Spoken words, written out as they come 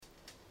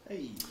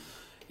Hey.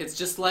 It's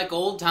just like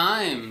old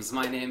times.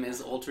 My name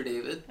is Ultra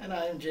David. And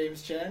I'm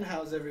James Chen.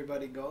 How's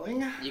everybody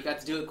going? You got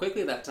to do it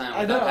quickly that time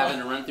I without know. having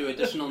to run through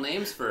additional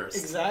names first.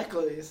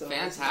 Exactly. So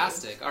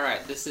Fantastic. All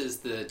right, this is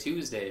the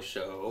Tuesday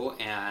show,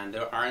 and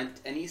there aren't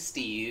any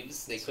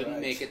Steves. They couldn't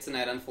right. make it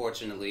tonight,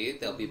 unfortunately.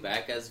 They'll be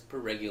back as per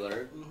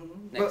regular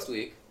Mhm. next But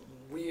week.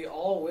 we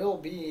all will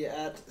be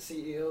at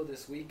CEO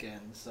this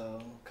weekend,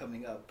 so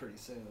coming up pretty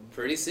soon.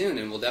 Pretty soon,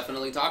 and we'll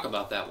definitely talk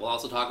about that. We'll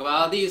also talk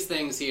about these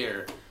things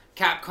here.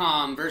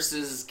 Capcom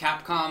versus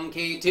Capcom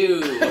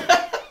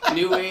K2.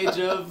 New age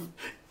of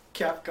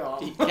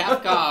Capcom.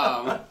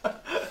 Capcom.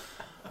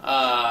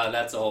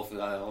 That's a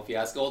whole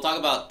fiasco. We'll talk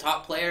about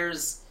top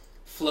players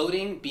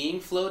floating, being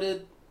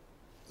floated,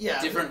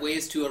 Yeah. different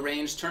ways to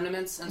arrange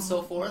tournaments, and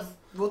so forth.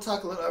 We'll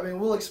talk a little. I mean,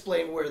 we'll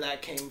explain where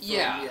that came from.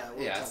 Yeah,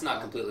 We'll talk it's not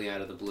about- completely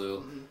out of the blue.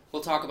 Mhm.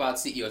 We'll talk about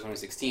CEO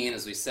 2016,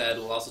 as we said.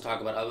 We'll also talk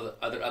about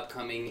other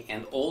upcoming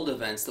and old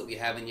events that we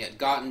haven't yet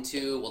gotten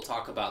to. We'll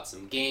talk about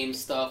some game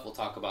stuff. We'll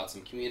talk about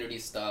some community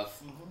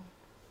stuff. Mhm.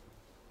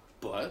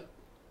 But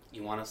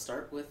you want to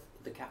start with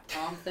the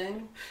Capcom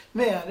thing?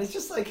 Man, it's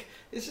just like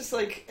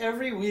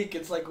every week.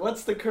 It's like,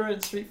 what's the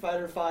current Street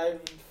Fighter V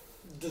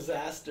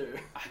disaster?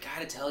 I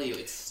gotta tell you,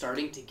 it's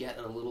starting to get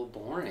a little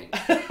boring.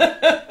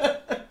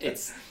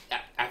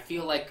 I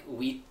feel like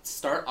we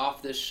start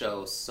off this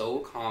show so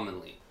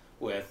commonly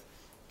with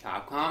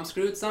Capcom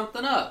screwed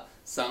something up.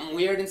 Something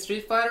weird in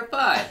Street Fighter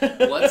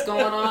V. What's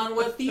going on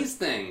with these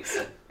things?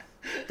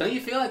 Don't you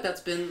feel like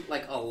that's been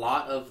like a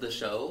lot of the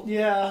show?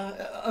 Yeah,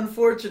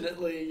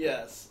 unfortunately,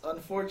 yes.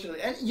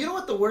 Unfortunately. And you know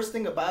what the worst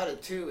thing about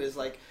it, too, is,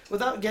 like,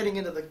 without getting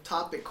into the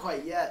topic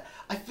quite yet,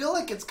 I feel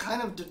like it's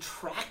kind of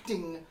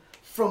detracting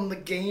from the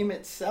game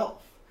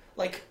itself.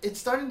 Like, it's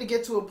starting to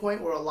get to a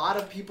point where a lot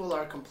of people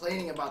are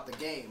complaining about the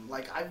game.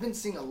 Like, I've been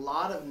seeing a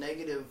lot of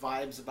negative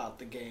vibes about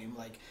the game.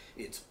 Like,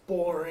 it's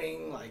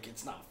boring, like,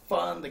 it's not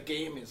fun, the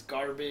game is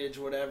garbage,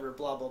 whatever,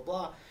 blah, blah,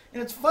 blah.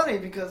 And it's funny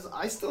because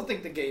I still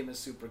think the game is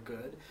super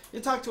good. You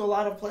talk to a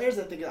lot of players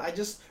that think, I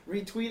just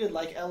retweeted,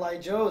 like, L.I.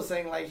 Joe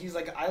saying, like, he's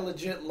like, I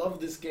legit love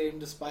this game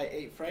despite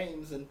 8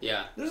 frames. And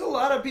Yeah. there's a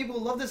lot of people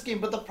who love this game,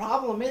 but the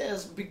problem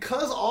is,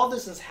 because all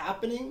this is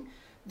happening,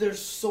 there's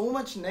so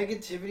much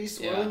negativity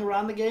swirling Yeah.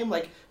 around the game.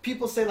 Like,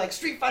 people say, like,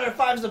 Street Fighter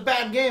V is a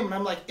bad game, and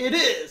I'm like, it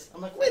is!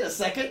 I'm like, wait a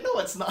second, no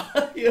it's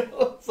not. You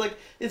know, it's like,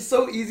 it's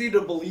so easy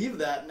to believe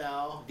that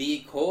now. The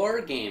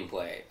core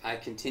gameplay I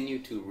continue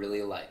to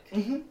really like.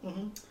 Mm-hmm,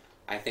 mm-hmm.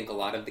 I think a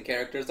lot of the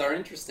characters are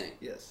interesting.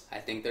 Yes. I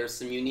think there's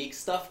some unique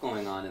stuff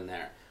going on in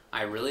there.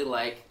 I really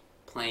like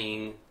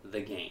playing the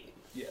game.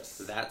 Yes.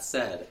 That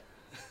said,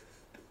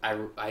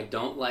 I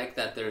don't like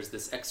that there's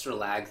this extra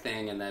lag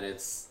thing and that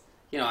it's,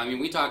 you know, I mean,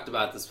 we talked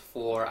about this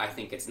before. I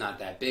think it's not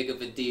that big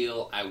of a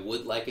deal. I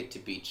would like it to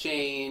be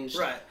changed.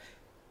 Right.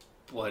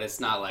 But it's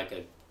not like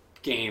a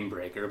game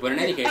breaker. But in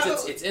any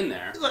case, it's in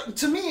there. Like,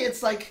 to me,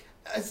 it's like,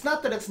 it's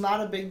not that it's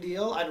not a big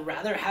deal. I'd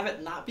rather have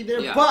it not be there,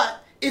 Yeah.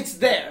 but it's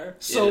there.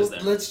 So is there.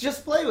 let's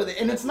just play with it.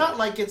 And it's not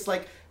like it's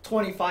like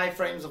 25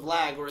 frames of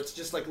lag where it's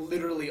just like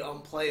literally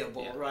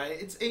unplayable, Yeah. right?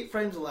 It's 8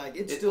 frames of lag.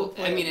 It's still I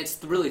playable. mean,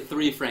 it's really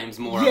 3 frames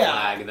more of Yeah.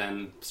 lag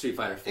than Street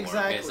Fighter 4.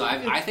 Exactly. Okay, so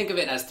I think of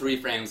it as 3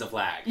 frames of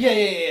lag,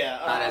 Yeah.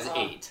 not as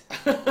 8.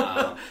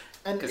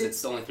 And Because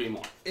it's only 3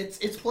 more.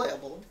 it's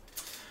playable.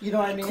 You know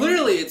what I mean?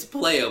 Clearly, it's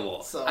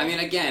playable. So- I mean,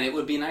 again, it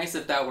would be nice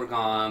if that were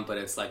gone, but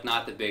it's like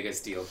not the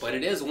biggest deal. But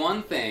it is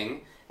one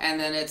thing, and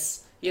then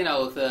it's, you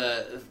know,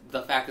 the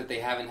fact that they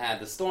haven't had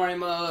the story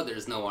mode.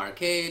 There's no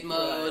arcade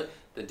mode. Right.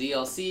 The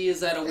DLC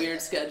is at a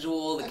weird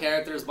schedule. The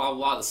characters, blah blah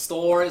blah. The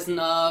store isn't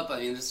up. I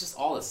mean, there's just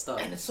all this stuff.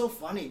 And it's so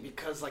funny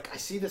because, like, I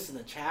see this in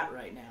the chat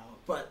right now,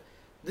 but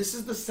this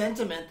is the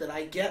sentiment that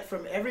I get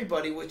from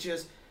everybody, which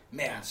is,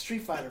 man,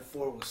 Street Fighter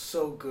 4 was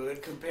so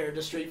good compared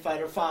to Street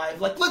Fighter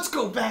 5. Like, let's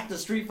go back to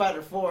Street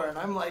Fighter 4. And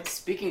I'm like,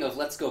 Speaking of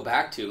let's go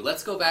back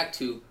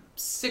to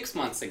 6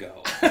 months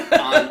ago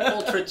on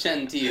Ultra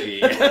Chen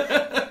TV,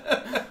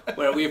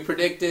 where we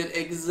predicted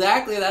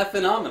exactly that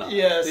phenomenon.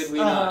 Yes. Did we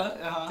not?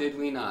 Uh-huh. Did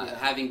we not? Yeah.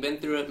 Having been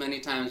through it many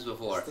times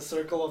before. It's the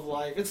circle of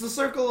life. It's the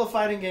circle of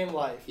fighting game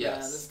life. Yes.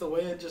 Man. It's the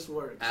way it just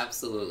works.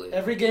 Absolutely.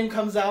 Every game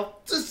comes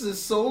out, this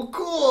is so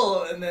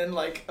cool. And then,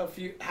 like,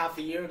 half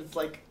a year, it's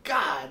like,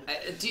 God.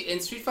 In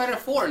Street Fighter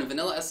 4 and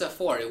Vanilla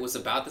SF4, it was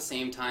about the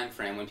same time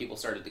frame when people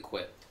started to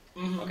quit.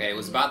 Mhm. Okay, it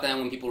was about then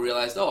when people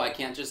realized, oh, I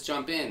can't just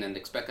jump in and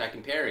expect I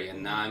can parry,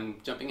 and now I'm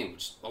jumping in,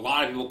 which a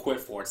lot of people quit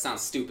for. It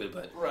sounds stupid,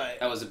 but Right.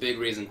 that was a big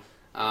reason.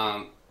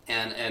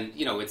 And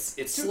you know, it's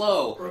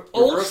slow.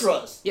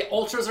 Ultras. Yeah,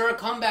 ultras are a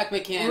comeback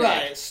mechanic.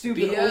 Right,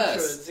 stupid BS.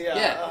 ultras,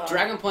 yeah.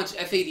 Dragon Punch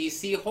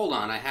FADC, hold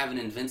on, I have an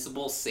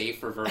invincible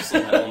safe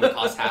reversal that only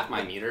costs half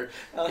my meter.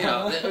 You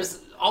know, there's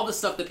all the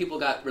stuff that people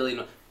got really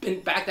annoyed.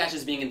 Backdash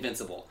is being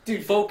invincible.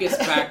 Dude. Focus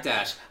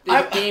backdash.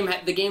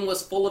 The game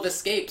was full of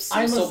escapes. It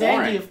I'm was a so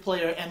boring. Zangief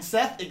player, and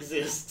Seth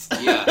exists.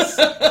 Yes.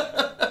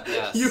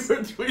 Yes. You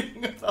were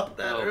tweeting about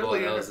that Oh earlier.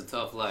 boy, that was a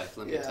tough life,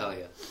 let me Yeah. tell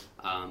you.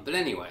 But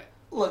anyway,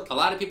 Look, a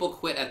lot of people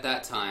quit at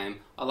that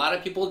time. A lot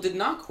of people did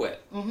not quit.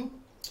 mhm.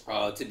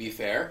 To be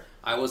fair,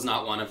 I was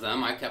not one of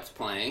them. I kept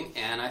playing,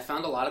 and I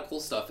found a lot of cool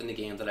stuff in the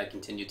game that I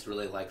continued to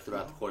really like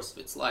throughout the course of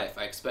its life.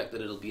 I expect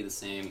that it'll be the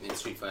same in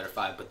Street Fighter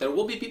V, but there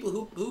will be people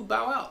who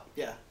bow out.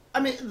 Yeah. I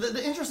mean,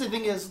 the interesting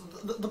thing is,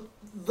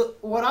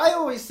 what I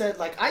always said,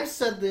 like, I've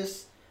said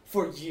this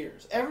for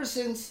years, ever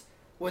since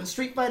when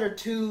Street Fighter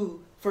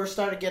 2 first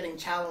started getting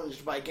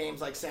challenged by games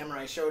like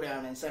Samurai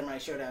Showdown and Samurai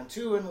Showdown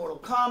 2 and Mortal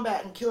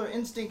Kombat and Killer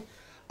Instinct,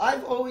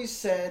 I've always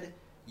said,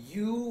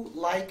 you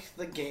like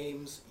the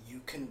games you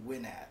can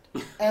win at.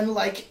 And,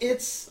 like,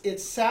 it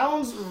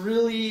sounds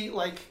really,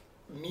 like,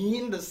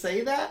 mean to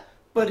say that,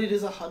 but it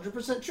is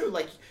 100% true.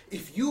 Like,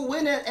 if you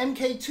win at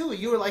MK2,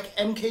 you are like,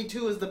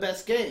 MK2 is the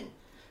best game.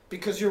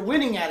 Because you're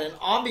winning at it, and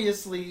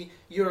obviously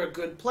you're a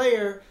good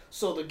player,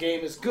 so the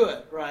game is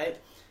good, right?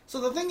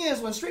 So the thing is,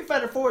 when Street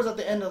Fighter 4 is at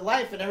the end of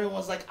life, and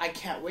everyone's like, I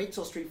can't wait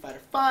till Street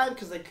Fighter 5,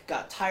 because they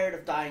got tired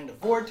of dying to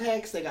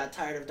Vortex, they got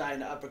tired of dying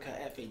to Uppercut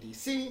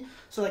FADC,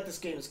 so like, this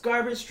game is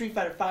garbage, Street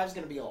Fighter 5 is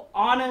going to be all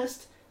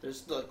honest,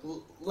 there's like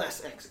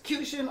less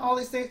execution, all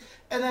these things,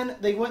 and then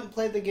they went and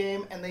played the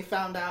game, and they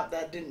found out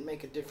that didn't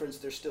make a difference,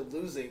 they're still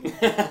losing.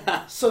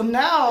 So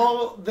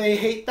now they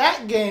hate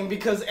that game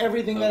because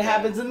everything that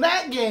happens in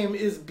that game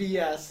is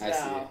BS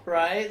now,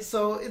 right?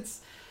 So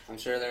it's... I'm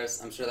sure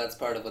that's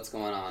part of what's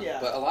going on. Yeah.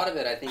 But a lot of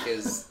it, I think,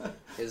 is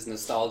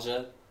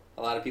nostalgia.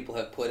 A lot of people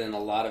have put in a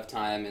lot of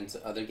time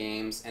into other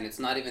games, and it's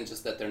not even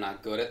just that they're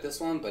not good at this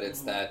one, but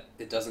it's that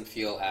it doesn't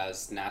feel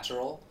as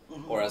natural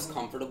or as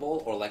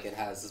comfortable or like it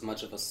has as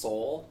much of a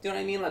soul. Do you know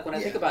what I mean? Like when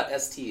I think about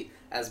ST,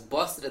 as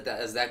busted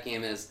as that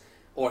game is,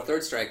 or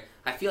Third Strike,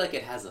 I feel like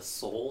it has a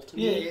soul to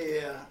me.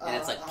 Yeah. And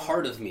it's like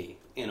part of me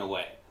in a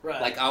way.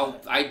 Right. Like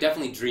I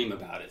definitely dream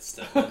about it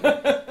still,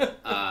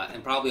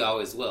 and probably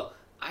always will.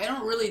 I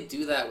don't really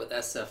do that with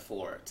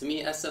SF4. To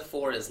me,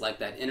 SF4 is like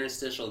that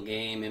interstitial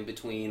game in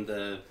between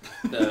the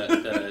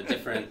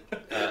different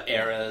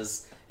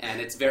eras,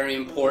 and it's very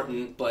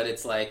important, but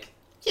it's like,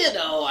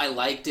 I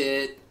liked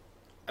it.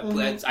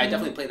 I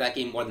definitely played that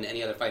game more than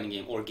any other fighting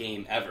game or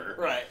game ever.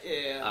 Right,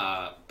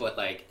 yeah. But,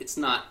 like, it's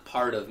not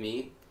part of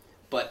me.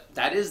 But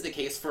that is the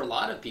case for a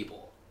lot of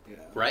people. Yeah.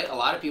 Right? For a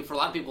lot of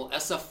people,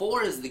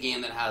 SF4 is the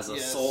game that has a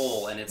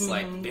soul, and it's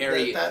like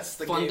very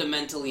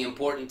fundamentally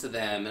important to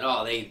them,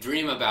 and they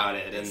dream about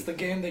it. It's the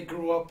game they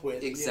grew up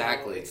with.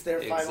 Exactly. It's their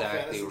Final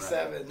Fantasy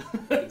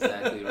VII.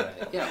 Exactly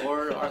right. Yeah,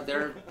 or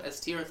their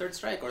ST or Third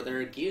Strike, or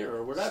their Gear,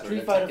 or whatever.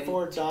 Street Fighter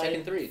 4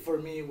 died for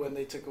me when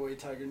they took away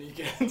Tiger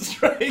Nika and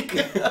Strike.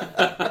 Look,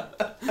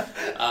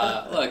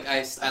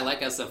 I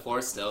like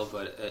SF4 still,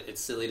 but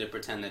it's silly to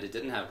pretend that it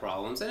didn't have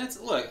problems, and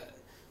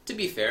to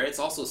be fair, it's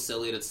also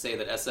silly to say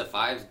that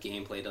SF5's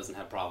gameplay doesn't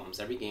have problems.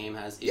 Every game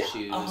has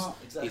issues.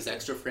 Exactly. These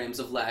extra frames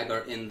of lag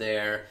are in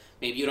there.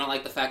 Maybe you don't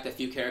like the fact that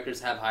few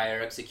characters have higher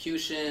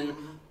execution.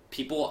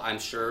 People, I'm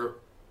sure,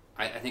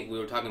 I think we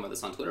were talking about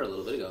this on Twitter a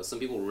little bit ago, some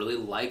people really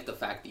like the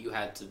fact that you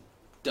had to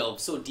delve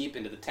so deep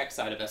into the tech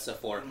side of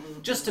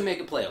SF4 just to make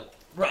it playable.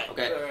 Right.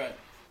 Okay? Right.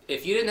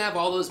 If you didn't have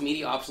all those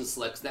media option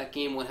selects, that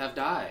game would have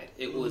died.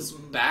 It was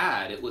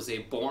bad. It was a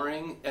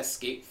boring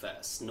escape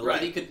fest.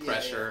 Nobody could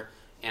pressure... Yeah.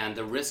 And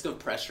the risk of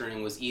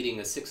pressuring was eating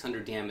a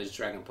 600 damage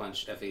Dragon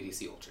Punch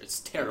FADC Ultra.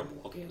 It's terrible.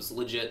 Okay, it was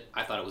legit.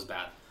 I thought it was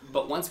bad.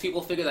 But once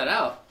people figure that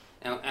out,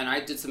 and I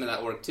did some of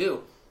that work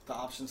too. The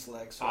option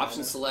selects.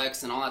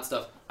 Selects and all that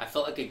stuff. I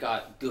felt like it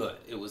got good.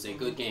 It was a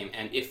good game.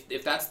 And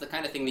if that's the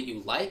kind of thing that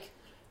you like,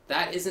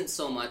 that isn't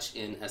so much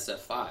in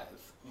SF5.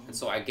 And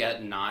so I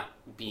get not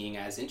being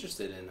as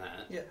interested in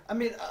that. Yeah, I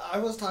mean, I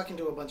was talking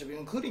to a bunch of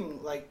people,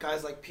 including like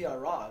guys like PR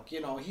Rock.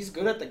 He's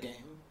good at the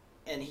game.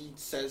 And he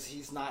says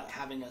he's not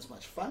having as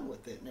much fun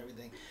with it and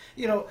everything.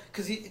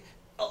 Because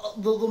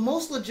the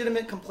most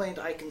legitimate complaint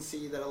I can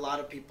see that a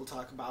lot of people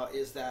talk about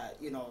is that,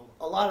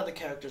 a lot of the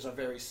characters are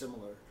very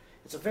similar.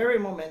 It's a very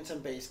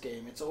momentum-based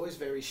game. It's always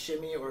very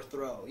shimmy or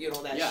throw.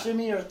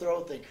 Shimmy or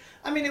throw thing.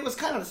 I mean, it was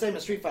kind of the same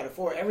as Street Fighter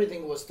 4.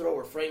 Everything was throw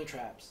or frame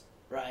traps,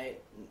 right?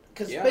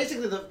 Because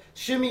basically the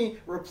shimmy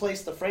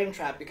replaced the frame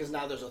trap because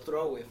now there's a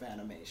throw with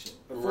animation.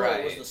 Before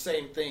it was the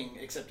same thing,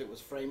 except it was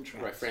frame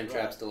traps. Right, frame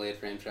traps, delayed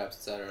frame traps,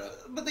 etc.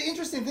 But the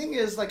interesting thing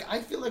is, like, I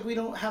feel like we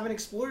haven't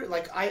explored it.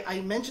 Like,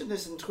 I mentioned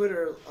this in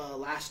Twitter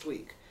last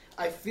week.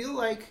 I feel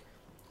like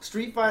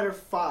Street Fighter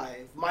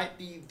V might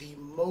be the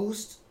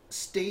most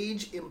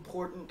stage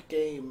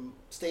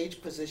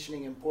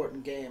positioning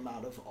important game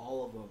out of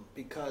all of them,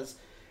 because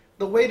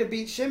the way to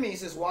beat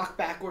shimmies is walk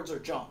backwards or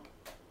jump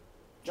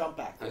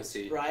backwards. I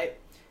see. Right?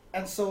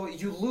 And so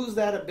you lose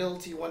that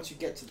ability once you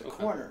get to the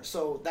corner.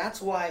 So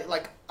that's why,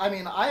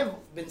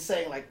 I've been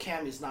saying,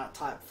 Cammy's not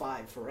top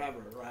 5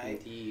 forever, right?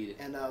 Indeed.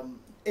 And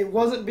it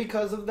wasn't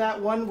because of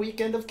that one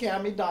weekend of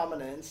Cammy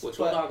dominance. Which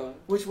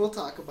we'll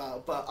talk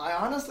about. But I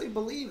honestly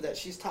believe that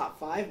she's top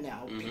 5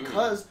 now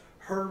because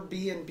her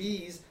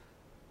B&Bs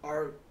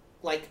are,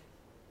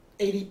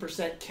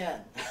 80%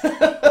 Ken.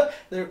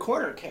 They're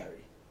corner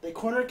carry. They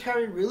corner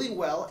carry really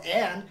well,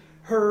 and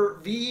her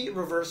V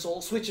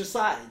reversal switches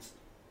sides.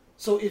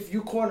 So if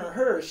you corner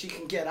her, she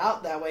can get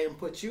out that way and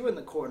put you in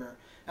the corner.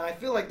 And I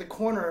feel like the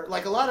corner,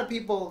 a lot of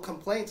people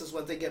complaints is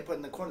when they get put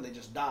in the corner, they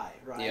just die,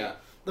 right? Yeah.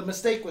 the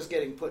mistake was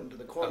getting put into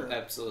the corner. Oh,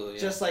 absolutely.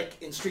 Yeah. Just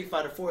like in Street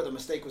Fighter 4, the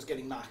mistake was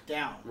getting knocked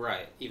down.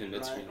 Right. Even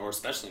mid-screen, Right. or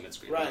especially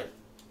mid-screen. Right.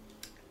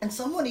 And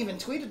someone even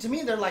tweeted to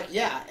me, they're like,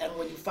 yeah, and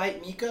when you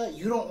fight Mika,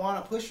 you don't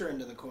want to push her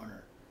into the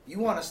corner. You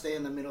want to stay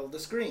in the middle of the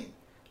screen.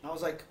 And I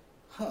was like,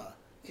 huh.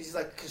 He's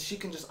like, because she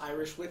can just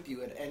Irish whip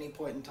you at any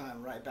point in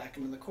time right back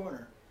into the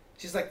corner.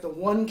 She's like the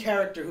one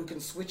character who can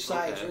switch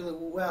sides really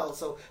well,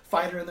 so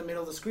fight her in the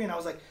middle of the screen. I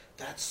was like,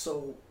 that's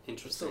so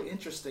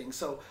interesting.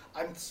 So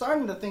I'm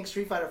starting to think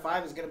Street Fighter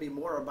V is going to be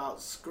more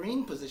about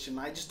screen position.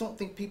 I just don't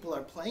think people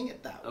are playing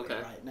it that way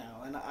right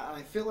now. And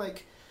I feel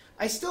like,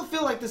 I still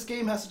feel like this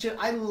game has to change.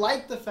 I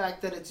like the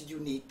fact that it's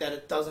unique, that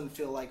it doesn't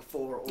feel like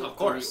 4 or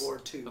 3 or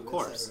 2, Of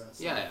course. etc.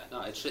 So, Yeah.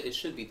 No, it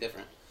should be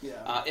different.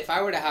 Yeah. If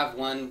I were to have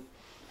one,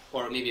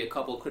 or maybe a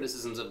couple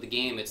criticisms of the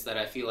game, it's that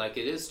I feel like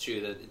it is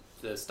true that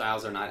the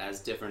styles are not as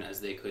different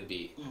as they could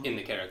be in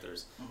the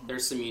characters.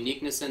 There's some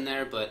uniqueness in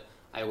there, but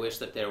I wish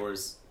that there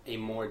was a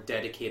more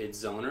dedicated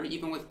zoner.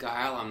 Even with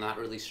Guile, I'm not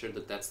really sure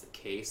that that's the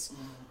case.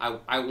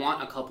 I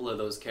want a couple of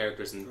those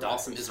characters, and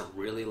Dhalsim isn't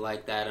really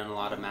like that in a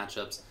lot of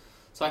matchups.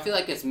 So I feel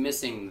like it's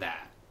missing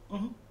that.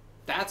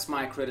 That's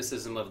my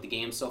criticism of the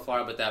game so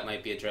far, but that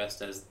might be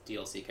addressed as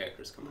DLC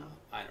characters come out.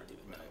 I don't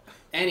even know.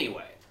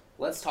 Anyway,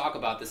 let's talk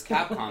about this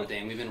Capcom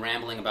thing. We've been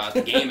rambling about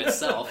the game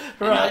itself,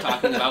 and now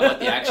talking about what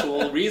the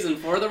actual reason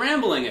for the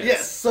rambling is.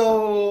 Yes,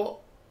 so,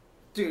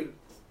 dude,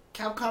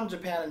 Capcom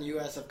Japan and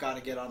US have got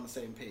to get on the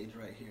same page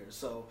right here.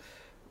 So,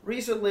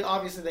 recently,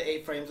 obviously, the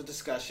 8 frames of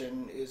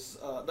discussion is,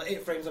 the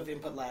 8 frames of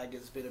input lag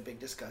has been a big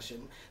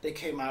discussion. They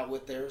came out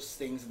with their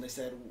things and they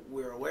said,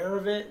 we're aware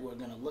of it, we're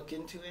going to look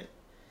into it.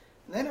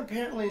 And then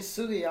apparently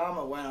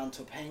Sugiyama went on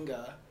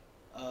Topanga,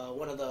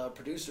 one of the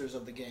producers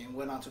of the game,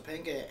 went on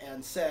Topanga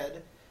and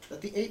said that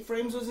the 8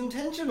 frames was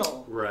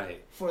intentional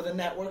for the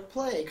network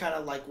play, kind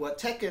of like what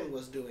Tekken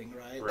was doing,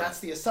 right? That's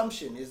the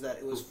assumption, is that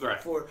it was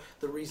for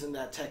the reason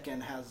that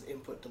Tekken has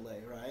input delay,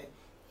 right?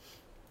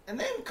 And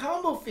then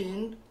Combo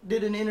Fiend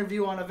did an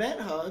interview on Event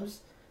Hubs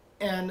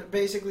and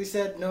basically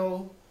said,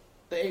 no,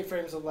 the 8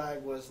 frames of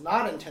lag was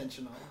not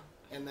intentional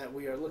and that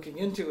we are looking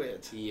into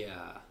it.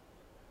 Yeah.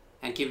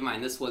 And keep in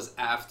mind, this was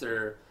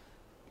after...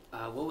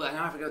 well,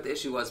 I forget what the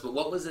issue was, but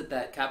what was it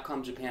that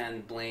Capcom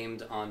Japan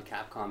blamed on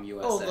Capcom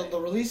USA? Oh, the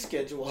release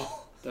schedule.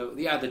 The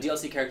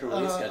DLC character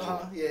release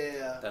schedule.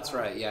 Yeah. That's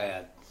right,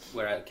 yeah.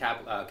 Where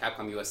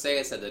Capcom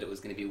USA said that it was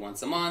going to be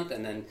once a month,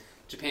 and then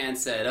Japan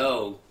said,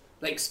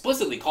 like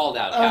explicitly called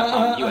out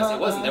Capcom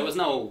USA. There was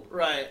no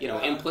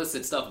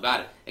implicit stuff about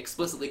it.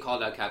 Explicitly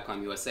called out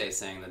Capcom USA,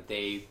 saying that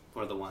they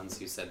were the ones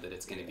who said that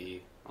it's going to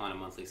be on a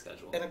monthly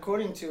schedule. And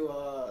according to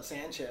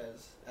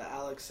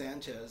Alex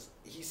Sanchez,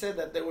 he said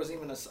that there was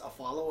even a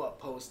follow-up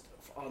post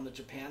on the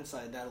Japan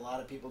side that a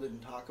lot of people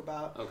didn't talk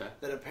about. Okay.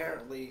 That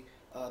apparently,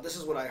 this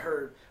is what I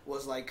heard,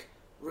 was like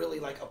really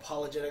like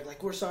apologetic,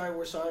 like we're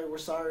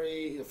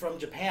sorry from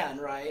Japan,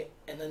 right?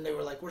 And then they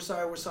were like, we're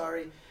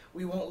sorry.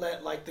 We won't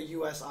let like the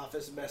U.S.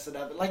 office mess it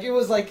up. Like it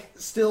was like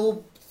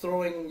still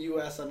throwing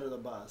U.S. under the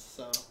bus.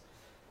 So,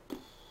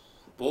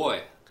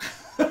 boy,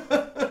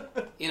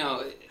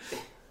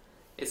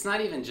 it's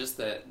not even just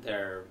that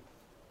they're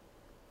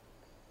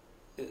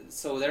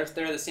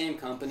the same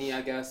company,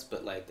 I guess,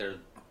 but like they're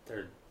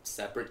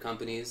separate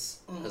companies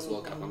as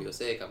well. Capcom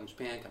USA, Capcom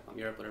Japan, Capcom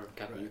Europe, whatever,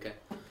 Capcom UK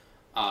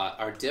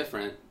are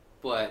different.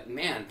 But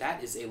man,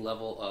 that is a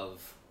level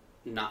of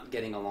not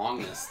getting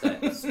alongness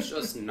that is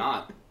just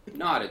not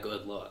a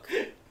good look.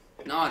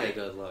 Not a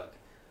good look.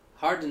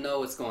 Hard to know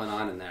what's going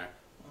on in there.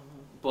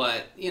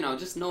 But,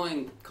 just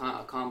knowing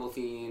Combo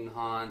Fiend,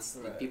 Hans,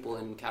 the people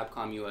in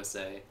Capcom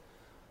USA,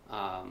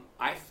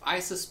 I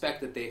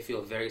suspect that they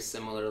feel very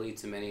similarly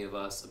to many of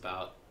us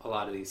about a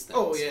lot of these things.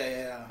 Oh,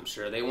 yeah. I'm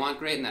sure they want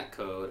GreatNet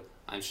code.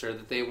 I'm sure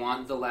that they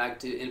want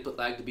the input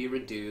lag to be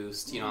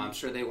reduced. I'm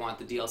sure they want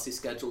the DLC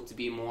schedule to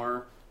be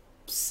more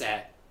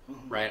set.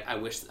 Right,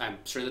 I'm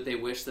sure that they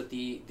wish that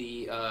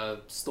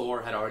the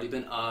store had already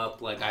been up.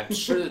 Like, I'm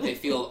sure that they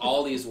feel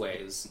all these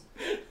ways,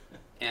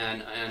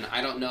 and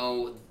I don't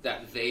know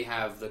that they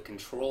have the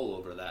control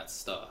over that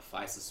stuff.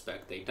 I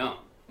suspect they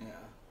don't. Yeah.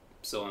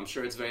 So I'm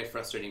sure it's very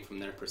frustrating from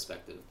their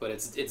perspective. But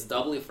it's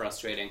doubly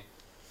frustrating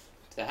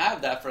to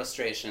have that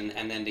frustration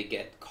and then to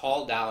get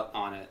called out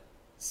on it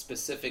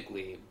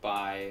specifically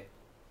by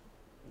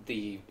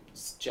the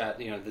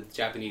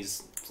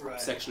Japanese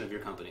section of your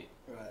company.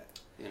 Right.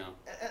 You know.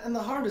 And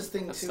the hardest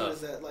thing too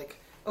is that, like,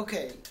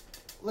 okay,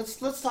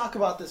 let's talk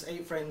about this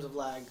 8 frames of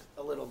lag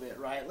a little bit,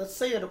 right? Let's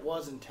say it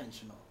was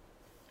intentional,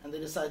 and they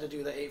decided to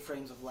do the 8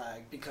 frames of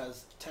lag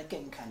because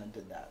Tekken kind of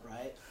did that,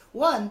 right?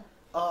 One,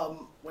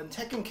 when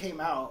Tekken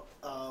came out,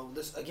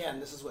 this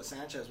is what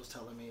Sanchez was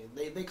telling me.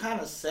 They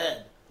kind of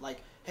said,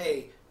 like,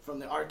 hey, from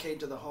the arcade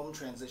to the home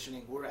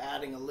transitioning, we're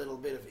adding a little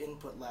bit of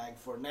input lag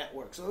for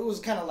network. So it was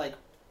kind of like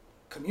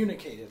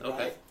communicated,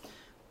 right?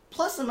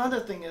 Plus another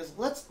thing is,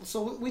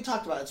 we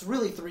talked about it's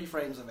really 3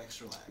 frames of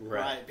extra lag,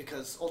 right?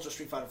 Because Ultra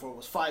Street Fighter 4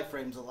 was 5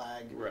 frames of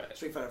lag,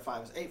 Street Fighter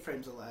 5 was 8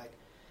 frames of lag.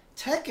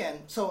 Tekken.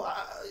 So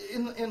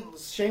in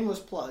shameless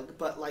plug,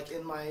 but like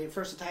in my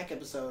first Attack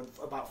episode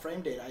about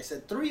frame data, I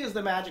said 3 is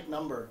the magic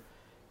number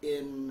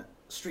in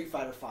Street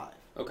Fighter V.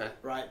 Okay.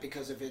 Right,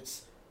 because if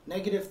it's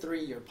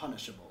 -3, you're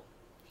punishable.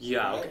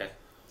 Yeah. Right? Okay.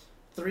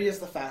 3 is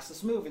the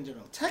fastest move in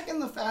general. Tekken,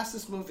 the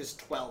fastest move is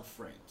 12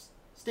 frames.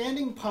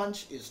 Standing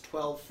punch is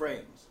 12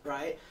 frames,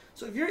 right?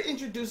 So if you're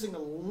introducing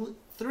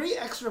 3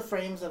 extra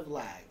frames of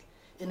lag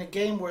in a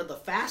game where the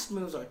fast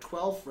moves are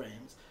 12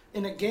 frames,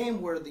 in a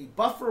game where the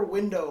buffer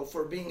window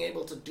for being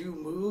able to do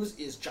moves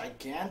is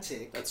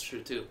gigantic, That's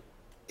true too.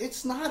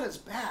 it's not as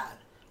bad.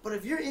 But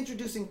if you're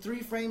introducing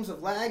 3 frames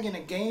of lag in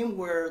a game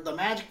where the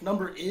magic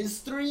number is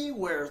 3,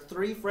 where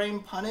 3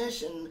 frame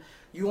punish and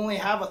you only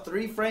have a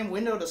 3 frame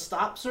window to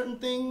stop certain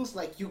things,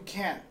 like, you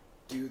can't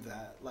do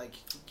that. Like,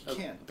 you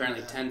can't.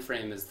 Apparently, do that. 10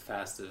 frame is the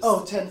fastest.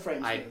 Oh, 10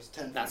 frames.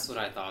 10 That's frames. what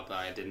I thought, but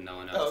I didn't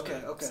know enough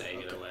to say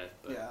either way.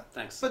 But Yeah.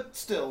 thanks. But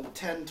still,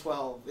 10,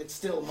 12, it's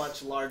still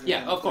much larger Yeah,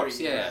 than of course.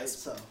 3, Yeah, right?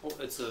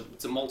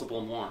 it's a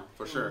multiple more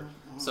for sure.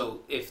 So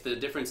if the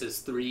difference is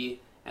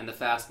 3 and the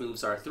fast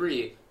moves are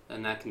 3,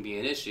 then that can be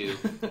an issue.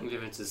 If the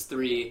difference is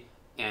 3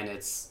 and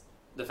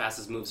the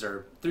fastest moves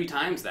are 3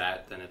 times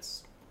that, then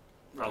it's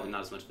probably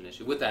not as much of an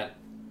issue with that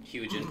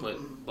huge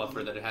input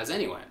buffer that it has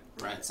anyway,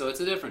 right? So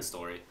it's a different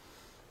story.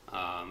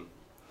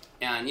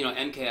 And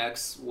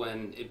MKX,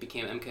 when it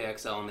became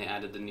MKXL and they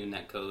added the new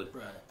netcode,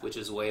 Right. which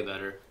is way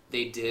better,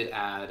 they did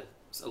add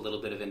a little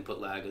bit of input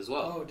lag as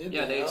well. Oh, did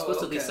yeah, they? they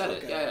explicitly Okay, said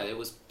it. okay. Yeah, it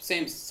was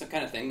same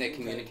kind of thing. They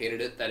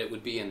communicated it that it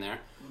would be in there.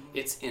 Mm-hmm.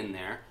 It's in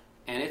there,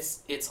 and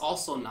it's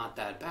also not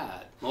that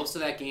bad. Most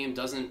of that game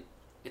doesn't.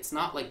 It's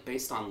not like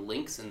based on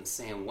links in the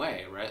same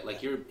way, right?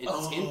 Like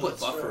its input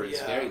that's buffer right, is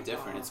yeah. very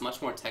different. It's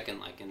much more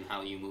Tekken-like in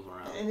how you move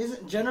around. And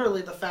isn't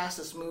generally the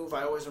fastest move,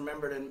 I always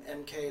remembered in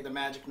MK, the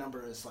magic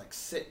number is like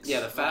 6.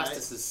 Yeah, the right?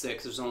 fastest is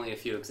 6. There's only a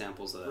few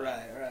examples of that.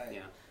 Right.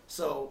 Yeah.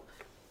 So,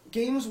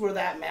 games where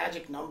that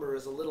magic number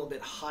is a little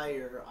bit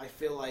higher, I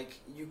feel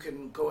like you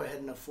can go ahead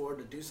and afford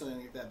to do something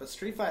like that. But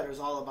Street Fighter is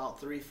all about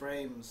 3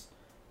 frames,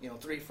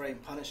 3 frame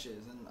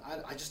punishes, and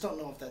I just don't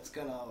know if that's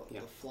gonna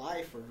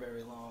fly for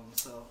very long.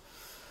 So,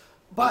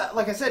 but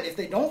like I said, if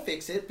they don't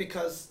fix it,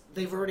 because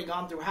they've already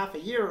gone through half a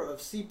year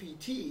of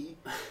CPT,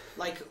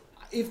 like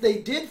if they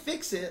did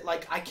fix it,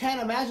 like I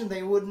can't imagine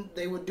they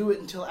would do it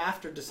until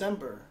after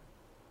December.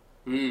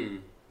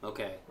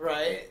 Okay.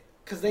 Right?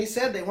 Because they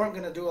said they weren't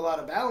going to do a lot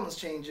of balance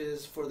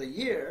changes for the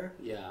year.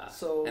 Yeah.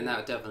 So and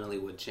that definitely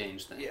would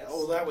change things. Yeah.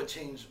 Oh, that would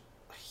change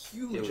a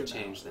huge amount. It would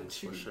change things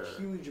for sure.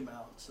 Huge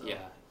amount. So.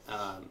 Yeah.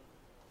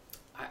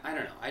 I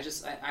don't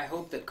know. I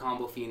hope that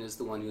Combo Fiend is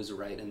the one who's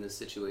right in this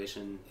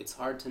situation. It's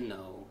hard to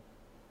know,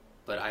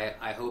 but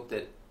I hope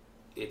that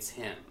it's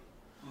him,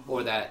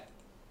 or that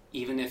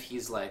even if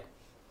he's like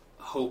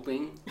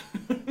hoping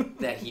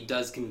that he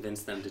does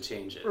convince them to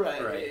change it.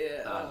 Right.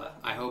 Yeah.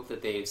 I hope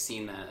that they've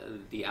seen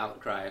the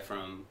outcry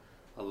from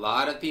a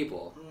lot of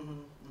people,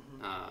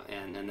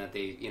 and that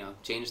they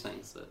change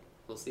things. But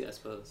we'll see, I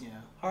suppose.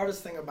 Yeah.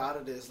 Hardest thing about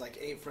it is like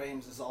 8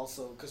 frames is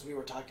also because we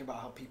were talking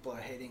about how people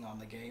are hating on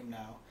the game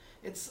now.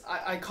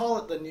 I call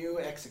it the new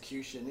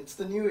execution. It's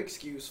the new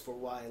excuse for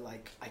why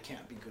like I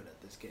can't be good at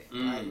this game.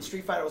 Right? And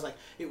Street Fighter was like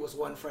it was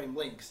 1 frame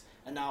links,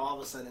 and now all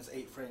of a sudden it's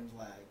 8 frames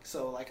lag.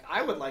 So like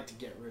I would like to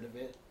get rid of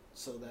it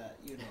so that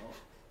there's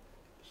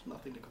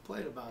nothing to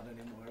complain about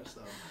anymore.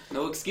 So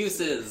no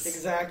excuses.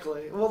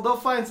 Exactly. Well, they'll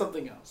find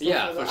something else.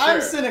 Yeah, for sure.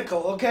 I'm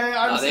cynical. Okay.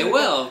 They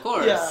will, of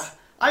course. Yeah.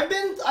 I've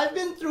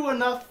been through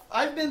enough.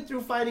 I've been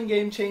through fighting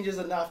game changes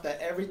enough that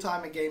every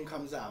time a game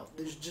comes out,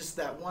 there's just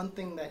that one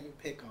thing that you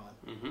pick on.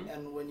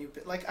 And when you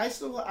like,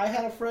 I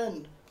had a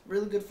friend,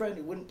 really good friend,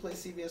 who wouldn't play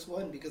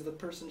CVS1 because the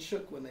person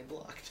shook when they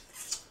blocked.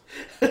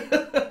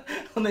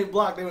 When they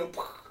blocked, they went.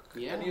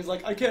 Yeah. And he was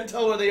like, I can't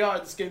tell where they are.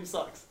 This game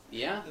sucks.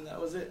 Yeah. And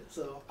that was it.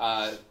 So.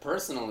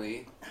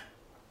 Personally,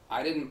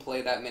 I didn't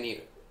play that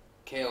many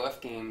KOF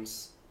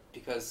games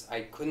because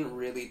I couldn't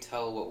really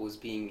tell what was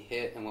being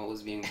hit and what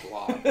was being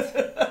blocked.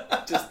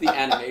 Just the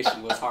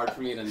animation was hard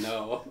for me to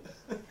know.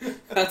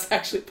 That's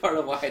actually part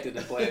of why I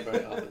didn't play it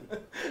very often.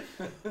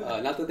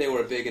 Not that they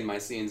were big in my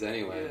scenes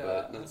anyway,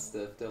 but that's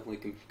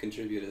definitely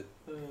contributed.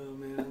 Oh,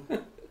 man.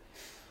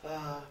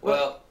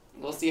 Well,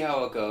 we'll see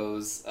how it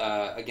goes.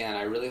 Again,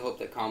 I really hope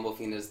that Combo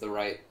Fiend is the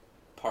right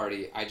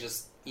party.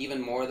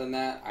 Even more than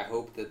that, I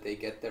hope that they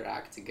get their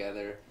act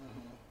together.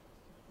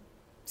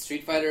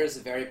 Street Fighter is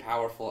a very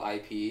powerful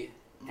IP,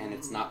 and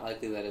it's not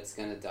likely that it's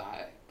going to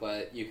die.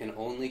 But you can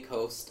only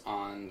coast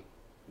on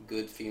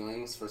good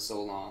feelings for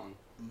so long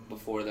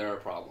before there are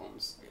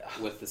problems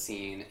with the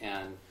scene.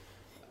 And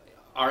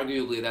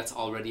arguably that's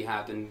already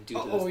happened due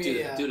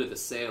to the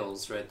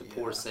sales, right? The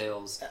poor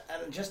sales.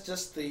 And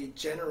just the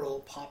general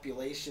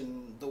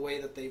population, the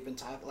way that they've been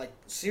talking. Like,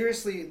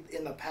 seriously,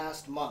 in the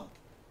past month,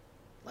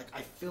 like,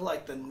 I feel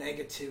like the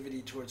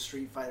negativity towards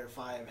Street Fighter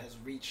V has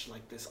reached,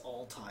 like, this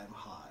all-time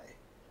high.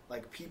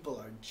 Like, people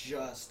are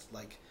just,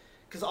 like,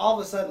 because all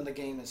of a sudden the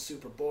game is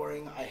super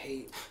boring. I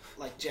hate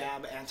like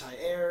jab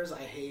anti-airs.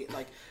 I hate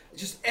like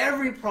just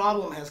every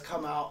problem has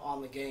come out on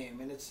the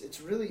game, and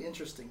it's really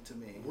interesting to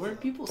me.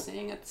 Weren't people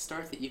saying at the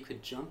start that you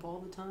could jump all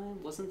the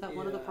time? Wasn't that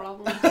one of the Yeah.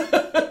 problems?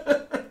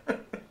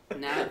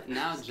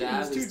 Now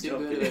jab is too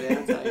good at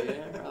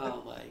anti-air.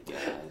 Oh my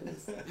god.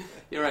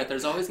 You're right,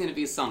 there's always going to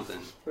be something.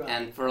 Right.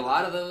 And for a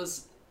lot of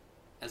those,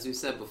 as we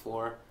said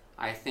before,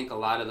 I think a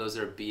lot of those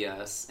are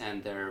BS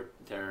and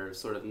they're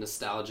sort of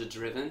nostalgia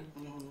driven.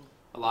 Mhm.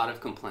 A lot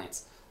of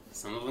complaints.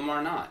 Some of them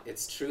are not.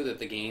 It's true that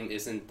the game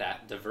isn't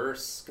that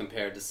diverse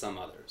compared to some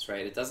others,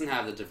 right? It doesn't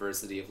have the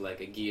diversity of like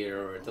a Gear,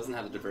 or it doesn't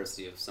have the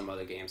diversity of some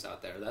other games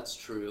out there. That's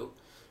true.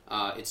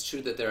 It's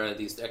true that there are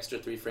these extra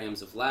 3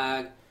 frames of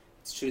lag.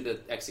 It's true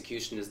that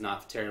execution is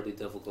not terribly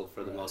difficult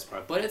for the most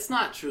part. But it's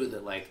not true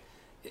that like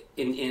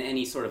in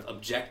any sort of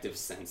objective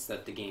sense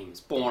that the game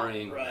is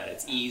boring or that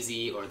it's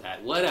easy or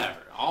that whatever.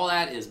 All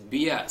that is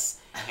BS.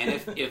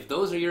 And if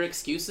those are your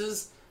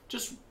excuses,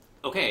 just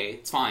okay,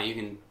 it's fine. You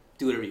can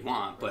do whatever you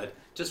want, but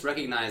just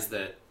recognize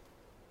that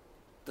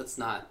that's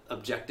not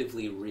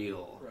objectively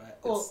real. Right.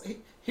 Well,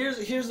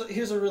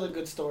 here's a really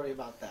good story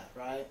about that.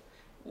 Right.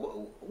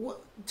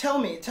 Tell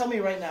me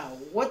right now.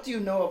 What do you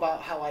know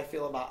about how I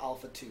feel about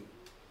Alpha 2?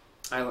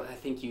 I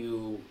think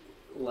you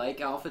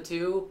like Alpha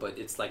 2, but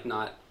it's like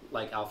not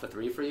like Alpha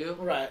 3 for you.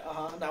 Right.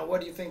 Now,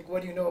 what do you think?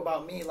 What do you know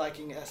about me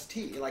liking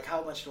ST? Like,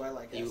 how much do I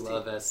like ST? You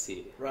love SC.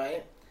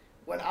 Right.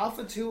 When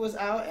Alpha 2 was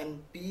out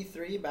and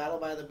B3, Battle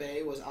by the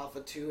Bay, was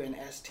Alpha 2 and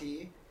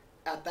ST,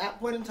 at that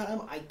point in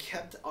time, I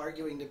kept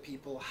arguing to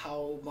people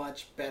how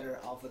much better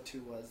Alpha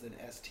 2 was than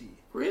ST.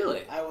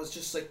 Really? I was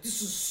just like,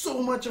 this is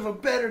so much of a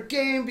better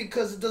game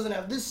because it doesn't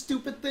have this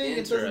stupid thing.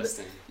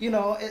 Interesting. It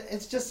doesn't,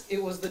 it's just,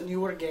 it was the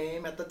newer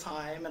game at the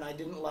time, and I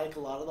didn't like a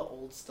lot of the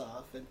old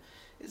stuff. And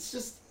it's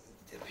just,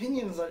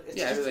 opinions are... It's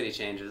just, everybody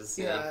changes.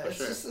 Yeah, for it's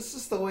sure. It's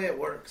just the way it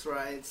works,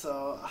 right?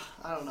 So,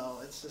 I don't know.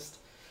 It's just...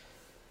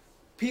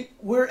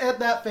 We're at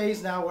that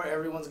phase now where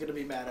everyone's going to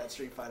be mad at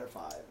Street Fighter V,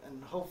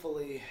 and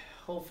hopefully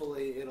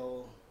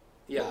it'll...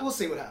 Yeah. We'll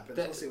see what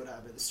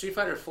happens. Street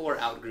Fighter 4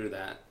 outgrew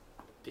that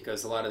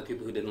because a lot of the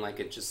people who didn't like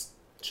it just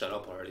shut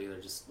up already.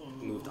 They just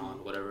moved on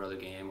to whatever other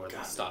game, or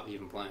they stopped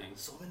even playing.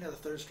 So many of the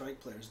Third Strike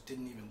players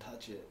didn't even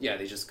touch it. Yeah,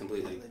 they just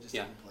completely... They just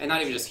didn't play and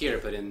not it. even just here,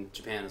 but in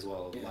Japan as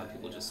well. A lot of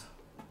people just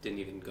didn't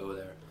even go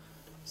there.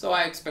 So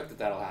I expect that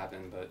that'll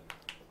happen, but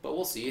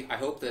we'll see. I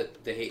hope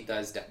that the hate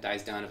dies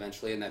down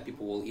eventually, and that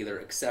people will either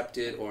accept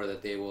it or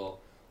that they will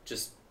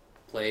just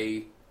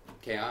play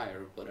KI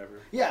or whatever.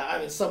 Yeah, I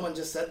mean, someone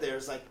just said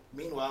there's like,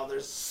 meanwhile,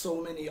 there's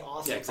so many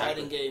awesome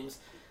fighting games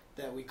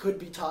that we could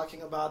be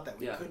talking about, that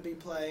we could be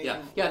playing.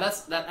 Yeah.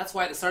 That's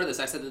why at the start of this,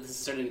 I said that this is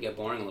starting to get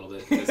boring a little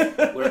bit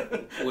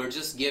because we're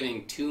just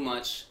giving too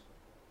much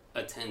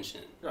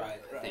attention, I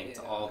think,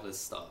 to all this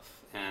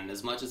stuff. And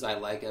as much as I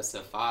like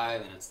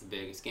SF5 and it's the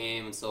biggest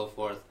game and so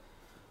forth,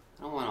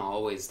 I don't want to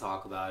always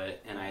talk about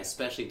it, and I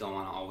especially don't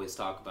want to always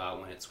talk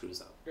about when it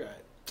screws up. Right.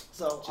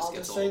 So I'll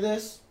just say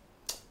this.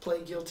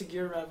 Play Guilty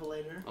Gear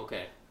Revelator.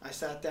 Okay. I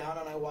sat down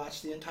and I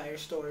watched the entire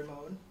story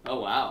mode.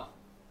 Oh, wow.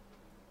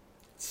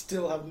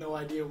 Still have no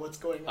idea what's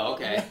going on.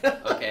 Okay.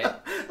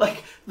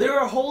 Like, there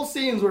are whole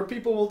scenes where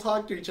people will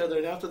talk to each other,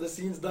 and after the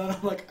scene's done,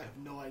 I'm like, I have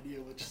no idea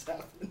what just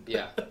happened.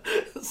 Yeah.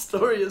 The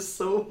story is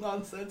so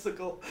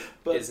nonsensical.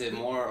 But is it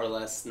more or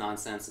less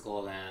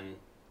nonsensical than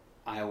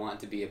I Want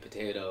to Be a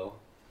Potato?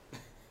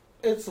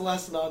 It's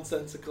less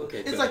nonsensical. Okay,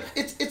 it's good. like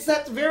it's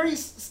that very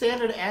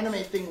standard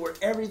anime thing where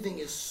everything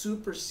is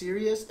super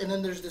serious, and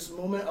then there's this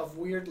moment of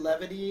weird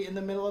levity in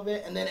the middle of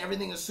it, and then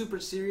everything is super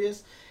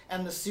serious,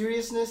 and the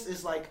seriousness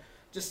is like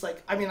just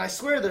like, I mean, I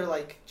swear they're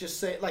like just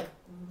say like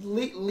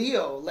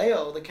Leo,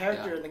 the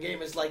character in the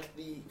game, is like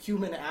the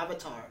human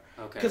avatar.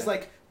 Okay. Because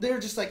like they're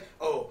just like,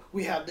 oh,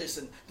 we have this,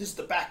 and this is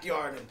the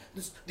backyard, and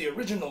this the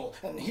original,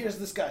 and here's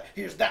this guy,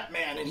 here's that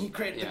man, and he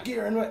created the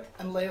gear,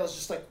 and Leo's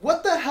just like,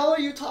 what the hell are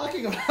you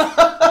talking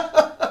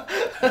about?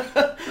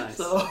 Nice.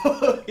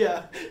 So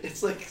yeah,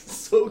 it's like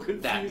so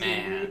confusing. That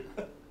man.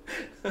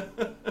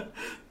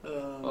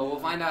 Well, we'll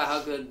find out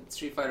how good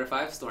Street Fighter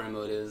V story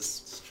mode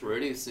is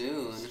pretty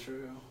soon. It's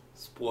true.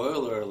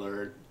 Spoiler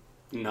alert,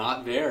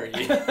 not very.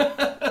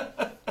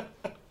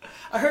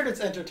 I heard it's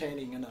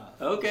entertaining enough.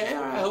 Okay,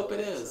 all right, I hope it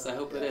is. I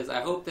hope it is.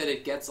 I hope that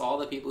it gets all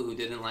the people who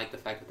didn't like the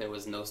fact that there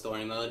was no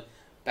story mode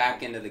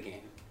back into the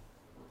game.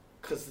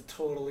 Because it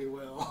totally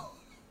will.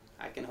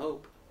 I can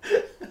hope.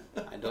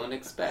 I don't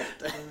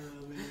expect.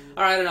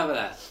 All right, enough of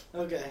that.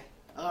 Okay.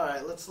 All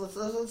right. Let's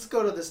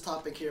go to this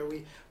topic here.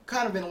 We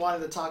kind of been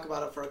wanting to talk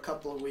about it for a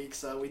couple of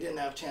weeks. We didn't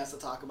have a chance to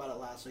talk about it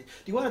last week. Do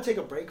you want to take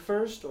a break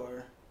first,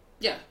 or?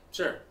 Yeah,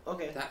 sure.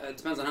 Okay. It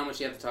depends on how much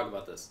you have to talk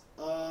about this.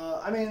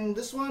 I mean,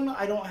 this one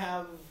I don't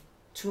have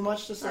too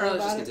much to say about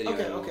let's just it.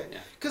 continue. Okay. Yeah.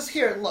 Because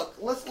here, look,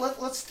 let's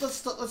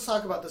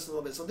talk about this a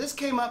little bit. So this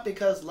came up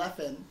because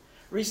Leffen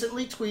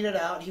recently tweeted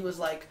out. He was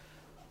like,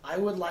 I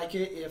would like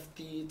it if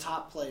the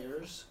top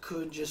players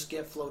could just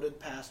get floated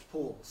past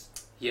pools.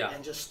 Yeah.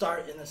 And just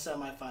start in the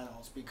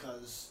semifinals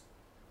because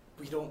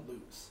we don't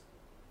lose.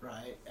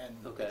 right? And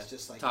Okay. it's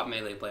just like Top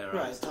melee player.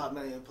 right, obviously. top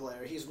melee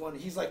player. He's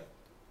like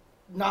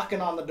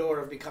knocking on the door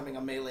of becoming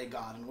a melee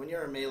god, and when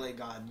you're a melee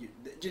god,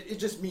 it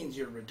just means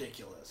you're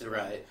ridiculous.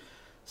 Right.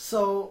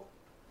 So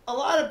a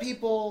lot of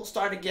people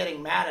started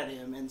getting mad at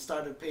him and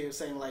started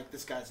saying like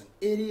this guy's an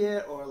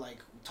idiot, or like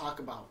talk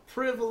about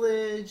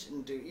privilege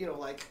and do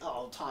like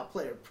top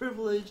player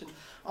privilege and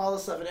all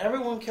this stuff, and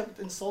everyone kept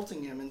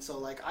insulting him. And so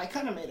like I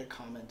kind of made a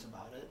comment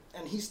about it,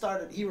 and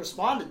he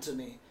responded to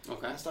me.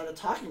 Okay. And started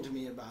talking to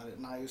me about it,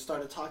 and I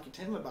started talking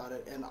to him about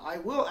it, and I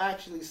will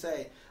actually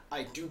say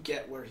I do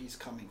get where he's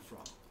coming from.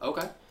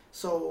 Okay.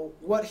 So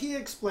what he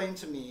explained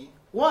to me,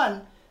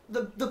 one,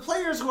 the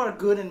players who are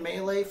good in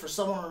Melee for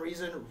some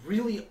reason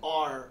really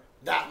are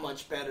that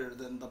much better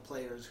than the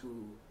players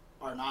who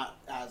are not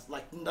as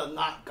like the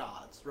not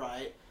gods,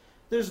 right?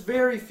 There's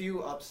very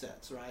few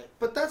upsets, right?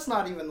 But that's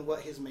not even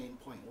what his main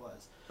point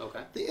was.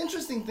 Okay. The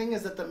interesting thing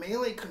is that the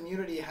Melee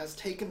community has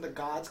taken the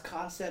gods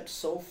concept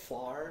so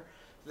far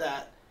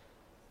that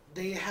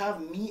they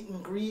have meet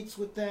and greets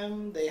with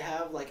them. They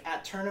have like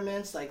at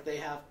tournaments, like they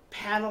have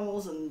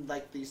panels, and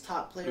like these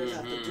top players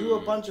have to do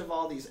a bunch of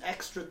all these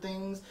extra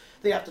things.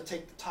 They have to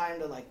take the time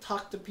to like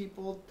talk to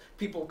people.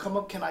 People come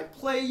up, can I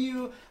play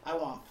you? I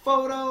want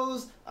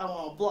photos. I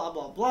want blah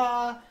blah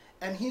blah.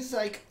 And he's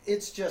like,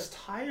 it's just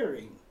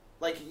tiring.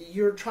 Like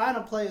you're trying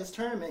to play this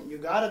tournament, you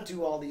got to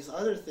do all these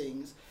other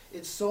things.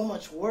 It's so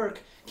much work.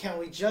 Can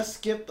we just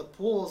skip the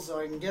pools so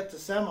I can get to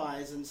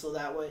semis, and so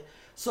that way?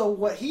 So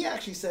what he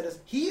actually said is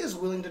he is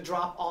willing to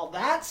drop all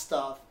that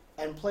stuff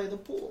and play the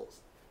pools.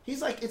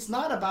 He's like, it's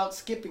not about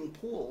skipping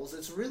pools.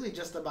 It's really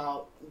just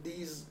about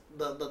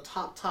the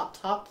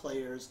top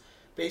players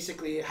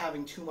basically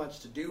having too much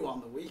to do on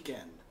the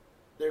weekend.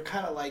 They're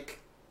kind of like,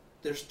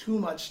 there's too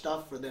much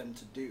stuff for them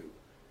to do.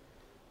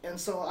 And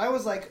so I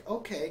was like,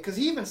 okay, because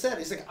he even said,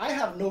 he's like, I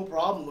have no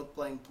problem with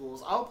playing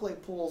pools. I'll play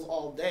pools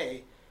all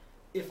day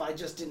if I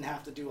just didn't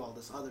have to do all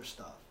this other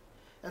stuff.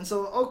 And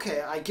so,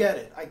 okay, I get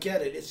it.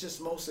 It's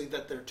just mostly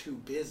that they're too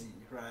busy,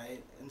 right?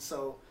 And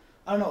so,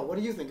 I don't know. What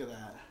do you think of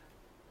that?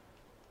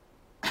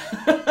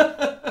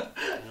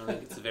 I don't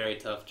think it's a very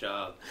tough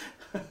job.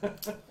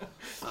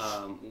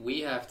 We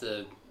have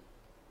to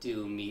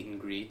do meet and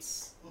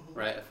greets,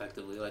 right,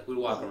 effectively. Like, we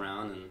walk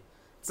around, and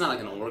it's not like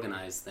an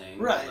organized thing.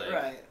 Right, like,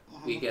 right.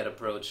 We get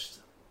approached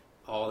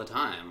all the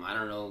time. I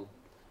don't know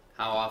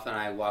how often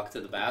I walk to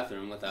the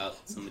bathroom without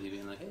somebody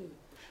being like, hey.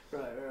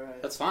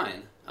 Right. That's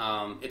fine.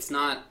 It's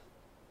not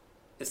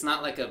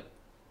like a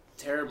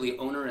terribly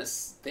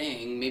onerous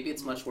thing. Maybe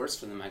it's much worse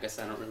for them. I guess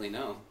I don't really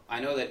know. I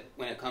know that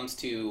when it comes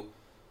to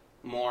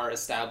more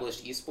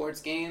established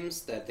esports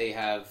games, that they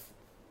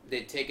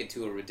take it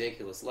to a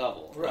ridiculous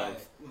level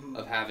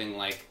of having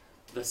like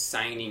the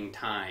signing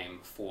time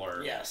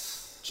for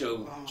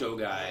Joe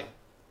Guy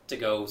to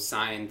go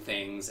sign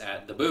things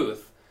at the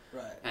booth,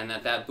 right? And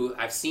that booth,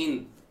 I've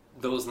seen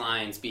those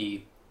lines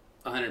be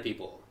 100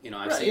 people. You know,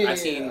 I've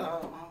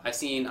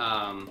seen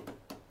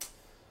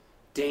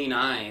Day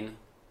 9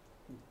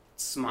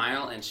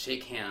 smile and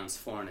shake hands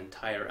for an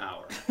entire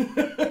hour.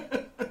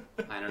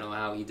 I don't know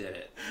how he did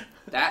it.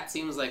 That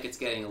seems like it's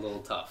getting a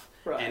little tough.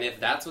 Right. And if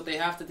that's what they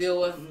have to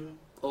deal with,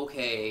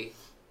 okay,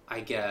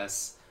 I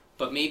guess.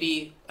 But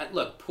maybe,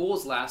 look,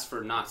 pools last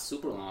for not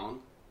super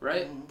long,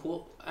 right?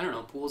 I don't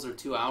know, pools are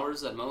 2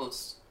 hours at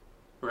most,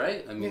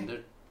 right? I mean, they're...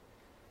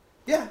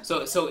 Yeah.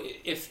 So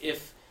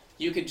if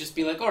you could just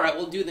be like, all right,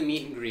 we'll do the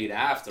meet and greet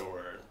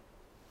afterward,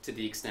 to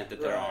the extent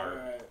that there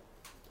are,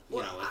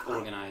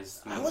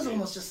 organized. I was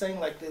almost just saying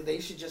like they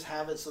should just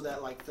have it so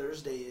that like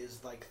Thursday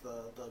is like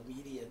the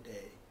media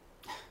day,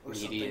 or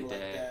Media something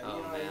day. like that. Oh,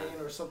 You know what I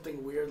mean? Or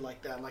something weird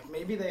like that. Like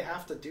maybe they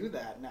have to do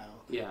that now.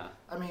 Yeah.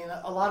 I mean,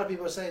 a lot of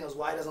people are saying,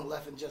 why doesn't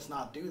Leffen just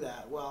not do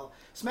that? Well,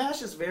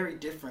 Smash is very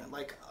different.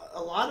 Like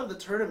a lot of the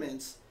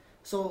tournaments.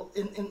 So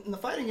in the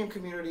fighting game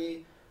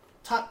community,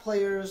 top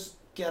players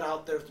get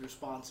out there through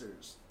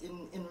sponsors.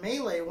 In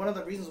Melee, one of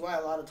the reasons why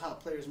a lot of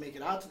top players make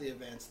it out to the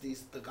events,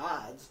 the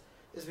gods,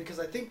 is because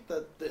I think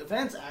that the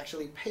events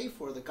actually pay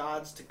for the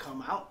gods to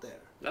come out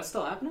there. That's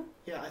still happening?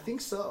 Yeah, I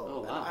think so.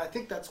 Oh, wow. And I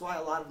think that's why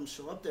a lot of them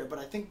show up there. But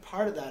I think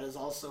part of that is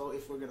also,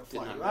 if we're going to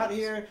fly Didn't you have out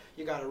events. here,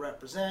 you got to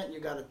represent, you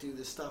got to do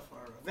this stuff for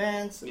our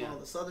events and Yeah. all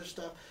this other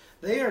stuff.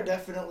 They are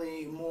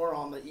definitely more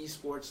on the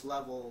esports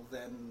level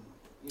than,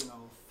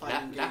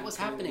 fighting That was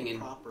happening game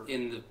proper.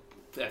 in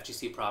the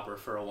FGC proper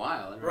for a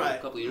while. I remember Right. a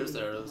couple of years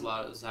there, it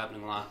was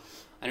happening a lot.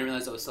 I didn't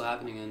realize it was still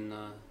happening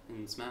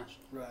in Smash.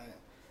 Right.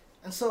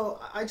 And so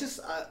I just,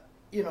 a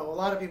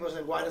lot of people are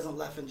saying, why doesn't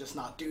Leffen just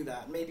not do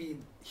that? Maybe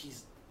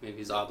he's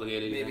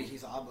obligated. maybe you think?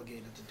 he's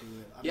obligated to do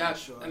it. I'm Yeah, not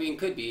sure. I mean,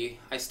 could be.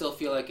 I still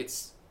feel like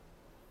it's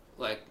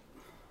like.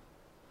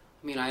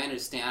 I mean, I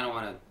understand. I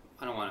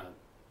don't want to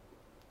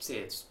say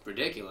it's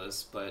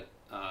ridiculous, but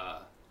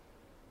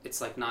it's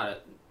like not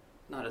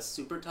a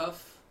super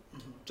tough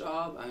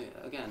job. I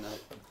don't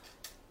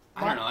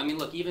know. I mean,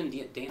 look, even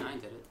Day 9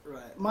 did it.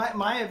 Right.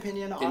 My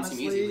opinion, Didn't seem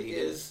easy, but honestly, he did.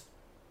 is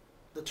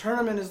the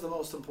tournament is the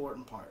most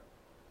important part.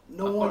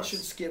 No Of one course. should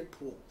skip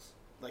pools.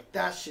 Like,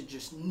 that should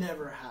just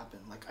never happen.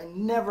 Like, I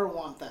never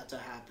want that to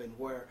happen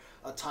where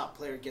a top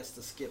player gets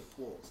to skip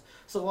pools.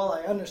 So while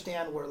I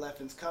understand where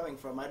Leffen's coming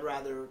from, I'd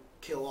rather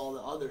kill all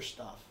the other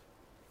stuff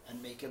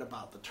and make it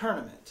about the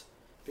tournament.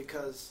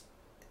 Because,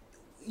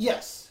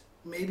 yes,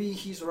 maybe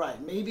he's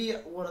right. Maybe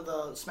one of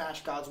the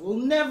Smash Gods will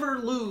never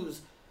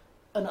lose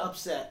an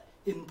upset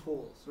in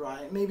pools,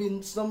 right?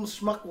 Maybe some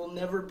schmuck will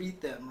never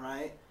beat them,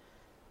 right?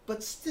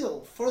 But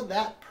still, for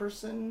that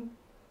person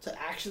to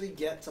actually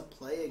get to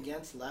play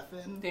against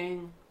Leffen,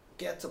 Ding.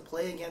 get to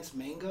play against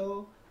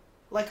Mango,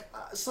 like,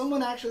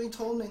 someone actually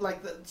told me,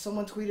 like,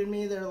 someone tweeted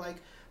me, they're like,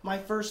 my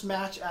first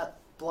match at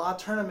Blah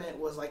Tournament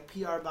was, like,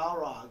 PR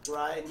Balrog,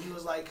 right? And he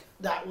was like,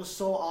 that was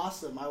so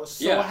awesome. I was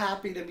so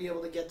happy to be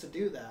able to get to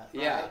do that,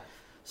 right? Yeah.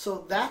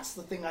 So that's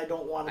the thing I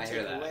don't want to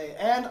take that. away.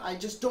 And I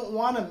just don't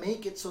want to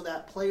make it so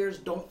that players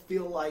don't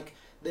feel like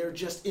they're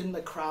just in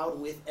the crowd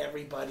with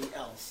everybody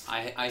else.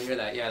 I hear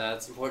that. Yeah,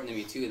 that's important to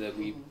me, too, that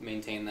we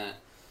maintain that.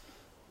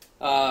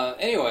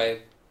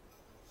 Anyway,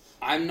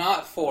 I'm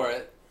not for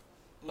it.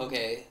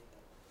 Okay.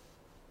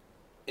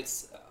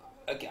 It's...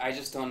 I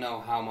just don't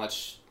know how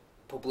much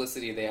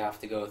publicity they have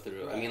to go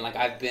through. Right. I mean, like,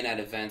 I've been at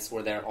events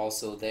where they're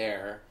also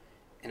there,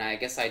 and I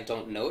guess I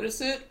don't notice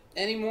it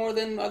any more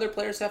than other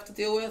players have to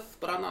deal with,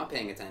 but I'm not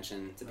paying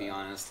attention, to be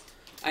honest.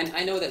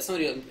 I know that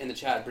somebody in the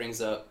chat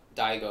brings up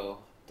Daigo.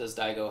 Does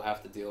Daigo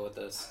have to deal with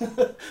this?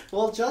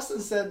 Well, Justin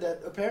said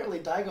that apparently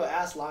Daigo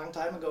asked a long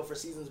time ago for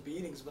Season's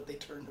beatings, but they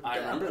turned him down. I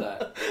remember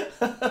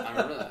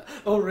that.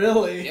 Oh,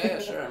 really? Yeah,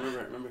 sure. I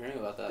remember hearing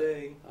about that.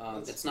 Dang.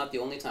 It's not the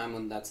only time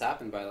when that's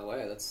happened, by the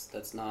way.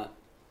 That's not...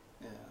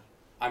 Yeah.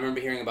 I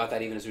remember hearing about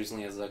that even as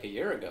recently as like a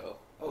year ago.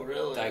 Oh,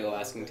 really? Daigo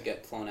asking to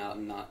get flown out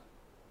and not...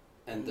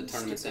 And the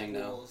tournament saying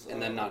no, pools.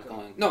 and then not okay.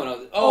 going.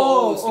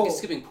 No.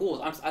 Skipping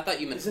pools. I thought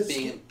you meant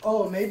being.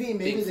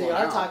 Maybe they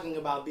are out. talking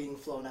about being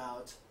flown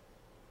out.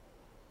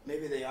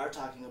 Maybe they are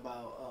talking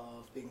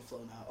about being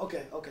flown out.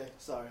 Okay.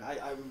 Sorry,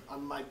 I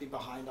might be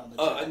behind on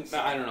the.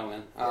 I don't know,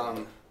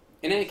 man.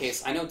 In any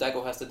case, I know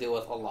Daigo has to deal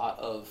with a lot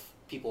of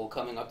people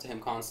coming up to him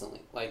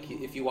constantly. Like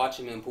if you watch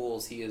him in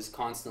pools, he is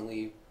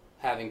constantly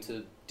having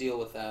to deal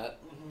with that,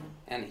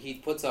 and he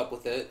puts up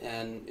with it,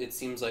 and it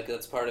seems like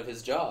that's part of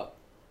his job.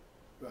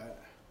 Right.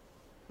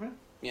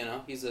 You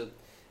know, he's a.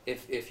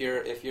 If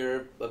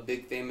you're a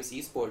big famous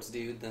esports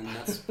dude, then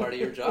that's part of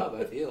your job.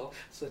 I feel.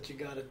 That's what you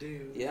gotta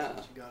do. Yeah.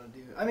 That's what you gotta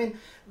do. I mean,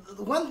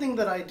 the one thing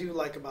that I do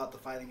like about the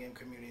fighting game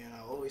community, and I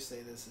always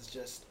say this, is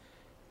just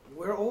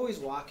we're always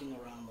walking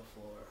around the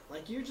floor.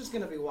 Like, you're just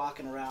gonna be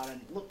walking around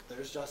and look,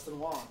 there's Justin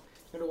Wong.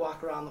 You're gonna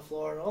walk around the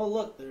floor and, oh,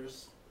 look,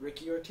 there's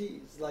Ricky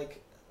Ortiz.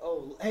 Like,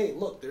 oh, hey,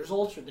 look, there's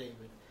Ultra David.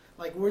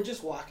 Like, we're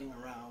just walking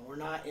around. We're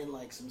not in,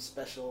 like, some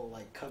special,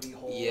 like,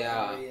 cubbyhole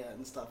area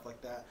and stuff like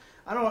that.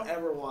 I don't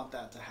ever want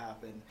that to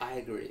happen. I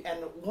agree.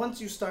 And once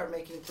you start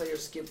making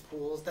players skip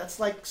pools, that's,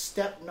 like,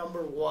 step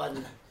number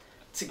one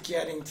to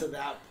getting to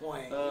that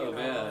point. Oh, you know?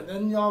 man. And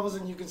then all of a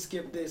sudden you can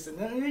skip this. And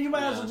then you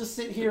might as well just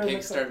sit here. The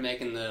pigs start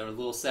making the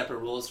little separate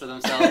rules for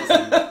themselves,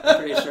 and I'm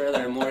pretty sure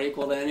they're more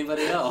equal than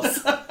anybody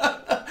else.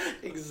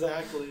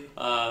 Exactly.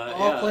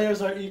 All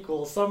players are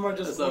equal. Some are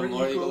just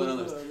more equal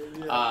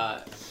than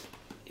others.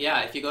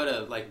 Yeah, if you go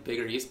to like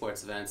bigger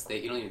esports events,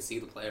 you don't even see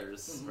the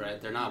players,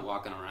 right? They're not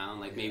walking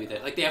around. Like maybe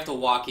they have to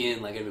walk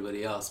in like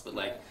everybody else, but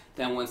like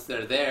then once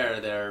they're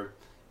there, they're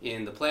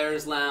in the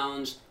players'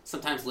 lounge.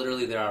 Sometimes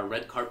literally there are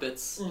red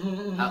carpets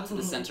out to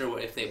the center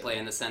if they play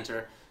in the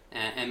center,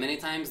 and many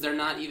times they're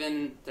not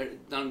even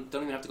don't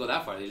even have to go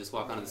that far. They just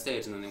walk onto the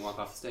stage and then they walk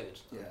off the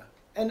stage. Yeah,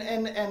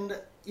 and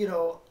you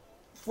know,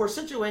 for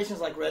situations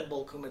like Red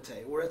Bull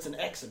Kumite, where it's an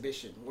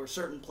exhibition, where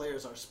certain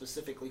players are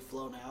specifically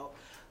flown out,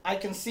 I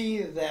can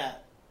see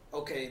that,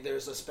 okay,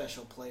 there's a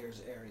special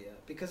players area,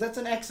 because that's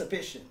an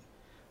exhibition.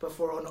 But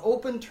for an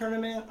open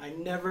tournament, I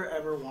never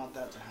ever want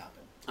that to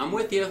happen. I'm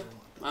with you.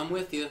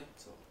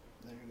 So,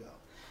 there you go.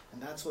 And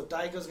that's what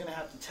Daigo's going to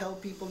have to tell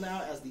people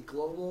now as the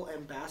global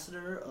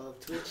ambassador of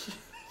Twitch.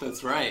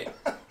 That's right.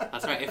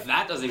 If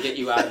that doesn't get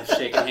you out of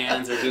shaking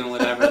hands or doing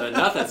whatever, then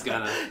nothing's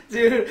gonna.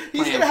 Dude,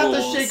 he's gonna have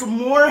to shake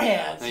more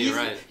hands. No, you're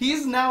right.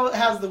 He's now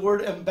has the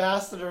word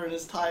ambassador in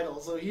his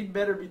title, so he'd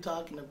better be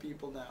talking to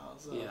people now.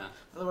 So yeah.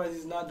 Otherwise,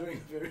 he's not doing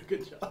a very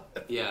good job.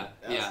 Yeah.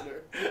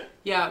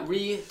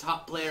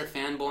 Top player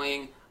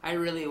fanboying. I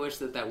really wish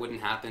that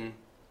wouldn't happen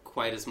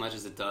quite as much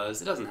as it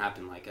does. It doesn't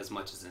happen like as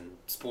much as in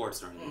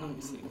sports or anything,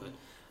 obviously, but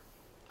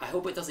I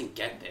hope it doesn't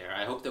get there.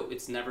 I hope that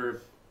it's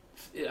never.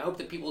 I hope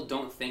that people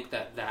don't think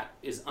that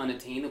is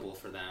unattainable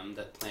for them,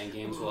 that playing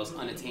games well is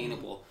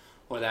unattainable,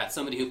 or that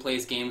somebody who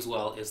plays games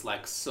well is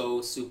like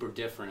so super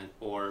different,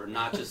 or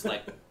not just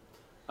like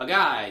a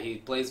guy. He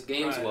plays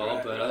games but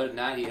other than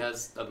that, he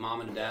has a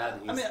mom and a dad.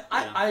 And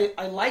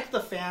I like the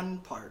fan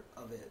part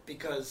of of it,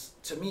 because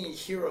to me,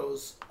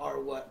 heroes are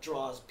what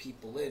draws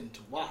people in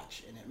to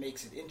watch, and it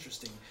makes it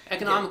interesting.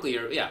 Economically,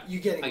 you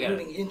getting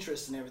rooting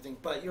interest and everything.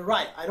 But you're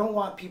right. I don't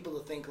want people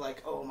to think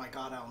like, oh my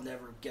god, I'll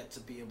never get to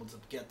be able to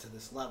get to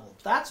this level.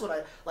 That's what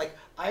I like.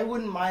 I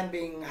wouldn't mind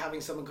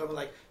having someone come and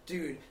like,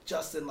 dude,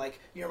 Justin, like,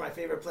 you're my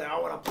favorite player. I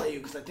want to play you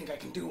because I think I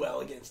can do well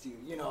against you.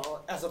 You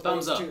know, as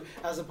opposed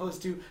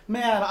to,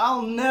 man,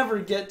 I'll never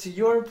get to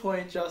your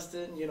point,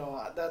 Justin. You know,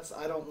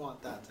 I don't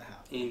want that to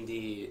happen.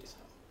 Indeed.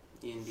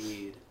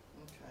 Indeed.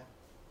 Okay.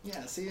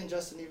 Yeah, see, and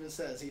Justin even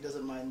says he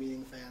doesn't mind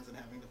meeting fans and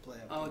having to play.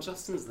 Oh,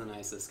 Justin's the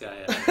nicest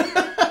guy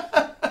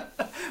ever.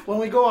 When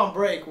we go on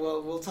break,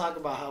 we'll talk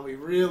about how we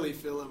really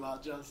feel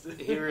about Justin.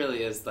 He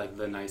really is like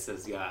the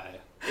nicest guy.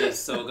 He's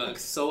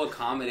so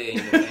accommodating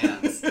to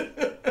fans.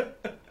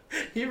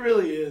 He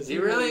really is. He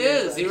really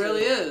is. He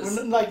really is.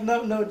 Like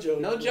no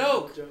joke. No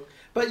joke.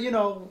 But you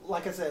know,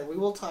 like I said, we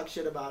will talk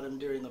shit about him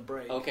during the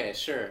break. Okay,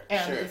 sure.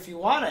 And if you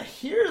want to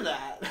hear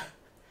that,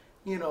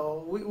 you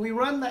know, we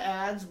run the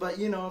ads, but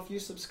you know, if you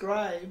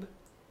subscribe,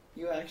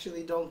 you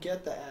actually don't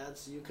get the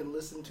ads. You can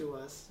listen to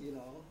us, you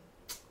know.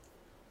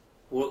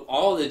 Well,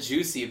 all the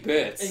juicy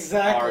bits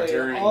are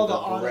during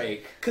the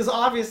break. Because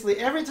obviously,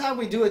 every time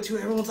we do it, too,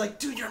 everyone's like,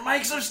 "Dude, your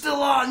mics are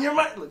still on. Your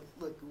mic." Look,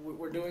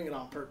 we're doing it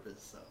on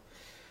purpose.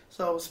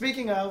 So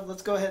speaking of,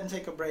 let's go ahead and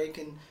take a break,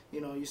 and you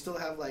know, you still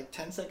have like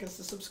 10 seconds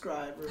to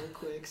subscribe real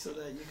quick, so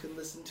that you can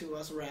listen to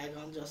us rag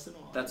on Justin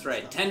Hall. That's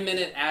right.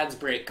 10-minute ads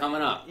break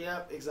coming up.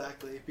 Yep,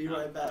 exactly. Be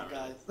right back,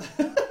 guys.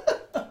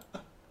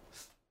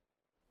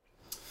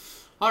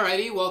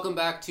 Alrighty, welcome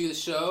back to the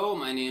show.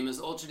 My name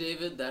is Ultra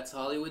David. That's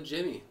Hollywood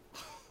Jimmy.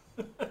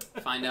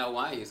 Find out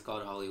why he's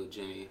called Hollywood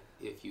Jimmy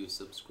if you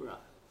subscribe.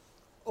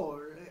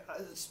 Or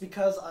it's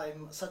because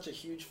I'm such a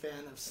huge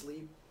fan of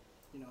Sleep.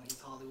 You know, he's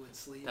Hollywood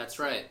Sleep. That's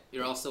right.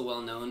 You're also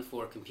well known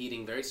for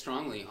competing very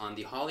strongly on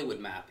the Hollywood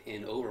map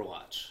in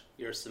Overwatch.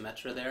 You're a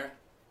Symmetra there?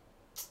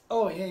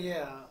 Oh,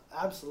 yeah,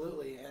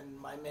 absolutely. And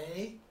my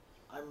Mei,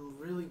 I'm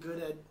really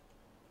good at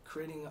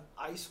creating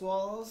ice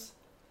walls.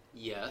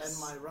 Yes. And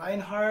my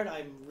Reinhardt,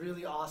 I'm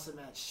really awesome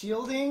at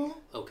shielding.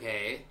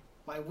 Okay.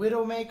 My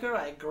Widowmaker,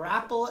 I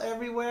grapple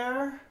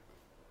everywhere.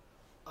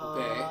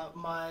 Okay.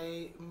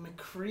 My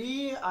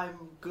McCree,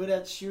 I'm good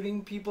at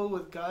shooting people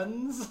with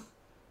guns.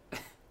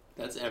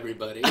 That's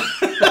everybody. Let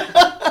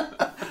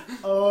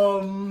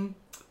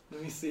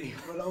me see.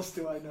 What else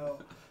do I know?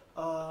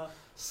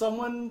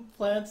 Someone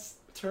plants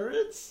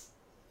turrets?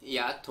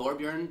 Yeah,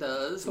 Torbjorn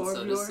does, and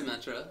so does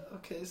Symmetra.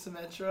 Okay,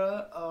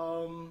 Symmetra.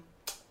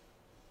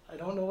 I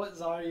don't know what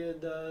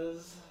Zarya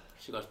does.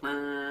 She goes...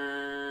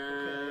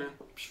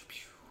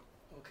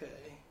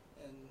 Okay.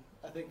 And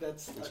I think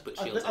that's...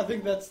 I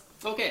think that's...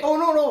 Okay. Oh,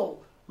 no.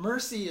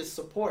 Mercy is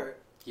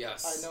support.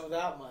 Yes. I know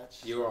that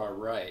much. You are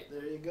right.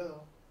 There you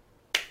go.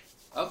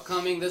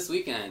 Upcoming this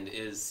weekend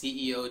is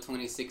CEO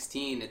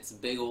 2016. It's a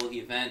big old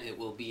event. It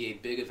will be a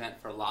big event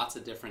for lots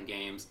of different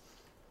games.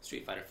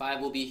 Street Fighter V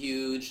will be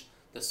huge.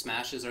 The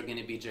Smashes are going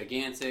to be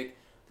gigantic.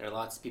 There are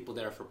lots of people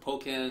there for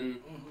Pokken.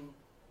 Mm-hmm.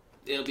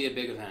 It'll be a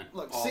big event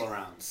all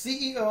around.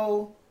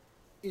 CEO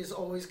is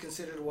always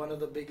considered one of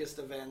the biggest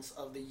events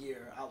of the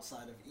year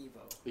outside of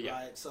EVO,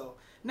 right? So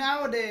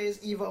nowadays,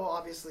 EVO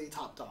obviously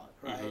top dog,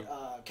 right?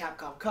 Mm-hmm.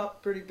 Capcom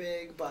Cup, pretty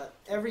big, but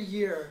every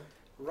year,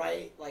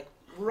 right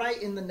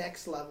in the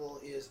next level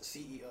is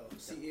CEO.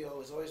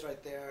 CEO is always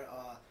right there.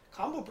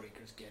 Combo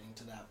Breaker's getting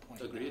to that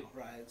point Agreed.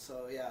 now, right?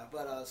 So yeah,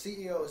 but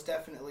CEO is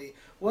definitely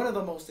one of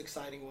the most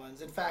exciting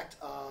ones. In fact,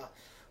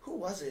 who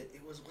was it?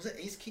 Was it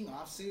Ace King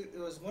Offsuit? It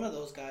was one of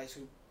those guys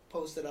who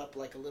posted up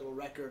like a little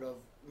record of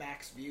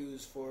max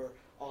views for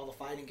all the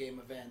fighting game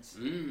events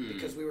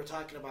because we were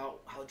talking about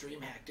how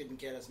DreamHack didn't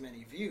get as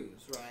many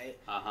views, right?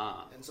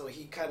 And so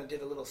he kind of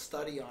did a little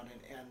study on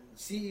it, and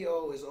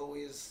CEO is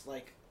always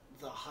like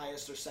the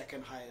highest or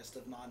second highest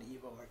of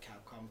non-EVO or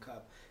Capcom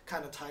Cup,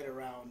 kind of tied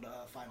around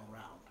Final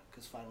Round,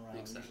 because Final Round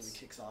usually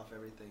kicks off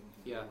everything.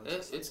 Yeah,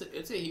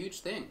 it's a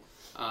huge thing.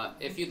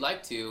 If you'd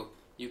like to,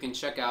 you can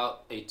check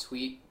out a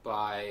tweet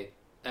by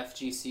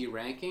FGC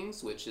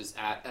Rankings, which is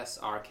at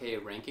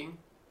SRK Ranking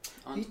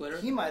on Twitter.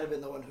 He might have been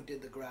the one who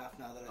did the graph,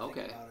 now that I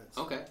think about it.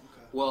 So, okay.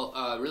 Well,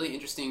 really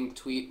interesting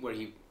tweet where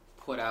he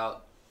put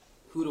out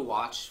who to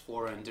watch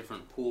for in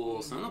different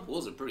pools. Some of the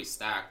pools are pretty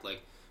stacked.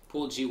 Like,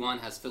 Pool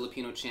G1 has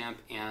Filipino Champ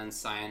and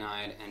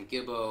Cyanide and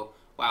Gibbo.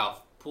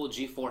 Wow, Pool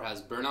G4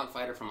 has Burnout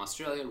Fighter from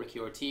Australia, Ricky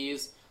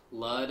Ortiz,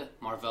 Lud,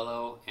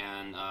 Marvello,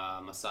 and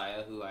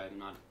Messiah, who I'm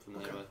not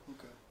familiar with.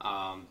 Okay.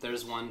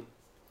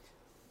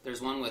 There's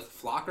one with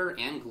Flocker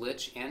and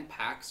Glitch and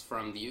Pax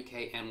from the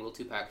UK and Will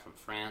 2-Pack from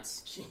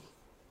France.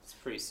 It's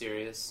pretty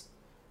serious.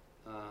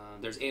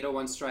 There's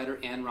 801 Strider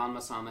and Ron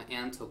Masama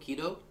and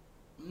Tokido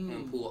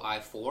in Pool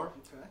I4. Okay.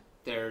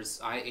 There's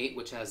I8,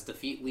 which has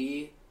Defeat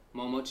Lee,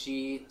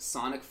 Momochi,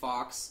 Sonic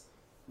Fox,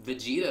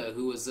 Vegeta,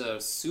 who was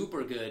a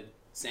super good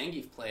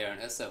Zangief player in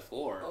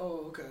SF4.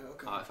 Oh, okay.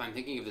 If I'm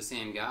thinking of the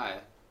same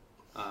guy.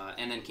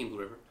 And then King Blue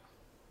River.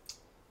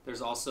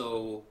 There's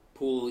also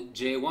Pool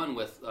J1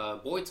 with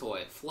Boy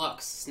Toy,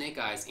 Flux, Snake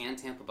Eyes, and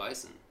Tampa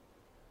Bison.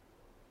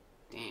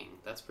 Dang,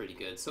 that's pretty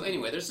good. So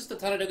anyway, there's just a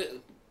ton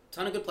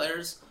of good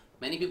players.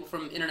 Many people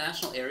from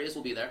international areas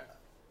will be there.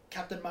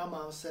 Captain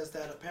Mama says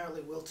that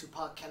apparently Will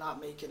Tupac cannot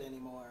make it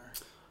anymore.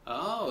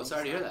 Oh,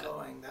 sorry to hear that.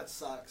 That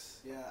sucks.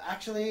 Yeah,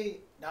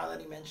 actually, now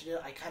that he mentioned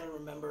it, I kind of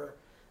remember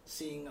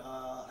seeing,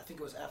 I think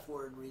it was F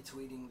Word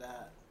retweeting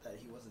that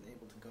he wasn't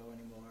able to go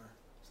anymore.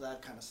 So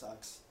that kind of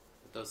sucks.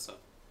 It does suck.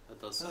 That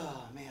does suck.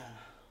 Oh, man.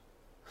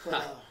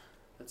 But,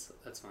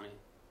 that's funny.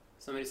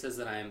 Somebody says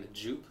that I am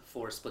Jupe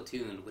for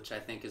Splatoon, which I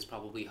think is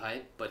probably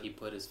hype, but he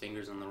put his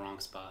fingers on the wrong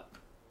spot.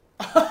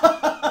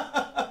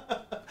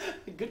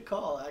 Good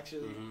call,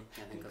 actually. Mm-hmm.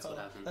 I think that's what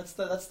happened. That's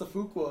the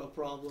Fuqua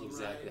problem.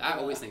 Exactly. Right? I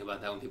always think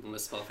about that when people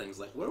misspell things.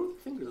 Like, where were the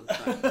fingers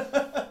at the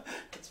time?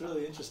 It's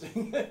really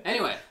interesting.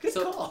 Anyway, Good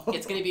so call.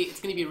 it's gonna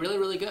be really,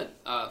 really good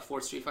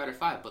for Street Fighter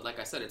V. But like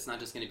I said, it's not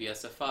just gonna be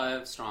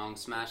SF5 strong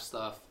Smash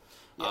stuff.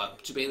 Yeah.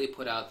 Jabali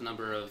put out the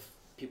number of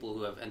people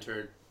who have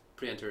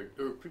pre-entered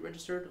or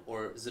pre-registered,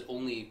 or is it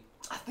only?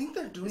 I think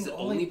they're doing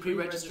only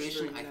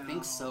pre-registration. I now.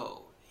 think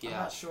so. Yeah. I'm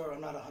not sure.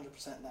 I'm not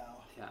 100% now.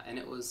 Yeah, and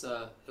it was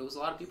a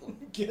lot of people.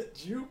 Get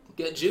Jupe.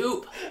 Get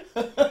Jupe.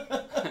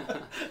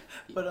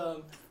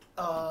 But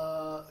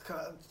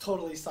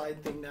totally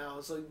side thing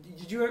now. So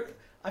did you?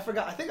 I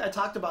forgot. I think I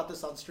talked about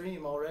this on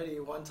stream already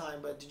one time.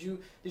 But did you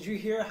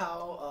hear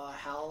how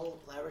HAL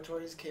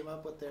Laboratories came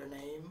up with their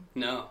name?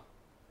 No.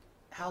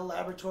 HAL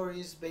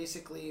Laboratories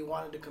basically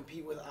wanted to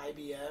compete with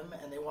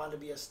IBM, and they wanted to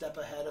be a step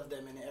ahead of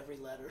them in every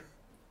letter.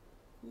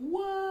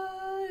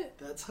 What?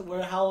 That's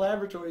where HAL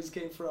Laboratories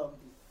came from.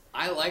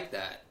 I like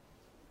that.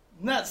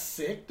 Isn't that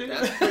sick, dude?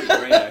 That's pretty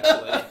great,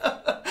 actually.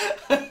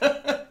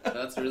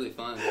 That's really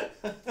fun.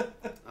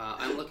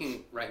 I'm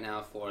looking right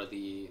now for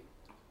the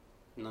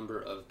number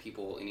of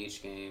people in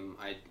each game.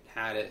 I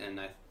had it, and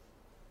I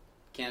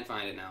can't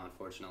find it now,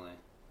 unfortunately.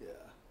 Yeah.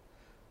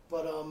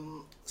 But,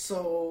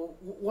 so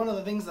one of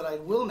the things that I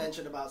will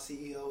mention about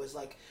CEO is,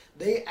 like,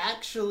 they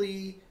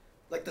actually,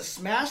 like, the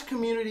Smash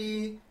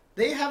community,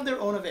 they have their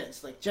own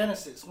events, like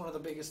Genesis, one of the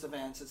biggest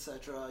events,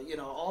 etc. You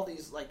know, all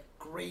these, like,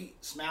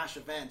 great Smash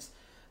events.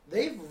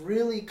 They've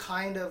really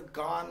kind of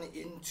gone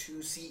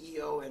into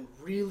CEO and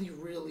really,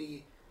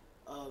 really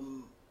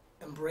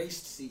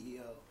embraced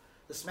CEO.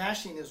 The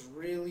Smash scene has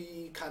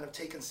really kind of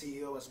taken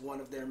CEO as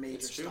one of their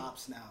major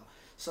stops now.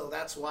 So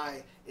that's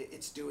why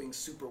it's doing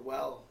super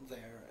well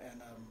there.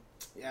 And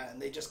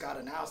and they just got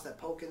announced that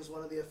Pokkken's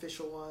one of the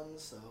official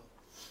ones. So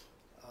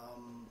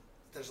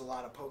there's a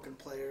lot of Pokken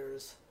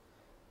players.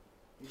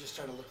 You just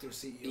try to look through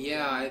CEO.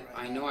 Yeah,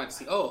 I know I've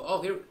seen.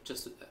 Oh, here,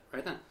 just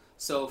right then.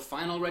 So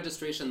final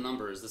registration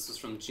numbers. This was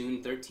from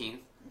June 13th.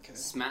 Okay.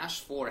 Smash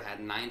 4 had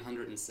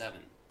 907,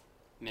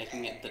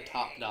 making it the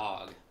top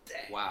dog.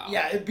 Dang. Wow.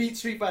 Yeah, it beat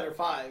Street Fighter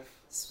V.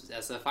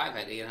 SF5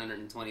 had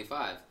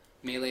 825.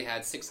 Melee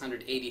had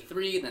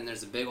 683. Then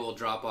there's a big old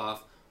drop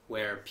off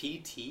where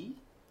PT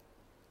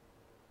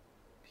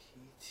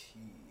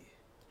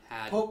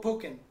had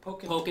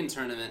Pokken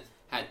tournament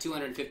had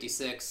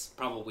 256,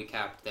 probably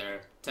capped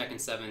there. Tekken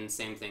 7,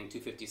 same thing,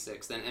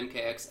 256. Then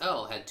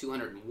MKXL had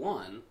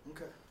 201.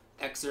 Okay.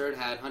 Xrd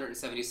had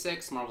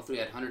 176. Marvel 3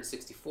 had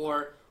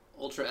 164.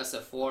 Ultra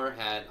SF4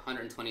 had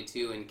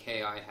 122, and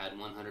KI had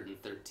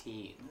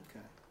 113. Okay.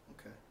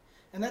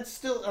 And that's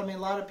still, I mean, a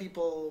lot of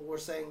people were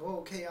saying,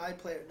 oh, KI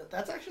player,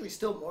 that's actually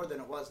still more than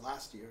it was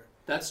last year.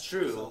 That's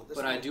true, So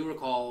but I do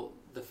recall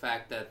the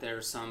fact that there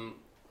are some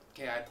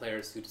KI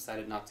players who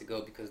decided not to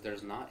go because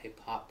there's not a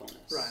pot bonus.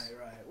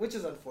 Right. Which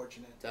is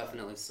unfortunate.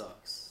 Definitely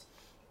sucks.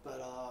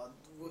 But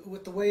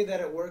with the way that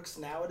it works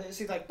nowadays,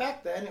 see, like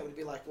back then it would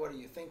be like, what are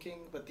you thinking?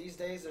 But these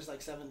days there's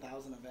like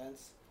 7,000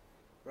 events,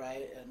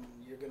 right? And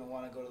you're going to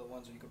want to go to the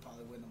ones where you could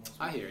probably win the most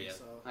money. I hear you.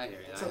 So I hear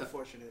you. It's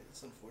unfortunate.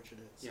 So.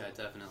 Yeah,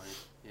 definitely.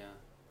 Yeah.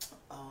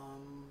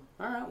 Um,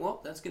 All right, well,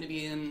 that's going to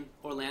be in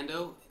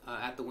Orlando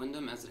at the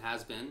Wyndham, as it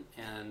has been.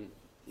 And,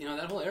 you know,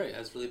 that whole area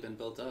has really been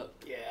built up.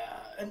 yeah.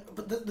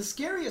 But the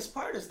scariest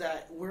part is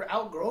that we're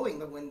outgrowing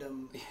the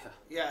Wyndham. Yeah.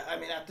 Yeah, I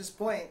mean, at this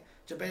point,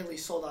 Jabali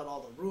sold out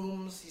all the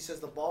rooms. He says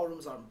the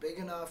ballrooms aren't big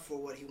enough for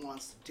what he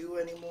wants to do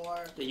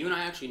anymore. Yeah, you and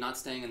I actually not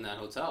staying in that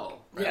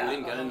hotel. Right? Yeah, We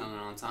didn't get in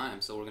on time,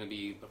 so we're going to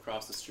be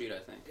across the street, I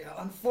think. Yeah,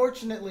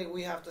 unfortunately,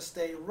 we have to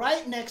stay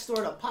right next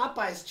door to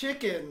Popeye's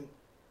Chicken.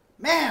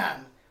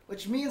 Man!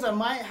 Which means I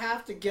might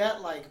have to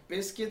get, like,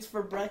 biscuits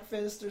for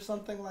breakfast or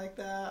something like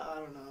that. I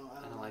don't know.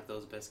 I don't like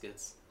those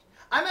biscuits.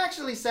 I'm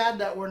actually sad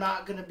that we're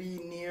not going to be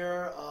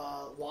near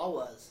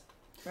Wawa's.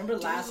 Remember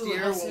last year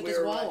how when sick we is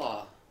were...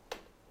 Wawa?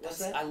 What's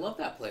that? I love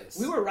that place.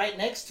 We were right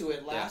next to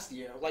it last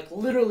year. Like,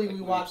 literally, Like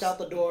we walked out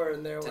the door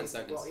and there 10 was...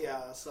 seconds. Well,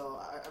 yeah, so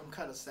I'm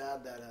kind of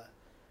sad that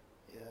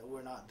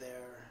we're not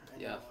there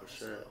anymore. Yeah, for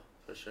sure. So.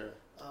 For sure.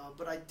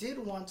 But I did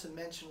want to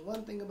mention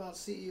one thing about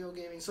CEO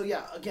Gaming. So,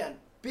 yeah, again,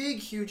 big,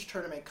 huge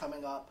tournament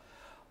coming up.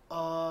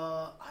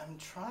 I'm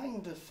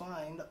trying to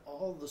find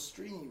all the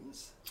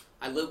streams.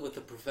 I live with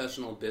a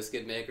professional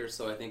biscuit maker,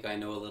 so I think I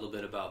know a little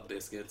bit about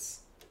biscuits.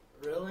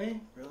 Really?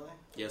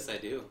 Yes, I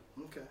do.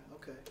 Okay.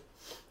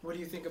 What do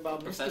you think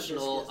about Mr.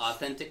 Professional, Biscuits?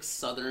 authentic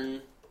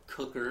Southern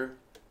cooker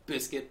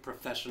Biscuit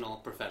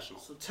professional.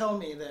 So tell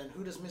me then,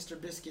 who does Mr.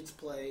 Biscuits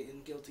play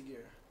in Guilty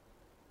Gear?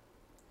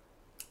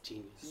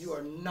 Genius. You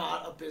are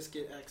not a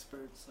biscuit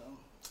expert, so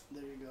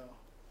there you go.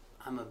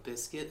 I'm a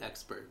biscuit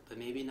expert, but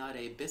maybe not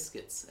a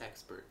biscuits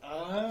expert.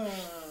 Ah,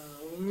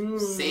 ooh,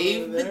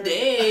 Save the there-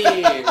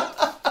 day!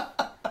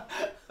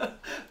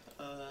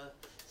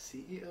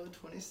 CEO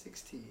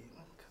 2016.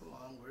 Come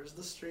on, where's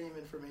the stream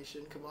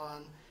information? Come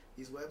on,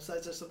 these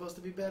websites are supposed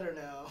to be better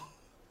now.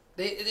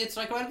 It's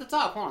like right at the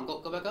top. Hold on,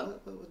 go back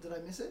up. Did I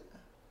miss it?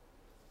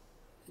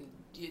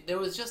 There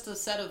was just a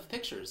set of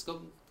pictures.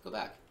 Go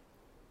back.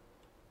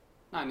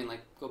 No, I mean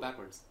like go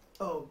backwards.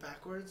 Oh,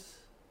 backwards?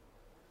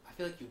 I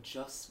feel like you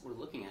just were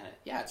looking at it.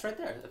 Yeah, it's right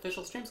there.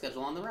 Official stream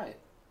schedule on the right.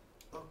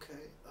 Okay.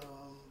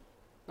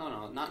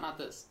 No, not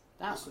this.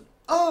 That This one. one.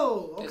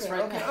 Oh, okay, It's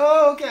right okay. there.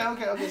 Oh,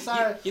 okay.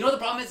 Sorry. You know what the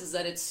problem is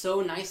that it's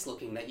so nice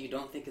looking that you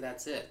don't think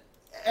that's it.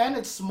 And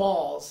it's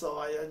small, so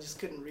I just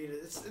couldn't read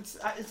it.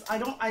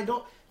 I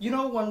don't. You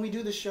know, when we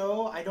do the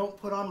show, I don't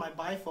put on my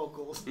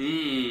bifocals,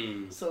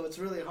 so it's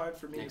really hard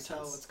for me Makes to tell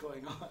sense. what's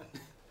going on.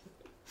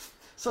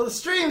 So the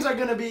streams are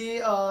going to be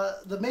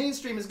the main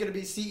stream is going to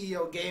be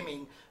CEO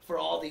Gaming for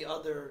all the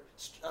other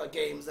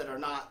games that are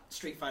not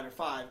Street Fighter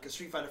V, because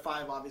Street Fighter V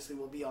obviously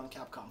will be on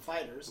Capcom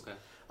Fighters. Okay.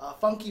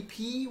 Funky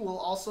P will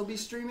also be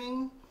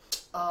streaming.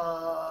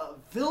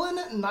 Villain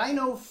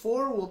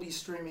 904 will be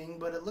streaming,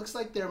 but it looks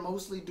like they're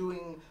mostly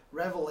doing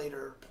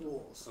Revelator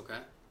pools. Okay.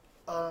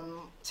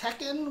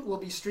 Tekken will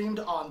be streamed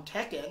on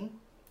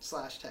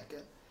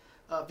Tekken/Tekken.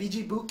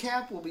 VG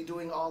Bootcamp will be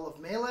doing all of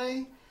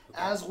Melee,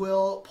 as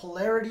will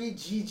Polarity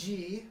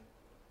GG.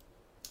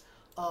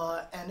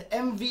 And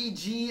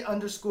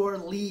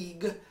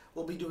MVG_League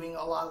will be doing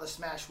a lot of the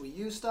Smash Wii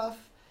U stuff.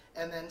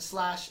 And then and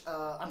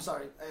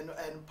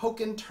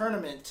Pokken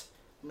Tournament,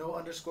 no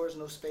underscores,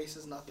 no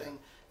spaces, nothing,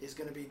 is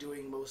going to be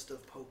doing most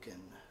of Pokken.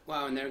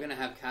 Wow, and they're gonna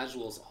have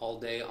casuals all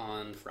day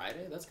on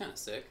Friday. That's kind of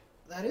sick.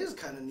 That is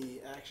kind of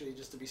neat, actually,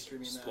 just to be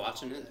streaming Just that.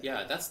 watching all it. day.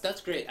 Yeah,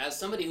 that's great. As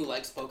somebody who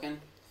likes Pokken,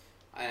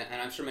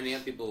 and I'm sure many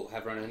other people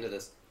have run into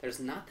this, there's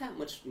not that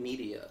much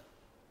media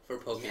for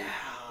Pokken. Yeah.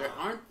 There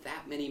aren't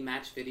that many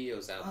match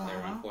videos out there,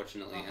 Uh-huh.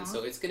 unfortunately, and Uh-huh.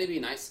 so it's going to be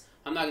nice.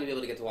 I'm not going to be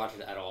able to get to watch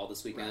it at all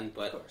this weekend, Of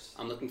but course.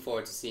 I'm looking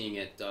forward to seeing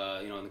it,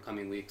 in the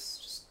coming weeks.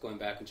 Just going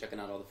back and checking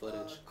out all the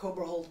footage.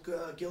 Cobra Holt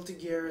Guilty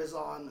Gear is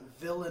on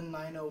Villain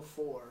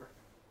 904,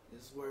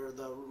 is where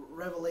the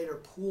Revelator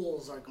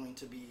pools are going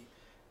to be,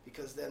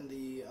 because then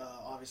the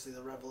obviously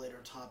the Revelator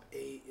top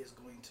 8 is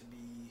going to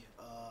be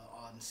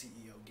on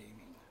CEO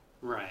Gaming.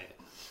 Right.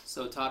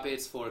 So top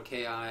 8s for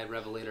KI,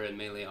 Revelator, and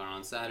Melee are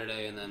on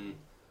Saturday, and then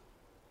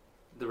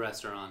the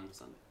rest are on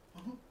Sunday.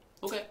 Mhm.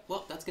 Okay,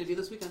 well, that's going to be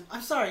this weekend.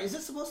 I'm sorry, is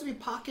it supposed to be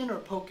Pokken or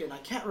Pokken? I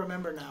can't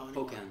remember now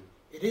anymore. Pokken.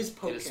 It is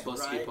Pokken, It is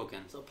supposed to right? be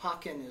Pokken. So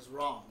Pokken is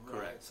wrong, right?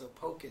 Correct. So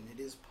Pokken, it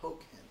is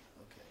Pokken.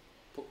 Okay.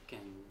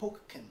 Pokken.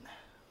 Pokken.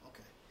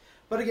 Okay.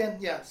 But again,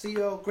 yeah,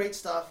 CEO, great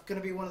stuff. Going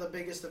to be one of the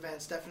biggest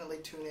events. Definitely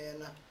tune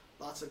in.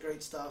 Lots of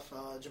great stuff.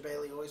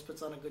 Jabali always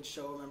puts on a good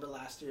show. Remember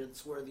last year,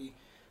 it's where the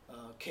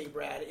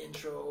K-Brad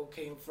intro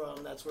came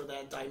from. That's where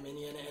that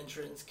Dominion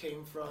entrance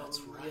came from. That's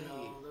You right.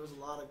 know, there was a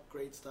lot of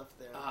great stuff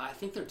there. I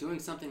think they're doing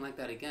something like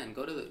that again.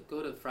 Go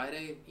to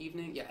Friday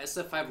evening. Yeah,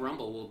 SF5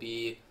 Rumble will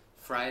be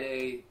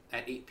Friday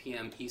at 8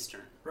 p.m.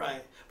 Eastern.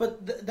 Right.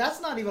 But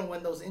that's not even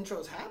when those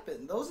intros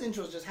happen. Those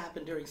intros just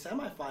happen during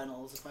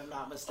semifinals, if I'm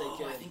not mistaken.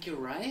 Oh, I think you're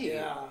right.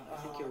 Yeah, I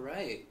think you're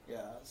right.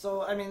 Yeah,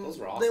 so I mean, Those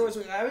were there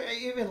awesome. was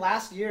even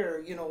last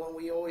year. You know, when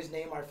we always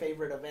name our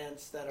favorite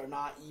events that are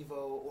not Evo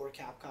or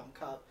Capcom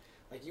Cup,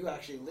 like you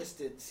actually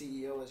listed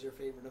CEO as your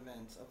favorite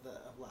event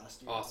of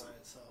last year. Awesome.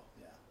 Right? So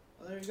yeah,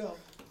 well, there you go.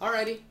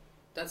 Alrighty,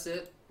 that's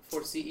it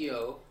for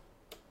CEO.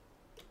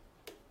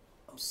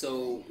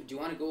 So, do you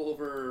want to go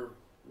over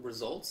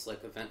results,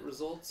 like event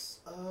results?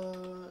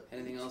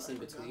 Anything else in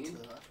between?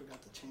 I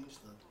forgot to change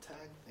the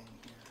tag thing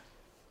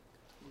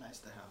here. Nice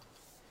to have.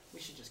 We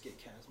should just get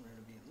Casimir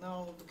to be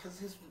because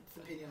his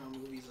opinion on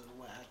movies is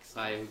whack.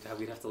 So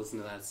We'd have to listen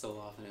to that so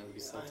often; it would be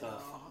so I tough.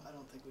 know. I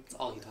don't think we can. It's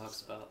all do he that,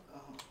 talks so. about.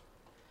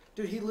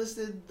 Dude, he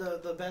listed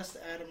the best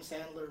Adam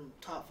Sandler,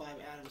 top 5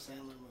 Adam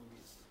Sandler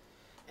movies.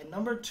 And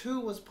number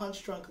 2 was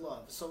Punch Drunk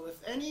Love. So if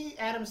any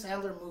Adam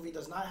Sandler movie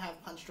does not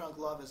have Punch Drunk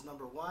Love as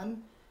number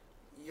 1,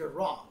 you're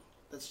wrong.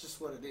 That's just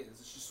what it is.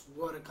 It's just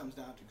what it comes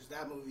down to, because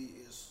that movie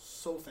is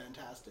so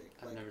fantastic.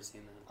 I've never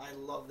seen that. I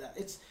love that.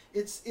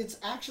 It's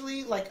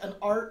actually like an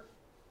art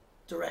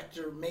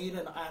director made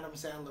an Adam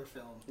Sandler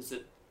film. Is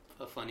it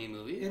a funny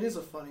movie? It is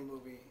a funny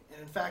movie.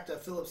 And in fact,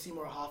 Philip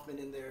Seymour Hoffman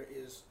in there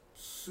is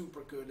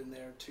super good in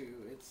there too.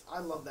 I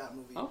love that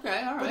movie. Okay,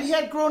 all right. But he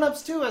had Grown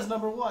Ups 2 as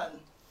number 1.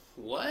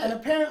 What? And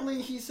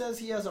apparently he says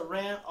he has a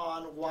rant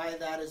on why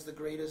that is the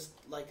greatest,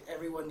 like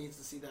everyone needs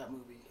to see that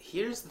movie.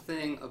 Here's the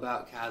thing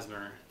about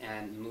Casimir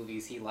and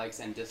movies he likes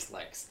and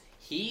dislikes.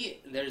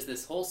 There's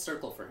this whole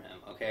circle for him,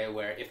 okay,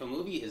 where if a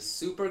movie is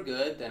super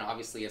good, then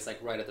obviously it's like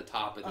right at the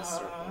top of the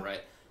circle,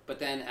 right? But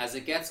then as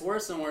it gets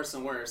worse and worse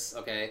and worse,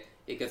 okay,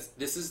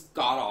 this is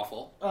god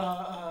awful.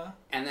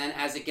 And then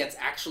as it gets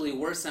actually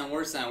worse and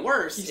worse and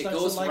worse, it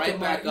goes right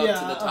back up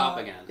to the top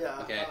again.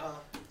 Okay.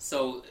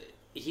 So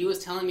he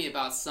was telling me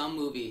about some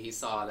movie he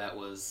saw that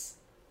was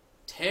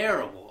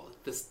terrible.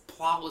 This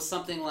plot was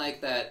something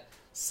like that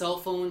cell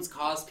phones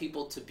cause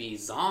people to be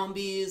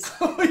zombies.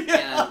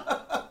 And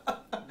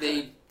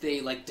they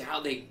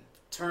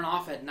turn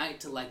off at night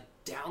to like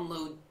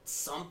download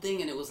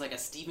something, and it was like a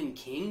Stephen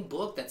King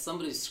book that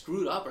somebody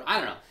screwed up, or I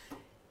don't know.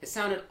 It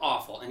sounded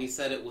awful, and he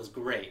said it was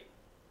great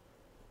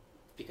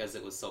because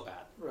it was so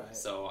bad. Right.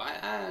 So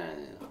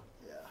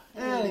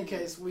In any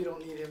case, we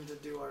don't need him to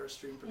do our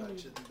stream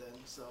production then.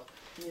 So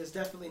he is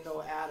definitely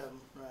no Adam,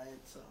 right?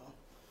 So.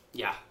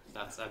 Yeah,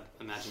 I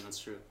imagine that's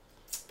true.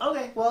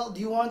 Okay, well, do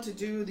you want to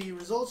do the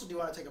results, or do you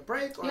want to take a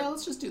break? Or? Yeah,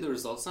 let's just do the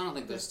results. I don't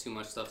think there's too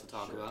much stuff to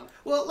talk about.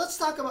 Well, let's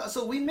talk about...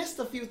 So we missed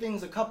a few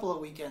things a couple of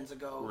weekends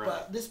ago,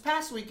 but this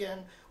past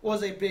weekend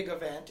was a big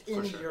event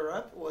in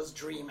Europe. Was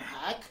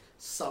DreamHack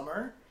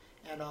Summer,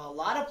 and a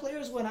lot of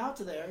players went out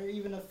to there.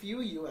 Even a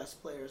few U.S.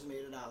 players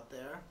made it out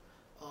there.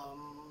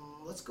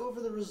 Let's go over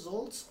the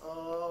results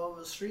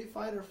of Street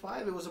Fighter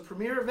V. It was a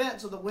premier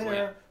event, so the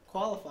winner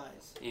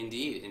qualifies.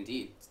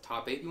 Indeed.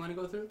 Top 8 you want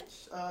to go through?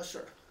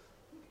 Sure.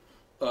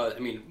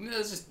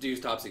 Let's just do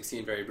top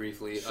 16 very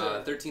briefly.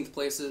 Sure. 13th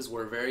places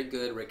were very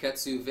good.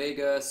 Riketsu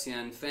Vega,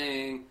 Xian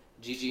Fang,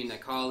 Gigi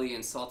Nakali,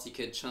 and Salty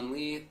Kid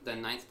Chun-Li.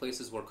 Then 9th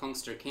places were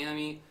Kungster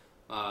Cammy,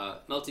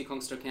 Melty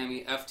Kungster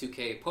Cammy,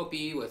 F2K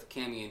Poppy with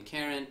Cammy and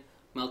Karen,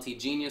 Melty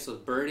Genius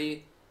with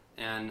Birdie,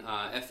 and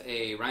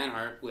F.A.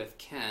 Reinhardt with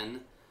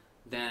Ken.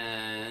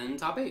 Then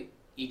top 8,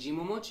 E.G.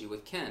 Momochi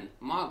with Ken,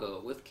 Mago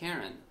with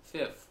Karen.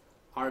 5th,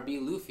 R.B.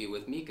 Luffy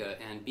with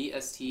Mika, and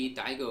B.S.T.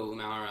 Daigo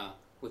Umehara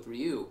with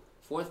Ryu.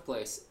 4th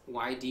place,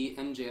 YD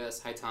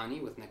MJS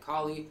Haitani with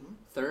Nakali.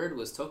 3rd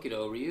was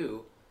Tokido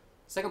Ryu.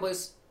 2nd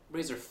place,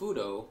 Razor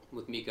Fudo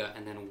with Mika.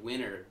 And then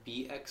winner,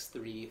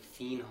 BX3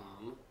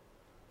 Phenom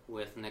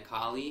with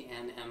Nakali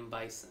and M.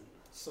 Bison.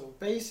 So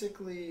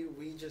basically,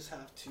 we just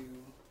have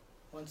to,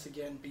 once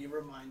again, be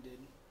reminded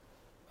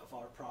of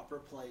our proper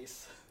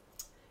place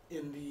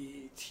in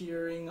the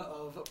tiering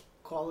of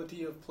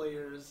quality of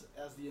players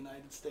as the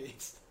United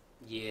States.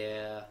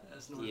 Yeah.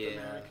 As North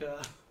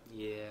America.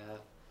 Yeah.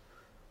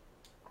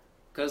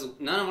 Because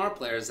none of our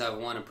players have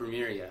won a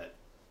premier yet.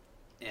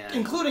 And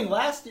including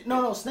last year.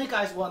 No, Snake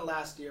Eyes won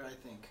last year, I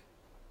think.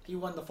 He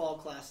won the Fall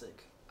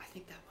Classic. I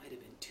think that might have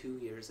been 2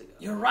 years ago.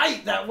 You're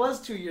right, that was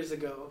 2 years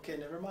ago. Okay,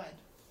 never mind.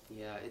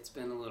 Yeah, it's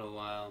been a little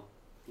while.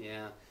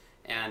 Yeah.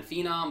 And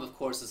Phenom, of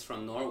course, is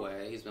from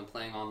Norway. He's been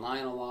playing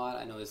online a lot.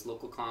 I know his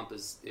local comp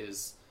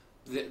is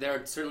there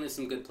are certainly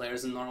some good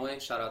players in Norway.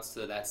 Shoutouts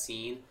to that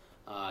scene.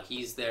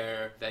 He's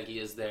there.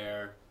 Veggie is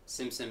there.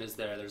 Sim is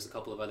there. There's a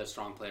couple of other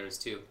strong players,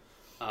 too.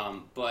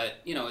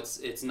 But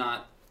it's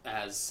not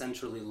as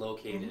centrally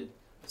located.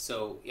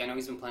 So I know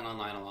he's been playing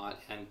online a lot,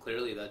 and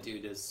clearly that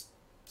dude is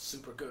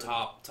super good,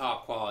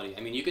 top quality. I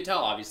mean, you could tell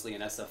obviously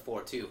in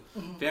SF4 too.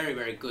 Very,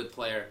 very good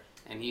player,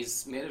 and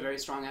he's made a very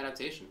strong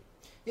adaptation.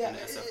 Yeah,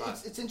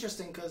 it's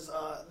interesting because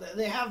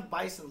they have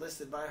Bison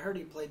listed, but I heard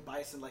he played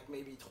Bison like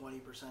maybe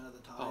 20% of the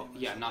time. Oh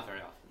yeah, not very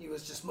often. He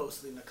was just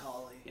mostly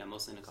Nakali. Yeah,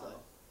 mostly Nakali. So.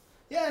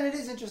 Yeah, and it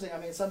is interesting. I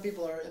mean, some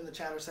people are in the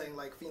chat are saying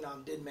like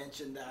Phenom did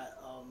mention that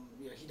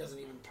he doesn't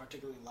even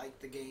particularly like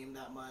the game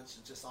that much.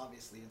 It's just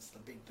obviously it's the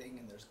big thing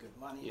and there's good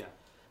money. Yeah.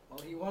 Well,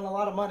 he won a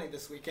lot of money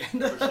this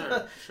weekend.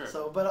 For sure.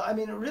 So, but I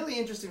mean, a really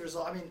interesting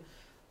result. I mean,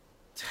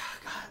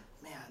 God,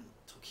 man,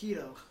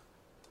 Tokido.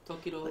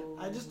 Like,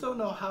 I just don't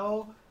know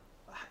how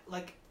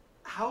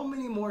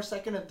many more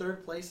second and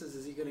third places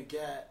is he gonna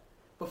get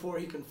before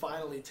he can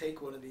finally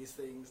take one of these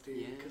things,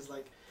 dude? Because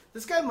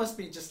this guy must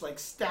be just like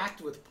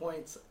stacked with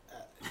points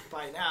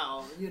by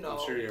now, I'm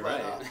sure you're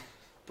right.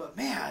 But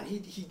man,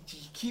 he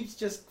keeps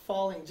just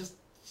falling just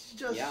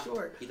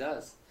short. He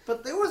does.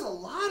 But there was a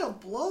lot of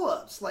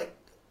blow-ups. Like,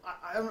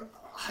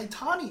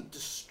 Haitani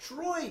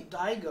destroyed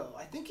Daigo.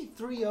 I think he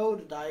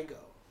 3-0'd Daigo.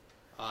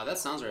 That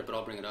sounds right, but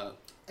I'll bring it up.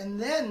 And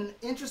then,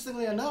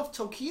 interestingly enough,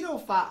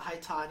 Tokido fought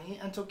Haitani,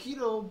 and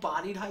Tokido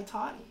bodied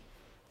Haitani.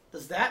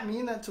 Does that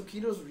mean that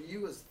Tokido's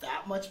Ryu is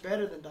that much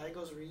better than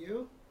Daigo's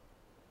Ryu?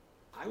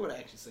 I would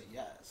actually say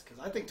yes, because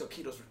I think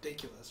Tokido's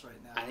ridiculous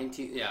right now. I think,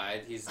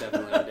 he's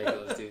definitely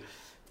ridiculous, dude.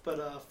 But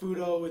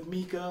Fudo with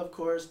Mika, of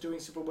course, doing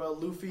super well.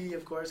 Luffy,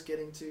 of course,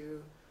 getting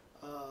to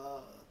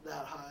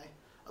that high.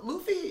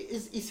 Luffy,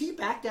 is he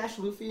Backdash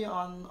Luffy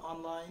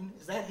online?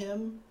 Is that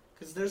him?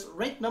 Because there's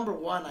ranked number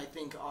 1, I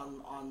think,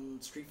 on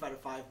Street Fighter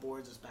V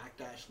boards is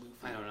Backdash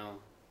Luffy. I don't know.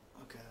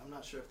 Okay, I'm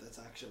not sure if that's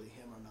actually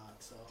him or not,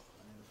 so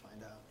I need to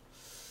find out.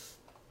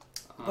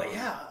 But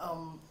yeah,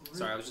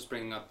 sorry, I was just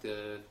bringing up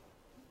the.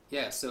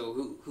 Yeah,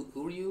 so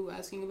who are you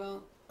asking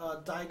about?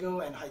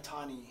 Daigo and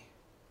Haitani.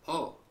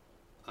 Oh,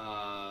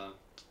 Daigo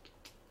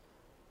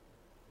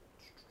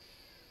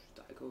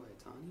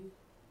Haitani.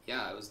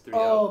 Yeah, it was 3-0.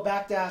 Oh,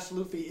 Backdash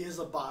Luffy is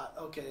a bot.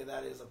 Okay,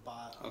 that is a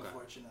bot,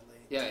 unfortunately.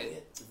 Yeah,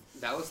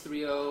 that was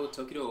 3-0.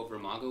 Tokido over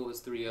Mago was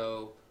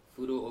 3-0.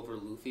 Fudo over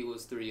Luffy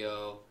was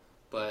 3-0.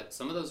 but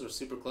some of those were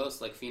super close.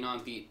 Like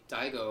Phenom beat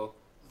Daigo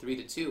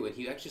 3-2, and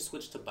he actually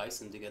switched to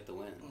Bison to get the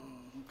win.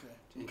 Okay.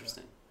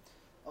 Interesting.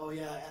 Oh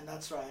yeah, and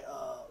that's right.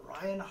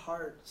 Ryan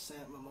Hart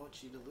sent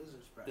Momochi to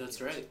losers bracket.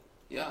 That's right.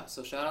 Yeah.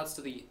 So shout outs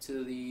to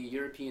the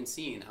European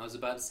scene. I was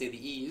about to say the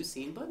EU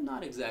scene, but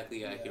not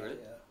exactly accurate.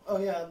 Yeah. Oh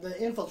yeah, the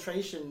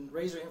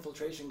Razor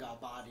Infiltration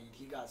got bodied.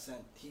 He got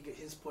sent.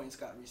 His points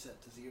got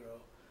reset to 0.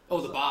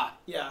 Oh, the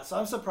bot. Yeah, so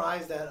I'm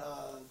surprised that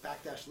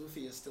Backdash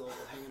Luffy is still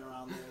hanging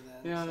around there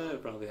then. Yeah, so.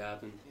 that probably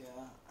happened.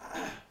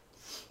 Yeah.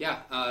 Yeah,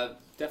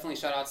 definitely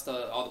shout outs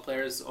to all the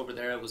players over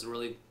there. It was a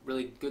really,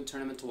 really good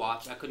tournament to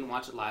watch. I couldn't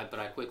watch it live,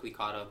 but I quickly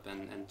caught up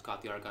and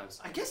caught the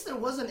archives. I guess there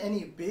wasn't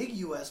any big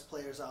U.S.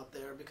 players out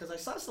there because I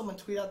saw someone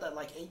tweet out that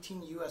like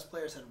 18 U.S.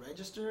 players had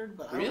registered,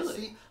 but I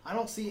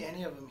don't see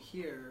any of them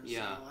here.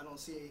 Yeah. So I don't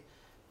see.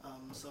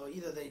 So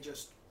either they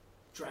just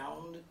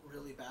drowned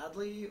really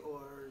badly,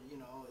 or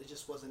it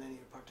just wasn't any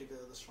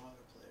particularly the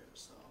stronger players.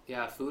 So.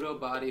 Yeah, Fudo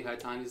bodied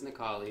Haitani's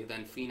Nikali,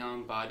 then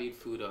Phenom bodied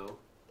Fudo.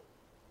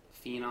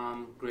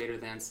 Phenom greater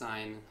than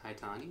sign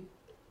Haitani.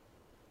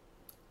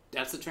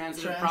 That's the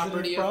transitive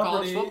property of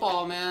college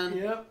football, man.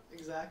 Yep,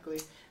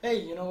 exactly. Hey,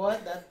 you know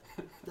what?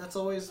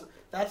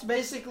 That's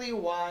basically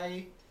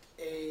why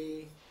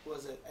a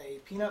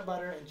peanut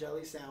butter and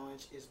jelly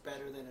sandwich is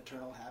better than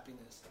eternal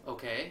happiness.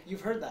 Okay.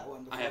 You've heard that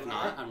one before. I have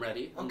not. Right? I'm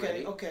ready.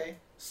 Okay.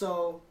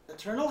 So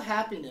eternal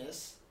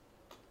happiness.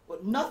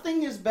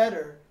 Nothing is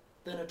better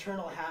than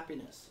eternal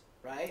happiness,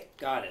 right?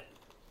 Got it.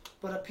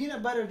 But a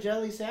peanut butter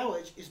jelly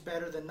sandwich is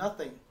better than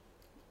nothing.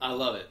 I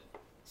love it.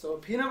 So a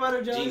peanut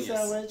butter jelly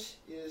sandwich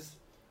is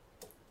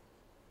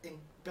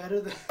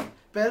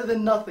better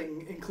than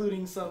nothing,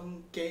 including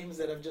some games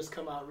that have just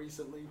come out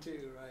recently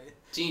too, right?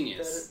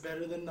 Genius.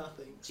 Better than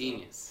nothing.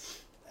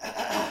 Genius.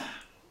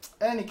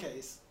 Any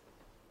case.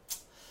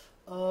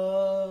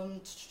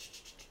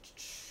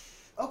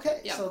 Okay.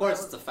 Yeah, so of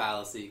course it's a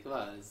fallacy. Come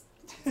on, it's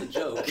a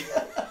joke.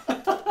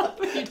 What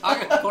are you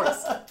talking? Of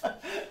course.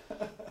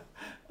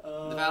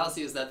 The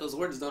fallacy is that those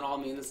words don't all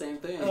mean the same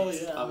thing. Oh,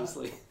 yeah.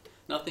 Obviously.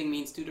 Nothing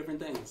means two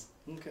different things.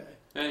 Okay.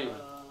 Anyway.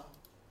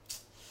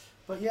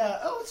 But yeah,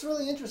 it's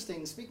really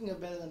interesting. Speaking of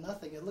better than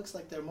nothing, it looks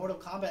like their Mortal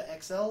Kombat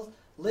XL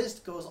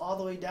list goes all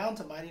the way down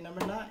to Mighty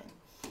Number 9.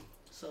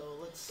 So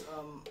let's...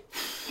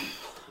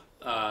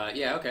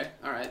 Yeah, okay.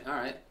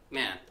 Alright.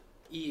 Man,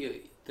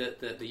 the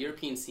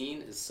European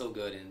scene is so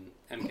good in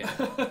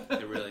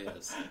MK. It really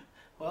is.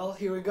 Well,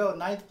 here we go.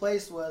 9th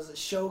place was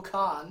Shao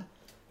Kahn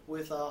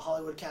with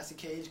Hollywood Cassie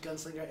Cage,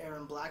 Gunslinger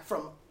Aaron Black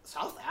from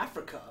South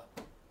Africa.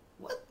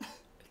 What?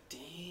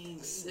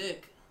 Dang,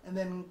 sick. And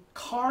then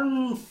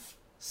Carnf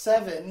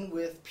 7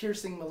 with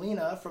Piercing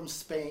Molina from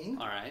Spain.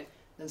 Alright.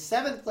 Then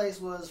 7th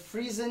place was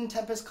Friesen,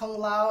 Tempest Kung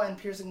Lao, and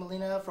Piercing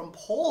Molina from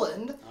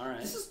Poland.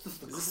 Alright. This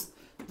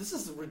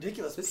is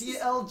ridiculous.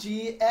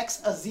 PLG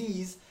X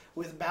Aziz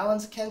with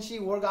Balance Kenshi,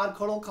 War God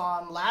Kotal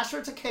Khan,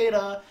 Lasher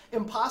Takeda,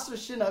 Imposter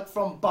Shinnok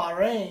from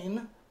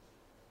Bahrain.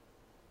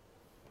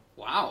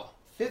 Wow.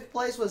 5th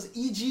place was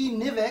E.G.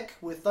 Nivek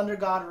with Thunder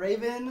God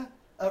Raiden.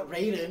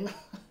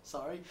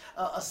 Sorry.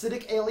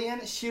 Acidic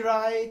Alien,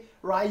 Shirai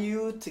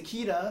Ryu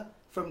Takeda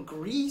from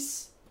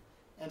Greece.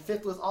 And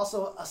 5th was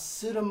also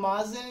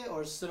Asudamaze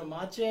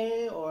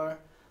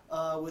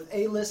with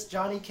A-List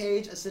Johnny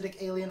Cage,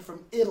 Acidic Alien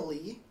from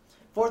Italy.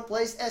 4th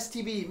place,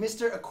 STB,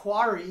 Mr.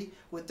 Aquari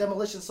with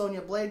Demolition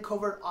Sonya Blade,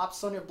 Covert Ops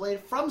Sonya Blade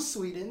from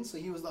Sweden, so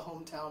he was the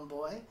hometown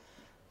boy.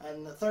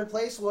 And the 3rd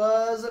place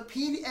was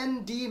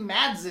PND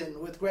Madsen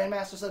with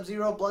Grandmaster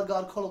Sub-Zero, Blood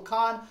God Kotal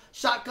Khan,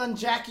 Shotgun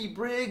Jackie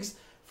Briggs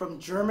from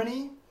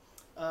Germany.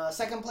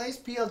 2nd place,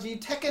 PLG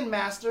Tekken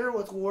Master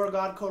with War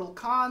God Kotal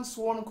Khan,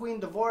 Sworn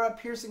Queen Devora,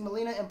 Piercing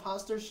Molina,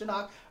 Imposter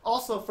Shinnok,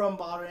 also from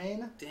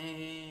Bahrain.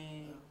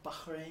 Dang.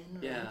 Bahrain,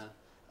 right? Yeah.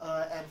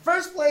 And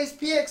 1st place,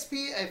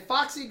 PXP, a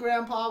Foxy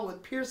Grandpa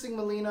with Piercing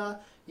Molina,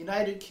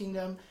 United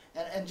Kingdom.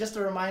 And just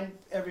to remind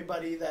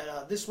everybody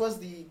that this was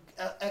the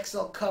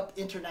XL Cup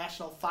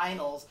International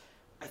Finals,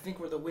 I think,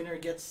 where the winner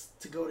gets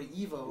to go to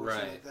EVO or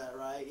something like that,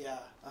 right?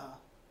 Yeah.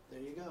 There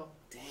you go.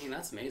 Dang,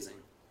 that's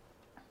amazing.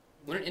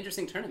 What an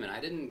interesting tournament. I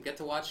didn't get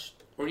to watch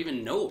or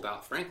even know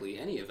about, frankly,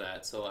 any of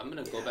that. So I'm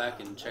going to go back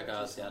and check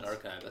out that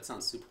archive. That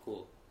sounds super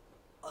cool.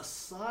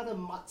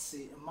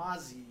 Asadamazi,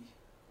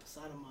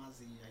 I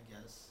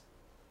guess.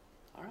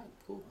 All right,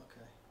 cool.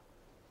 Okay.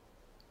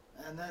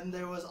 And then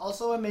there was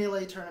also a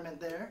Melee tournament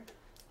there.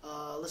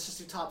 Let's just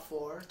do top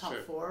 4. Top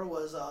 4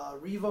 was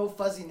Revo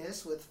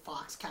Fuzziness with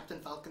Fox, Captain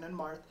Falcon, and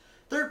Marth.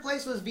 3rd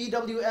place was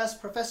VWS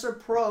Professor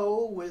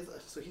Pro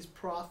so he's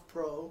Prof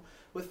Pro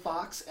with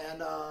Fox,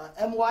 and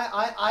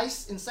MYI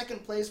Ice in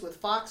 2nd place with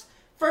Fox.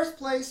 1st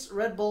place,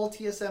 Red Bull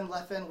TSM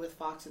Leffen with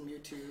Fox and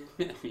Mewtwo.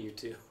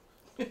 Mewtwo.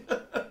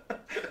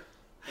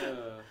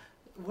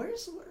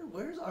 Where's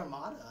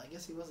Armada? I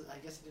guess he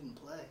didn't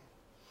play.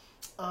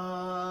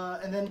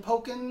 And then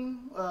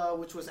Pokken,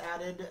 which was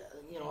added,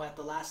 at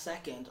the last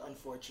second,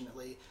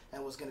 unfortunately,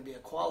 and was going to be a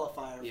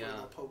qualifier for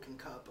the Pokken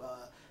Cup.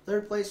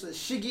 3rd place was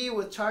Shiggy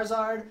with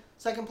Charizard.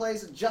 2nd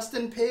place,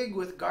 Justin Pig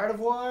with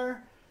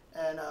Gardevoir.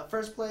 And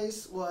first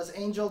place was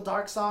Angel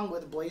Dark Song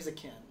with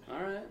Blaziken.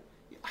 All right.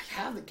 I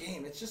have the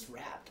game. It's just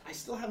wrapped. I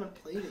still haven't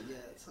played it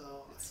yet, so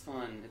It's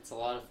fun. It's a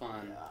lot of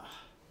fun. yeah.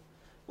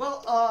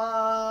 Well,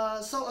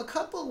 so a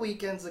couple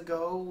weekends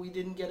ago, we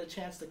didn't get a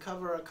chance to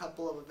cover a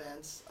couple of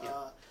events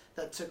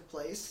that took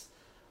place.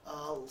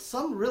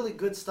 Some really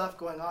good stuff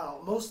going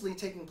on, mostly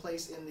taking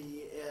place in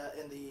the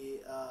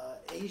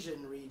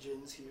Asian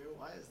regions here.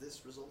 Why is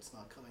this results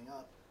not coming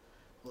up?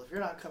 Well, if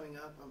you're not coming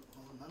up, well,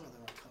 none of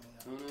them are coming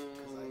up.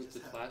 Oh no,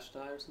 did Flash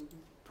die or something?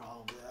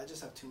 Probably. I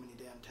just have too many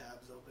damn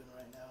tabs open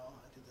right now.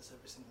 I do this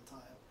every single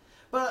time.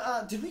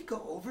 But did we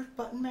go over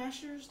button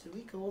mashers? Did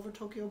we go over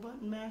Tokyo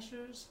button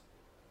mashers?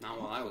 Not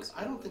while I was.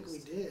 I don't think we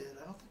did.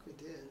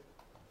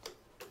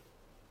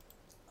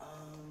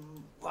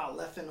 Wow,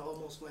 Leffen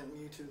almost went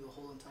Mewtwo the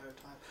whole entire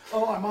time.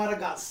 Oh, Armada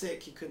got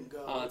sick. He couldn't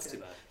go. Oh, that's too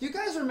bad. Do you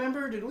guys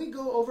remember, did we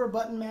go over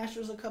button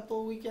mashers a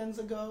couple weekends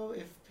ago?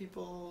 If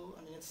people,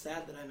 I mean, it's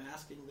sad that I'm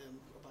asking them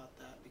about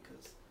that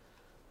because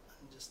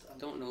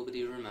Don't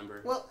nobody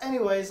remember. Well,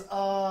 anyways,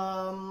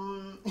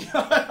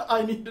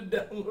 I need to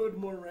download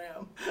more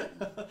RAM.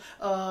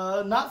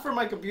 Not for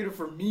my computer,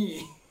 for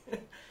me.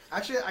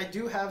 Actually, I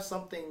do have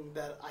something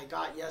that I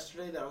got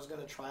yesterday that I was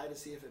going to try to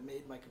see if it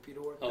made my computer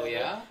work better. Oh,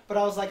 yeah? But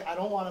I was like, I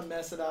don't want to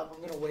mess it up.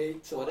 I'm going to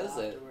wait till What is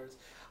it? afterwards.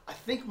 I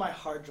think my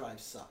hard drive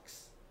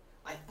sucks.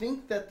 I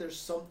think that there's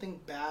something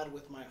bad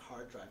with my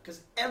hard drive because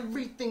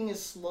everything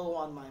is slow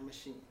on my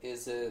machine.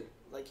 Is it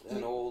Like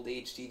an old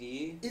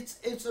HDD?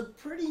 It's a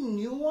pretty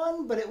new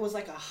one, but it was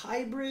like a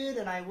hybrid,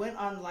 and I went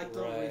on like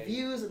the Right.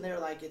 reviews, and they're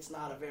like, it's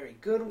not a very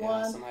good Yeah,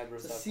 one. some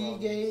hybrids The have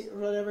Seagate or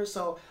whatever.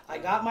 So I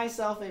got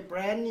myself a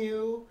brand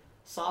new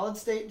solid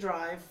state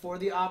drive for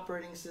the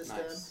operating system.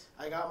 Nice.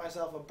 I got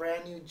myself a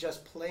brand new,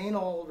 just plain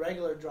old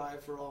regular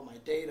drive for all my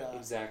data.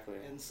 Exactly.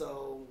 And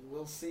so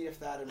we'll see if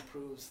that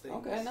improves things.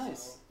 Okay,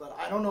 nice. So, but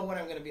I don't know when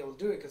I'm going to be able to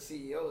do it because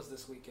CEO is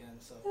this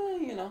weekend. So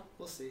You know,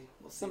 we'll see.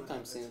 We'll see sometime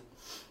what soon.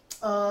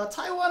 happens.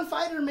 Taiwan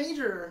Fighter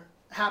Major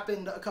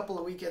happened a couple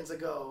of weekends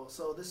ago.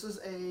 So this is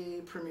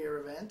a premiere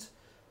event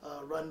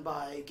run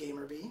by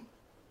GamerBee.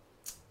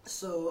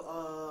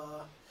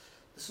 So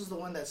this was the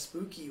one that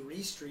Spooky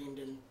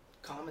restreamed and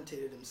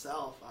commentated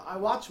himself. I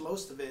watched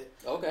most of it.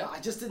 Okay. I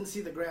just didn't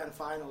see the grand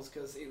finals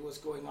because it was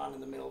going on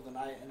in the middle of the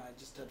night and I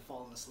just had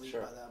fallen asleep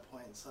Sure. by that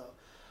point. So,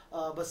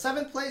 but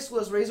 7th place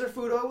was Razor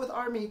Fudo with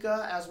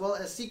Armika, as well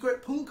as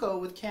Secret Punko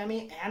with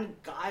Cammy and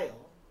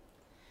Guile.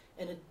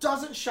 And it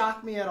doesn't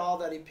shock me at all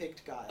that he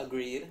picked Guile.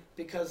 Agreed.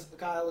 Because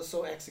Guile is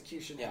so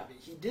execution Yeah. heavy.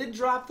 He did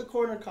drop the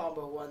corner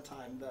combo one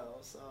time though,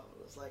 so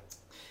it was like,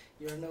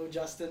 you're no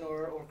Justin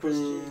or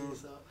Christian.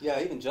 So.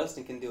 Yeah, even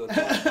Justin can do it.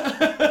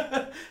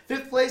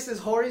 5th place is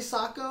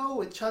Horisako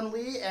with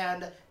Chun-Li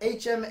and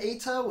HM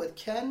Eita with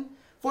Ken.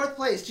 4th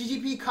place,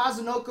 GGP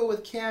Kazunoko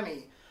with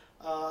Cammy.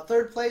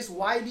 3rd place,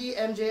 YD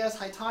MJS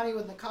Haitani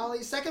with Nakali.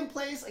 2nd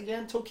place,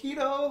 again,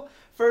 Tokido.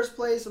 1st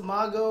place,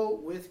 Mago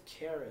with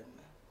Karen.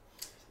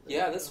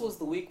 Yeah, this was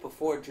the week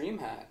before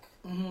DreamHack,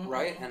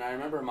 right? And I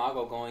remember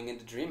Mago going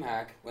into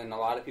DreamHack when a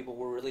lot of people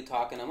were really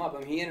talking him up. I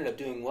mean, he ended up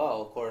doing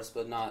well, of course,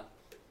 but not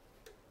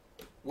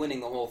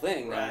winning the whole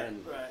thing. Right, there.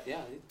 And right.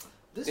 Yeah,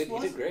 This he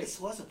was did great. This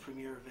was a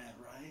premiere event,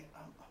 right?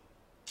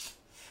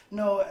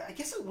 No, I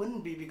guess it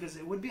wouldn't be because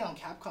it would be on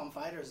Capcom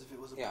Fighters if it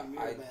was a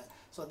premiere event.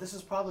 So this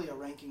is probably a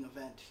ranking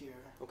event here.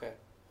 Okay.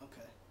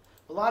 Okay.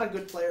 A lot of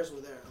good players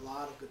were there.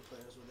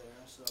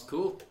 So.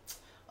 Cool.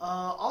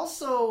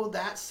 Also,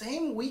 that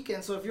same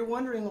weekend, so if you're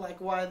wondering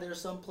like why there's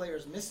some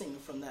players missing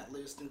from that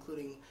list,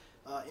 including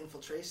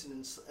Infiltration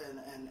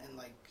and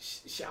like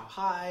Xiao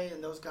Hai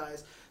and those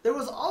guys, there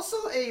was also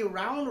a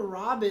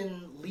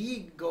round-robin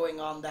league going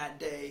on that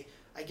day.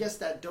 I guess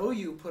that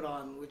Douyu put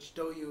on, which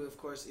Douyu, of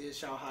course, is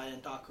Xiao Hai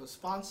and Dako's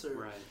sponsor.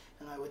 Right.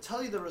 And I would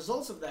tell you the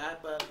results of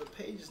that, but the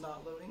page is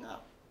not loading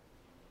up.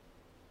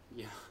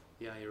 Yeah,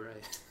 you're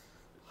right.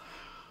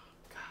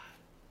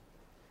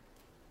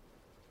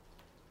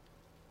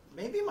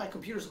 Maybe my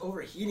computer's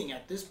overheating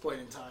at this point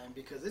in time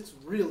because it's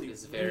really,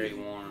 It's very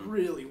warm.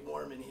 really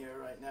warm in here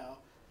right now.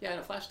 Yeah, and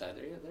a flash died.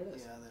 There it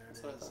is. Yeah, there That's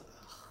it what I is. thought.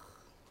 Ugh,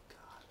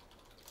 God.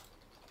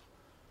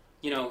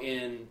 You know,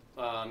 in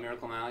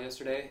Miracle Mile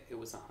yesterday, it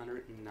was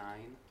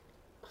 109.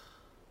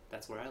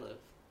 That's where I live.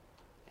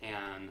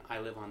 And I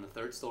live on the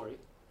 3rd story.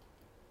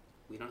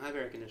 We don't have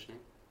air conditioning.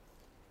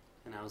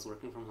 And I was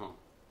working from home.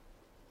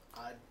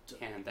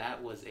 And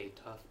that was a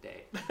tough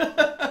day.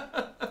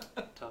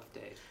 Tough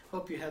day.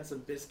 Hope you had some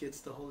biscuits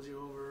to hold you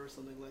over or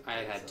something like that.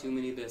 I had too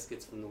many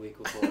biscuits from the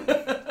week before.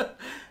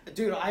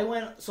 Dude,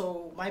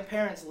 so my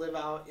parents live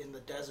out in the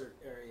desert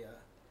area,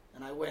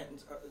 and I went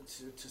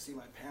to see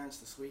my parents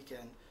this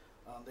weekend.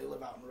 They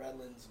live out in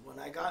Redlands. When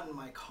I got in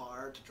my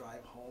car to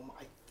drive home,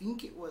 I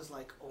think it was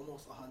like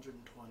almost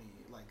 120,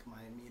 like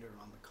my meter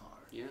on the car.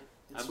 Yeah,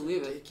 it's I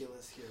believe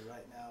ridiculous here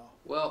right now.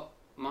 Well,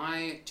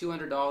 my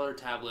 $200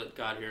 tablet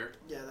got here.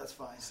 Yeah, that's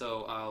fine.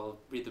 So I'll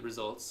read the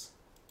results.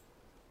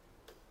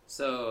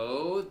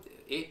 So,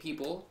 8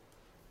 people.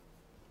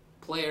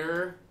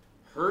 Player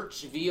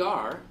Herch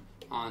VR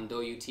on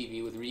Douyu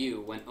TV with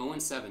Ryu went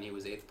 0-7. He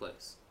was 8th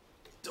place.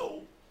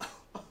 Dope.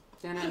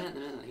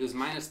 He was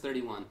minus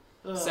 31.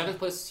 Ugh. 7th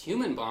place,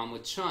 Human Bomb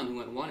with Chun, who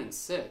went 1 and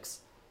 6.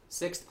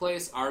 6th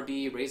place,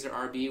 RB, Razor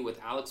RB with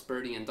Alex,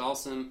 Birdie, and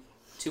Dalsum,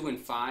 2 and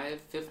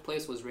 5. 5th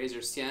place was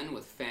Razor Sien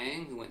with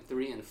Fang, who went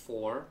 3 and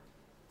 4.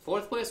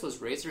 4th place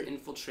was Razor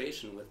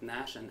Infiltration with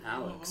Nash and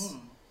Alex.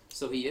 Mhm.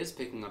 So he is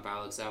picking up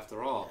Alex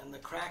after all. And the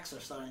cracks are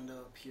starting to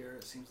appear,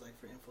 it seems like,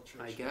 for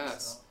Infiltration. I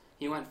guess. So.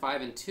 He went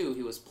 5 and 2.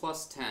 He was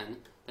plus 10.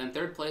 Then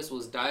 3rd place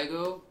was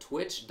Daigo,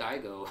 Twitch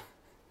Daigo.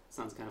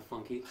 Sounds kind of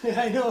funky.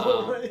 Yeah, I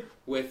know, right?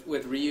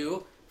 With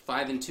Ryu,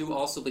 5 and 2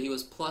 also, but he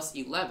was plus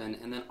 11.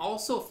 And then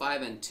also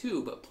 5 and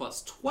 2, but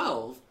plus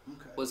 12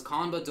 Okay. was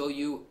Kanba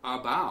Doyu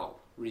Abao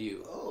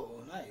Ryu.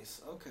 Oh,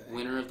 nice. Okay.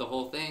 Winner of the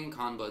whole thing,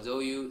 Kanba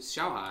Doyu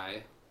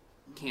Xiaohai,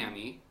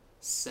 Cammy,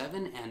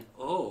 7 and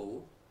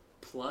 0,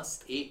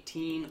 plus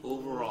 18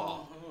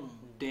 overall. Mhm.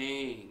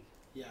 Dang.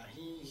 Yeah,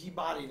 he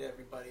bodied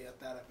everybody at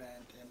that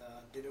event and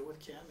did it with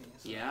Cammy.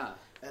 So. Yeah.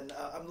 And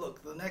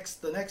look, the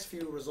next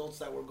few results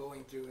that we're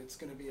going through, it's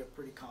going to be a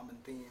pretty common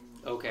theme.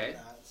 Okay.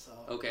 That, so.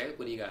 Okay,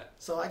 what do you got?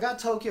 So I got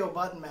Tokyo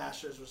Button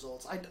Masters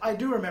results. I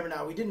do remember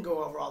now. We didn't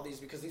go over all these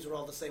because these were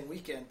all the same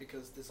weekend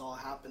because this all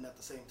happened at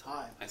the same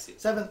time. I see.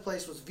 7th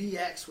place was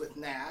VX with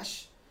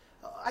Nash.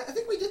 I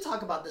think we did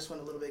talk about this one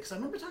a little bit because I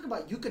remember talking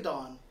about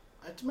Yukadon.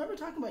 I remember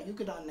talking about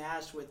Yukadon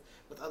Nash with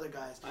other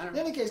guys. In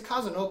any case,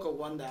 Kazunoko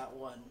won that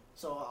one.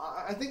 So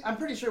I'm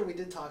pretty sure we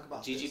did talk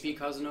about GGP this.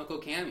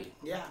 Kazunoko Cammy.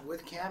 Yeah,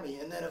 with Cammy.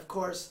 And then, of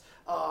course,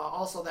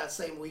 also that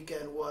same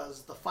weekend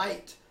was The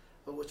Fight,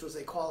 which was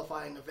a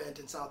qualifying event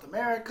in South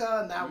America,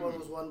 and that one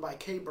was won by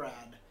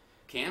K-Brad.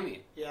 Cammy.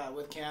 Yeah,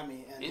 with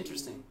Cammy. And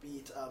Interesting. He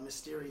beat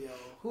Mysterio,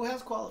 who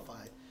has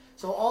qualified.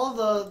 So all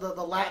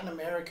the Latin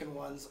American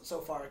ones so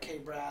far,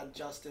 K-Brad,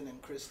 Justin,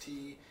 and Chris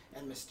T,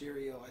 and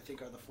Mysterio, I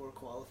think, are the 4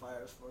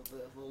 qualifiers for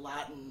the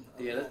Latin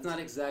Yeah, event. that's not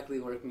exactly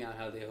working out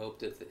how they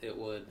hoped it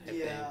would, I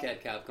think,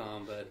 at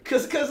Capcom, but...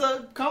 Because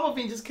Combo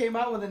Fiend just came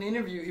out with an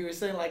interview. He was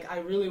saying, like, I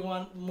really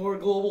want more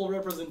global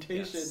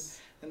representation. Yes.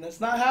 And that's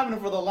not happening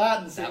for the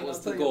Latin scene. That was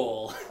the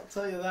goal. I'll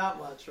tell you that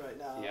much right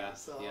now. Yeah,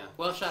 So, yeah.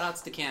 Well,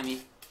 shout-outs to Cammy.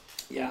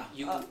 Yeah.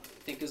 You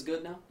think is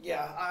good now?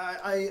 Yeah,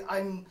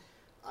 I'm...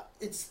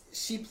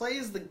 She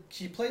plays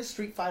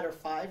Street Fighter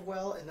V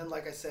well, and then,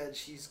 like I said,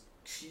 she's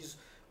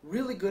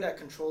really good at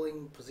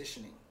controlling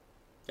positioning.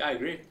 Yeah, I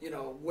agree. You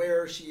know,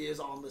 where she is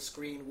on the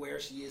screen, where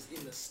she is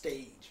in the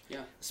stage.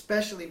 Yeah.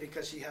 Especially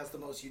because she has the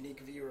most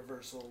unique V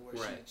reversal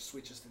where Right. she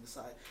switches to the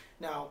side.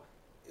 Now,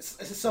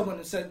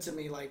 someone said to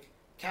me, like,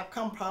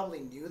 Capcom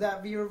probably knew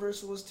that V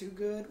reversal was too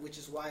good, which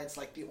is why it's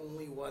like the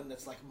only one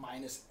that's like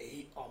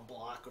 -8 on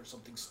block or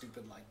something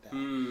stupid like that.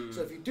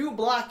 So if you do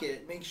block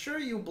it, make sure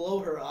you blow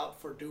her up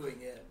for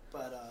doing it.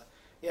 But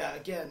yeah,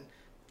 again,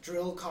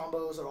 drill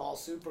combos are all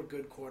super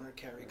good corner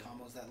carry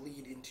combos that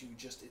lead into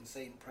just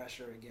insane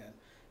pressure again.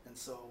 And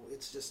so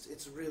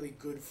it's really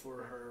good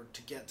for her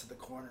to get to the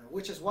corner,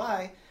 which is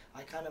why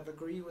I kind of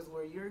agree with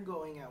where you're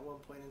going at one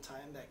point in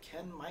time that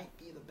Ken might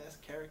be the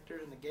best character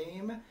in the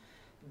game.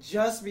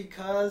 Just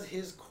because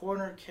his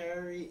corner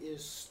carry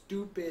is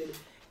stupid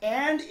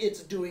and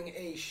it's doing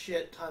a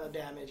shit ton of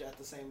damage at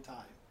the same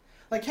time.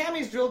 Like,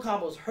 Cammy's drill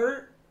combos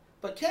hurt,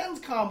 but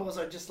Ken's combos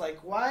are just like,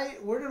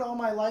 where did all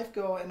my life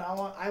go? And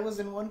I was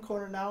in one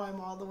corner, now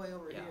I'm all the way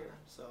over here.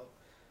 So,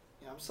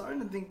 yeah, I'm starting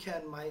to think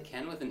Ken might...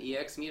 Ken with an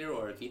EX meter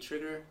or a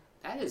V-trigger,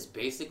 that is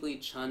basically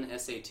Chun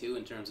SA2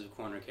 in terms of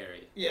corner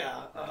carry.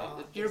 Yeah.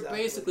 You're exactly.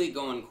 basically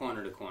going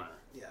corner to corner.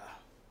 Yeah.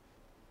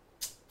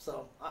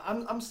 So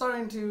I'm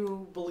starting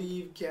to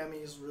believe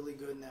Cammy's really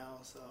good now.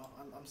 So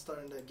I'm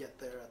starting to get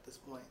there at this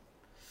point.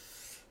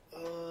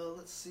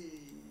 Let's see.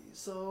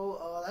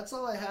 So that's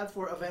all I had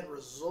for event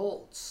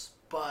results.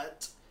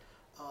 But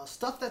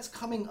stuff that's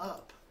coming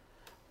up.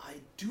 I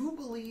do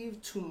believe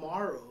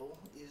tomorrow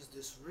is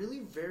this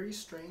really very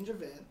strange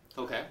event.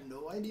 Okay. I have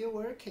no idea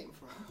where it came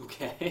from.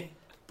 Okay.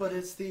 But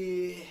it's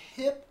the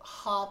Hip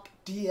Hop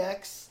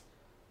DX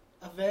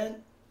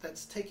event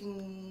that's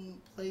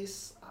taking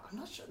place. I'm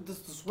not sure.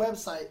 This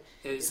website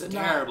It's is a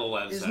terrible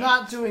website. It's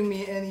not doing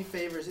me any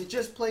favors. It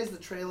just plays the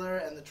trailer,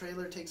 and the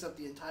trailer takes up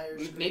the entire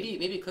screen.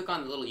 Maybe click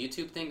on the little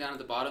YouTube thing down at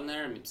the bottom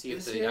there and see if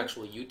This the here?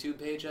 actual YouTube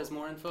page has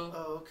more info.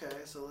 Oh, okay.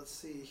 So let's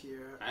see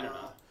here. I don't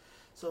know.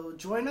 So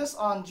join us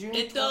on June.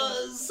 It 20th.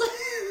 does.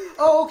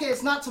 Oh, okay.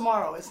 It's not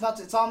tomorrow. It's not.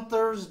 It's on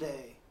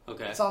Thursday.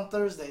 Okay. It's on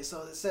Thursday.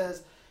 So it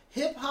says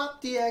Hip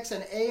Hop DX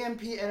and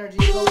AMP Energy.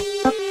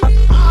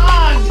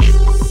 Ah,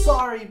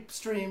 sorry,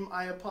 stream.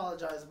 I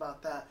apologize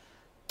about that.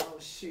 Oh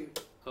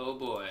shoot. Oh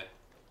boy.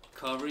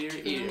 Cover your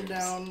ears.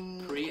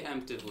 Down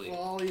preemptively.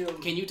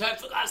 volume. Can you type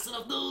fast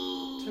enough?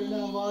 No. Turn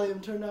down volume.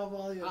 Turn down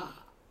volume. Ah.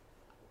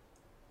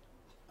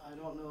 I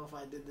don't know if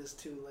I did this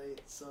too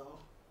late, so.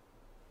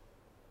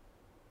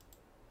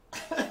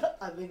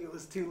 I think it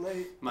was too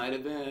late. Might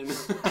have been.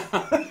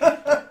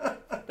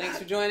 Thanks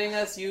for joining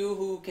us, you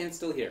who can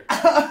still hear.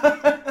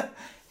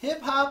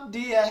 Hip Hop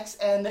DX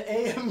and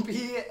AMP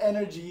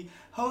Energy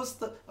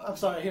I'm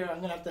sorry, here, I'm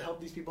going to have to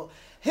help these people.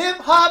 Hip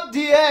Hop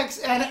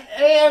DX and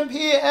AMP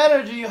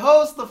Energy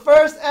host the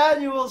first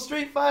annual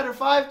Street Fighter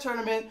V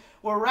tournament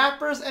where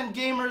rappers and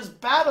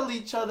gamers battle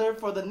each other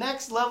for the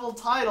next level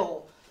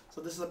title. So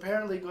this is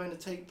apparently going to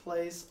take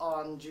place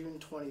on June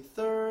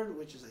 23rd,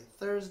 which is a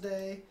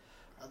Thursday.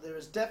 There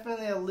is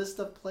definitely a list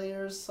of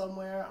players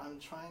somewhere. I'm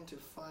trying to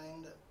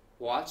find...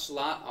 Watch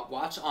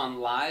on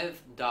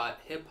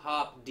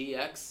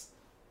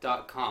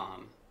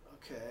live.hiphopdx.com.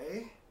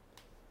 Okay.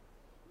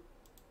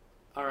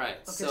 All right.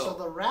 Okay, so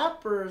the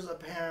rappers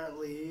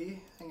apparently...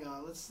 Hang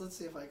on, let's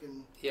see if I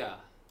can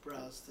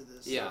browse to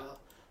this. Yeah.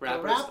 The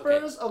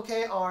rappers,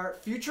 okay, are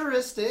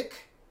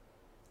Futuristic,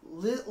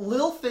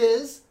 Lil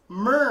Fizz,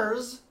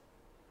 Murs,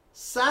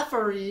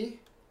 Safari,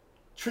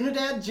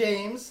 Trinidad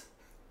James,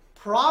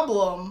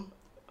 Problem,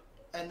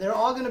 and they're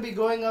all going to be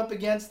going up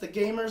against the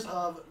gamers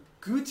of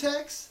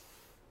Gutex,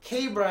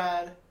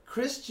 K-Brad,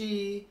 Chris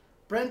G,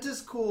 Brent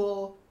is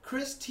Cool,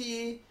 Chris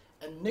T,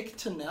 and Nick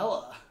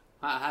Tanella.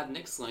 I had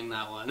Nick sling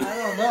that one. I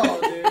don't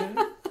know, dude.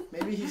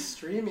 Maybe he's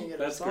streaming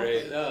it or something.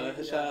 That's great. No,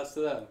 shout outs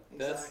to them.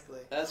 Exactly.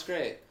 That's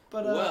great.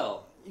 But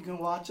well, you can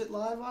watch it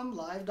live on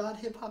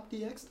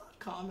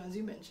live.hiphopdx.com, as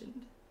you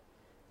mentioned.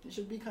 It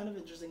should be kind of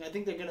interesting. I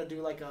think they're gonna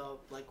do like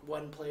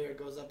one player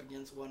goes up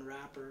against one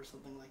rapper or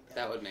something like that.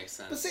 That would make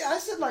sense. But see, I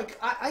said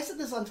I said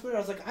this on Twitter. I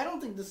was like, I don't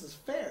think this is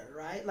fair,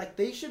 right? Like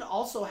they should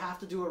also have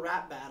to do a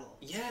rap battle.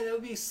 Yeah, that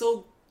would be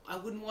so. I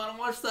wouldn't want to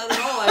watch that at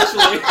all.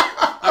 Actually,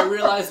 I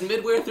realized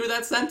midway through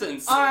that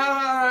sentence. All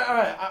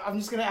right. I'm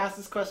just gonna ask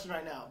this question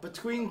right now.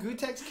 Between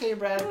Gutex,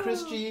 K-Brad,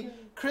 Chris G,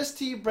 Chris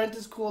T, Brent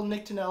is Cool,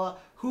 Nick Tanella,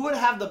 who would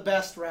have the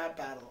best rap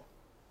battle?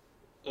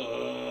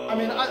 I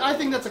mean, I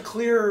think that's a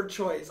clear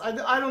choice.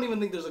 I don't even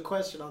think there's a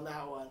question on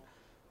that one.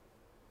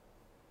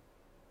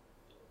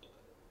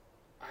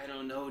 I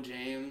don't know,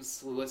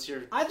 James. What's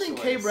your I think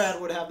choice?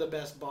 K-Brad would have the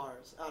best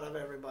bars out of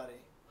everybody.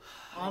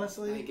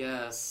 Honestly. I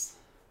guess.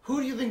 Who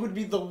do you think would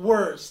be the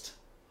worst?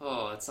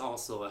 Oh, it's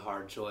also a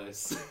hard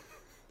choice.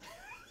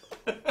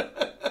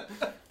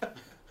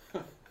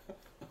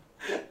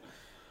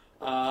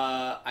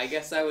 I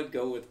guess I would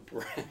go with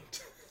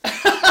Brent.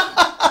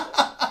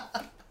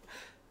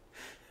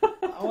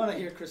 I want to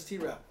hear Chris T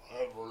rap.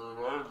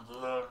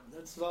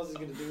 That's what I was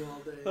going to do all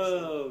day.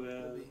 Oh,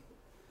 man. Maybe.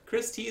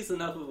 Chris T is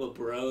enough of a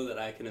bro that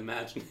I can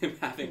imagine him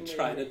having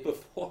tried it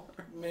before.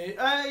 Maybe,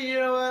 you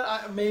know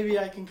what? Maybe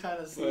I can kind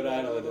of see but that I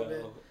a don't little know.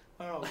 bit.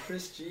 I don't know.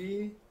 Chris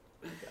G.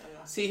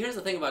 See, here's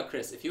the thing about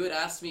Chris. If you had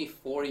asked me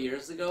 4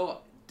 years ago,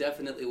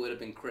 definitely would have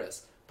been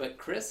Chris. But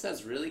Chris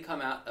has really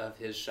come out of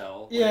his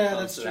shell when it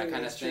comes to that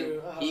kind of thing.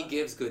 True. He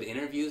gives good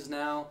interviews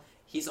now.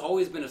 He's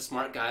always been a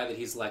smart guy, but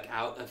he's like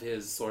out of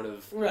his sort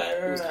of... He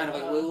was kind of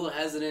like a little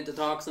hesitant to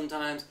talk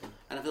sometimes.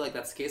 I don't feel like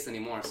that's the case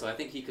anymore, so I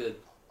think he could...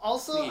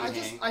 Also,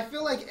 I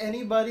feel like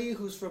anybody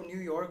who's from New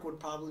York would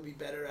probably be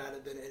better at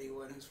it than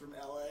anyone who's from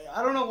LA.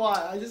 I don't know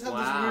why. I just have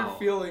this weird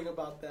feeling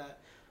about that.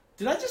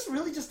 Did I just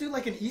really do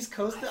like an East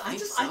Coast thing? I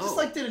just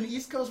like did an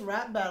East Coast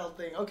rap battle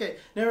thing. Okay,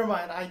 never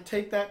mind. I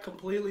take that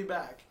completely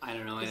back. I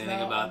don't know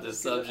anything about this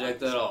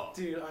subject at all.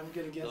 Dude, I'm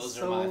gonna get Those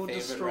so are my favorite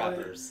destroyed.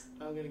 Rappers.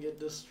 I'm gonna get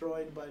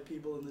destroyed by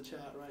people in the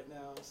chat right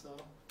now. So.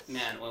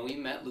 Man, when we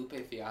met Lupe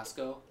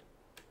Fiasco,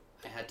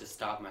 I had to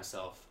stop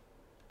myself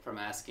from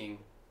asking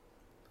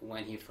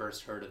when he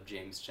first heard of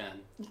James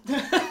Chen.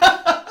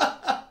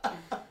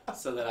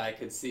 So that I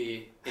could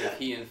see if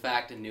he in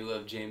fact knew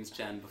of James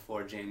Chen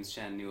before James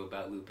Chen knew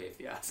about Lupe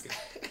Fiasco.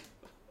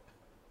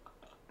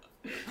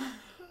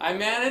 I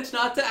managed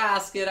not to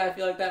ask it. I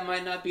feel like that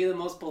might not be the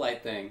most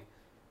polite thing.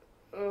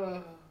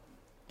 But,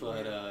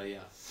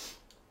 yeah.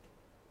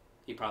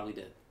 He probably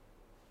did.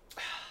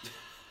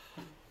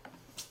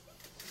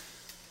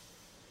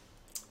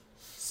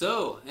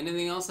 So,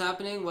 anything else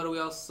happening? What are we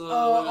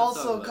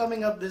also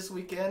coming up this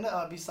weekend,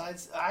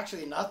 besides,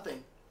 actually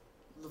nothing.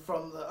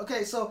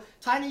 So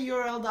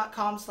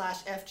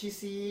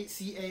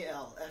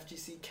tinyurl.com/FGCCAL,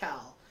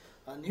 FGCCal.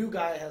 A new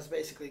guy has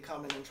basically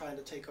come in and trying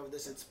to take over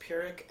this. It's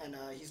Pyrrhic, and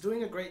he's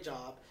doing a great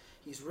job.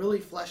 He's really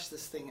fleshed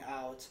this thing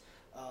out,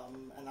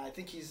 and I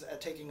think he's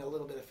taking a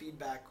little bit of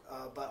feedback.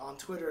 But on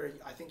Twitter,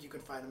 I think you can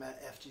find him at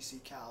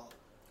FGCCal.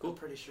 Cool. I'm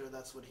pretty sure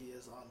that's what he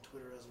is on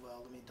Twitter as well.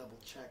 Let me double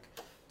check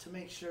to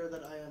make sure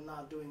that I am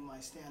not doing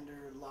my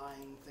standard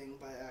lying thing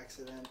by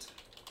accident.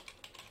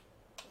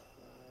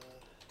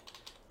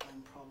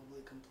 I'm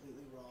probably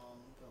completely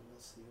wrong, but we'll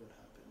see what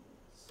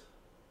happens.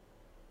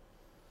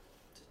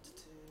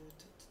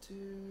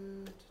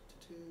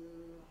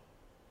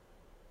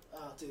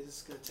 Oh, dude, this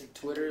is going to take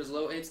Twitter is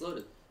low. It's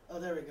loaded. Oh,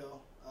 there we go.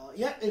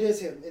 Yeah, it is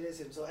him. It is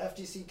him. So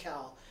FGC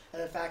Cal.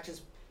 And in fact,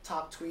 his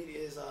top tweet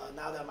is,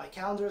 now that my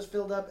calendar is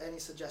filled up, any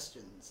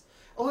suggestions?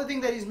 Only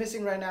thing that he's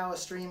missing right now is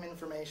stream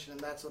information, and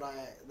that's what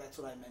I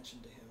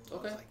mentioned to him.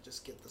 Okay. I was like,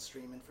 just get the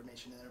stream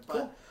information in there.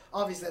 But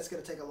obviously that's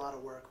going to take a lot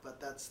of work,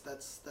 but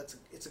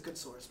it's a good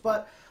source.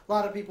 But a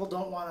lot of people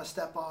don't want to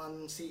step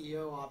on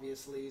CEO,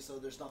 obviously, so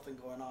there's nothing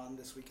going on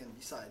this weekend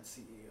besides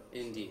CEO.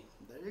 Indeed.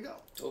 So there you go.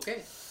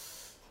 Okay.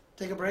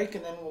 take a break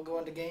and then we'll go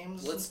into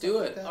games? Let's do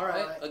it. Like All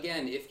right.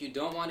 Again, if you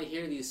don't want to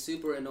hear these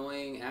super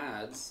annoying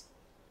ads,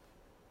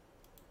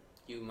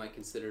 you might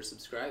consider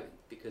subscribing,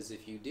 because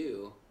if you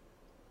do,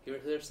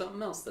 there's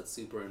something else that's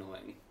super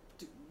annoying.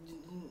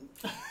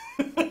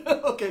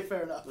 Okay,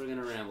 fair enough. We're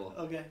gonna ramble.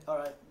 Okay, all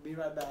right. Be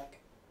right back.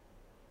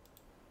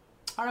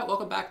 All right,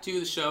 welcome back to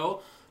the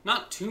show.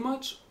 Not too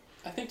much,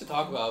 I think, to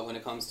talk about when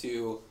it comes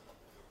to.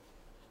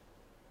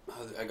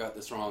 I got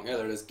this wrong. Yeah,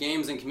 there it is.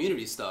 Games and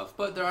community stuff,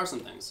 but there are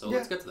some things. So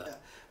let's get to that. Yeah.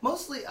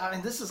 Mostly, I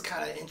mean, this is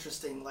kind of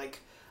interesting. Like,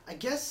 I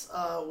guess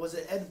was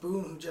it Ed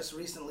Boon who just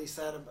recently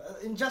said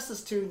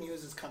Injustice 2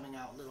 news is coming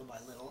out little by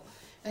little,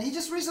 and he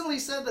just recently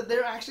said that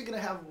they're actually going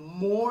to have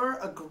more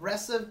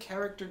aggressive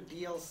character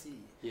DLC.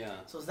 Yeah.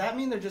 So does that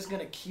mean they're just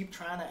going to keep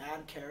trying to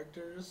add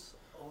characters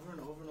over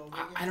and over and over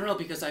again? I don't know,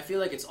 because I feel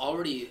like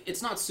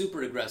it's not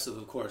super aggressive,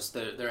 of course.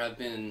 There have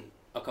been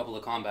a couple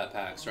of combat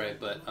packs, right?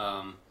 But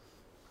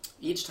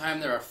each time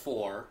there are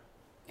 4,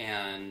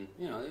 and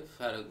they've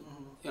had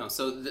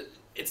so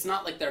it's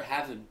not like there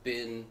haven't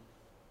been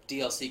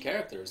DLC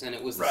characters, and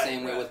it was the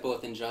same way with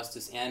both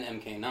Injustice and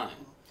MK9.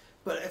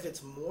 But if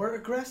it's more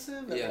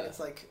aggressive, it's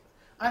like,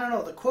 I don't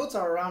know, the quotes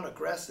are around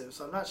aggressive,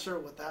 so I'm not sure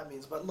what that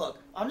means. But look,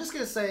 I'm just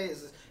going to say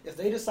is if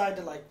they decide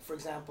to, like, for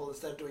example,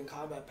 instead of doing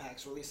combat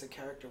packs, release a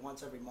character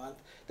once every month,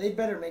 they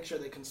better make sure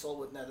they consult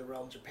with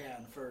NetherRealm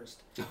Japan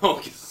first.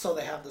 Okay. So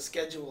they have the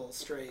schedule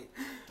straight.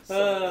 So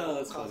they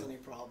don't cause any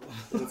problems.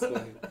 That's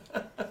funny.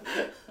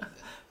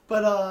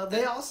 But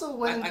they also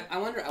went... I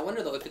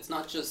wonder though, if it's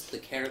not just the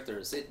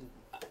characters.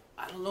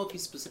 I don't know if he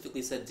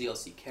specifically said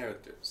DLC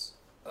characters.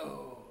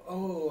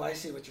 Oh, I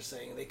see what you're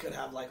saying. They could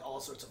have, like, all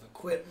sorts of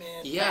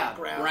equipment, yeah,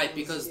 backgrounds. Right,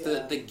 because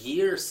the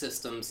gear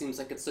system seems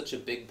like it's such a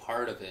big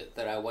part of it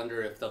that I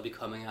wonder if they'll be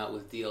coming out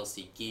with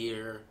DLC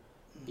gear,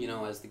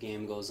 as the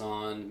game goes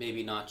on.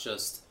 Maybe not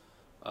just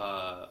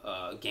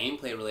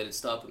gameplay-related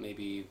stuff, but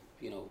maybe,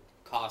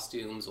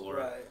 costumes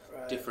or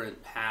different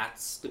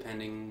hats,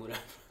 depending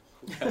whatever.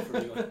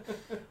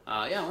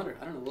 I wonder.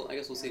 I don't know. I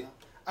guess we'll see.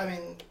 I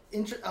mean,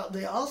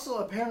 they also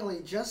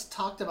apparently just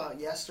talked about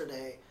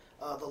yesterday.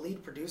 The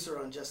lead producer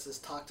on Justice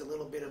talked a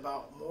little bit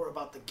more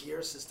about the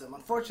gear system.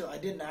 Unfortunately, I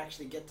didn't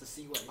actually get to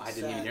see what he said. I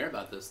didn't even hear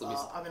about this.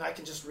 I mean, I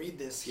can just read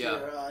this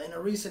here. In a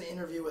recent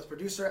interview with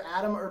producer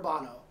Adam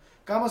Urbano,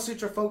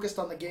 Gamasutra focused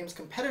on the game's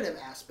competitive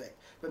aspect,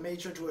 but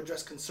made sure to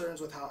address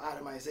concerns with how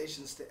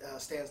atomization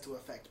stands to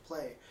affect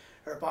play.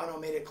 Urbano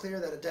made it clear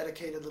that a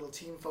dedicated little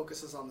team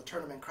focuses on the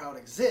tournament crowd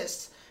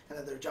exists, and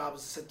that their job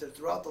is to sit there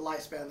throughout the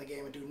lifespan of the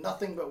game and do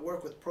nothing but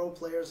work with pro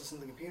players, listen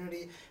to the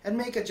community, and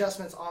make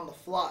adjustments on the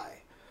fly.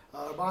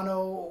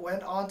 Urbano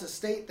went on to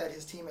state that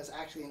his team has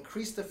actually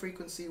increased the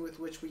frequency with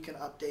which we can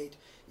update,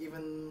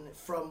 even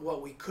from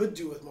what we could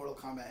do with Mortal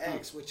Kombat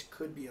X, which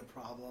could be a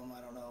problem.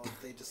 I don't know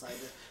if they decide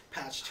to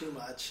patch too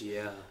much.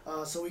 Yeah.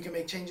 So we can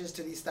make changes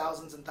to these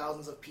thousands and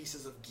thousands of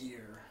pieces of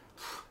gear.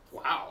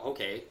 Wow,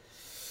 okay.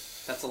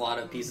 That's a lot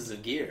of pieces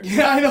of gear.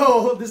 Yeah, I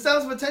know. This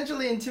sounds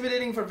potentially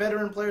intimidating for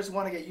veteran players who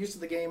want to get used to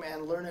the game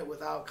and learn it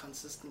without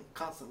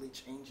constantly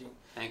changing.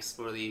 Thanks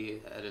for the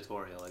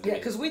editorial. Yeah,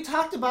 because we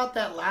talked about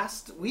that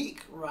last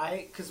week,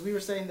 right? Because we were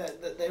saying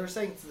that they were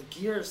saying the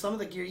gear, some of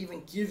the gear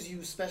even gives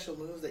you special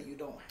moves that you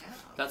don't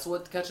have. That's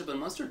what Ketchup and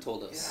Mustard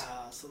told us.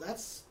 Yeah, so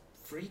that's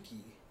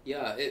freaky.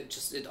 Yeah,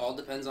 it all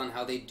depends on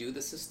how they do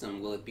the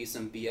system. Will it be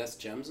some BS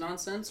gems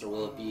nonsense, or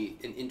will it be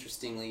an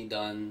interestingly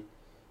done,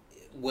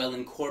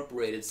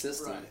 well-incorporated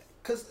system? Right.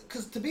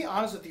 Because to be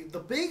honest with you, the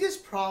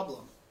biggest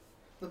problem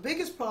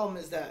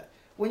is that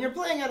when you're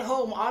playing at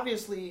home,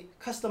 obviously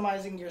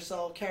customizing your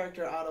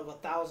character out of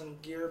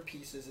 1,000 gear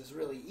pieces is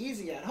really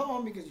easy at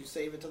home because you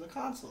save it to the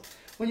console.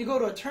 When you go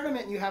to a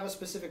tournament and you have a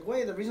specific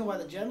way, the reason why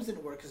the gems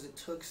didn't work is it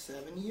took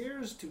 7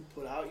 years to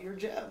put out your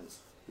gems.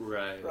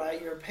 Right.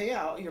 Right. Your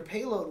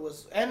payload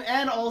was,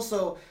 and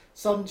also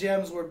some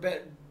gems were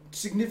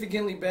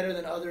significantly better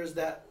than others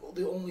that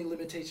the only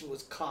limitation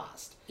was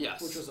cost.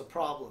 Yes. Which was a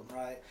problem,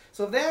 right?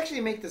 So if they actually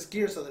make this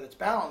gear so that it's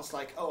balanced,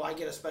 like, oh, I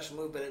get a special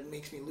move, but it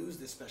makes me lose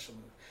this special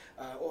move.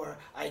 Or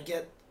I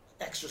get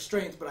extra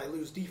strength, but I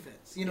lose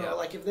defense.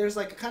 Like if there's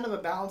like a kind of a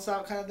balance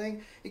out kind of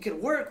thing, it could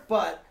work,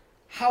 but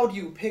how do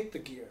you pick the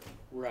gear?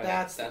 Right.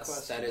 That's the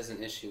question. That is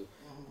an issue.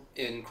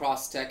 In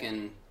Cross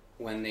Tekken,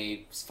 when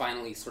they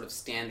finally sort of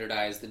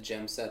standardized the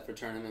gem set for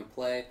tournament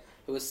play,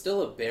 it was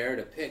still a bear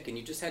to pick, and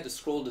you just had to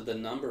scroll to the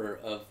number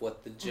of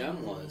what the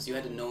gem was. You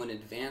had to know in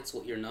advance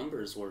what your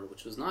numbers were,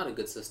 which was not a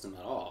good system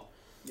at all.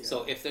 Yeah.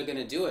 So if they're going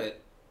to do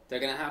it, they're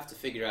going to have to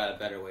figure out a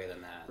better way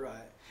than that.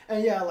 Right.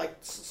 And yeah, like,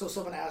 so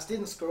someone asked,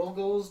 didn't Scroll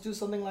Goals do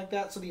something like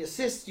that? So the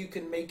assists, you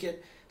can make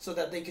it so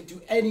that they could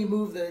do any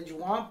move that you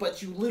want,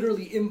 but you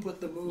literally input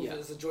the move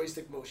as a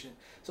joystick motion.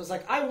 So it's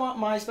like, I want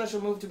my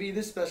special move to be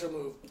this special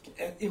move,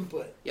 and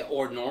input. Yeah,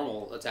 or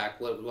normal attack,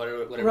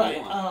 whatever right.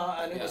 you want.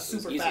 And it was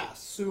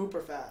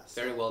super fast.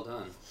 Very well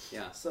done,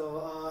 yeah.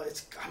 So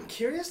I'm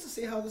curious to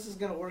see how this is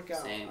going to work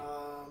out. Same.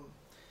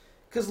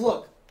 Because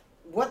look,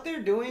 what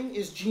they're doing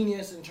is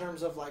genius in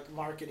terms of like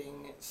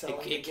marketing, selling.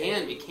 It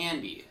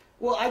can be.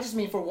 Well, I just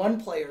mean for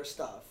one-player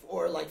stuff,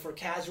 or like for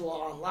casual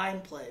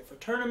online play, for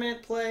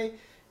tournament play.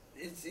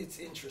 It's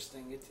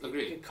interesting. It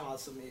could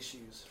cause some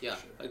issues. Yeah,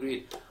 sure.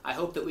 agreed. I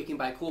hope that we can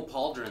buy cool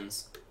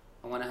pauldrons.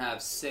 I want to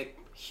have sick,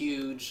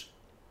 huge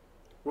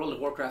World of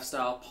Warcraft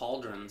style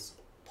pauldrons.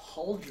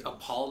 Pauldron. A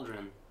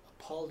pauldron.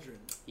 A pauldron.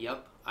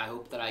 Yep. I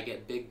hope that I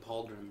get big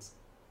pauldrons.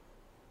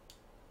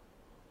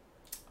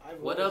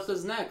 What else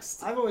is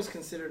next? I've always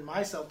considered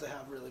myself to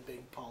have really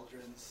big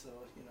pauldrons, so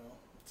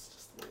it's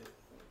just the way it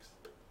works.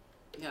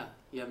 Yeah,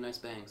 you have nice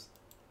bangs.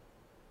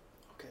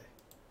 Okay.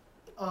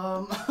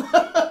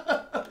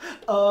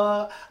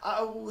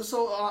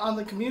 So on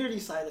the community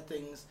side of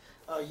things,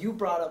 you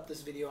brought up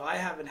this video. I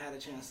haven't had a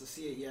chance to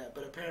see it yet,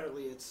 but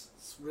apparently it's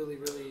really,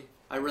 really...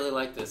 I really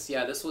like this.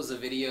 Yeah, this was a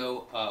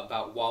video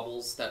about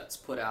Wobbles that's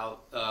put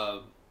out,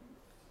 from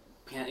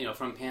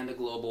Panda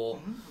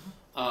Global.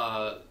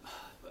 I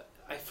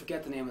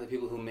forget the name of the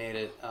people who made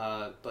it,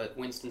 but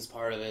Winston's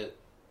part of it.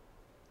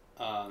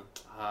 I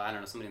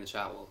don't know. Somebody in the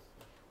chat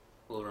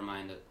will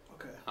remind it.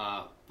 Okay.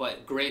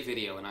 But great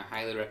video, and I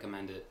highly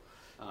recommend it.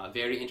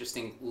 Very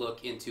interesting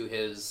look into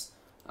his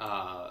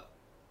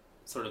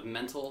sort of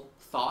mental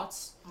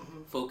thoughts.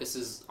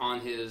 Focuses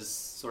on his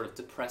sort of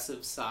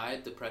depressive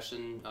side.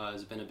 Depression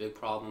has been a big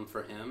problem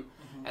for him,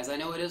 as I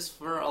know it is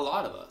for a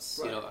lot of us.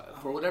 Right.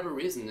 For whatever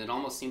reason, it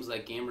almost seems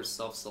like gamers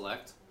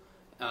self-select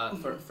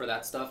for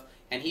that stuff.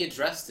 And he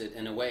addressed it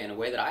in a way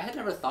that I had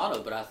never thought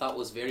of, but I thought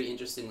was very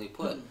interestingly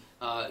put.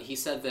 He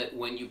said that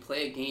when you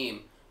play a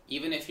game,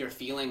 even if you're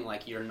feeling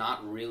like you're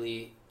not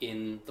really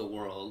in the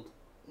world,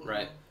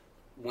 right?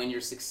 When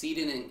you're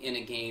succeeding in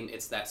a game,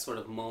 it's that sort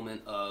of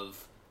moment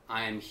of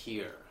I am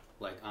here,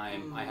 like I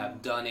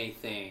have done a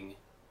thing,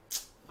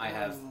 I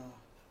have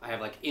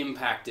like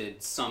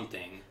impacted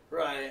something.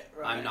 Right.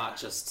 I'm not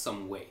just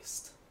some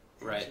waste,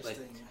 right? Like,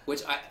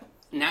 which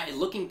now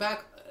looking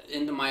back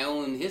into my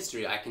own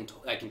history, I can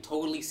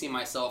totally see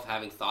myself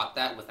having thought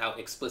that without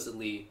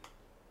explicitly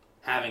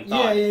having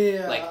thought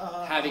like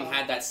having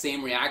had that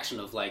same reaction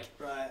of like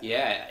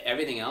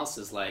everything else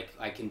is like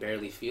I can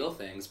barely feel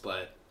things,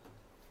 but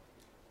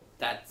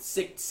that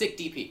sick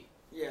DP.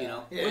 Look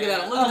at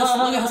that! Look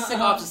at this sick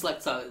options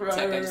select tech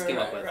I just came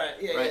up with.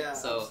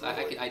 So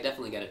I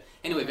definitely get it.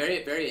 Anyway,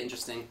 very very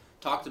interesting.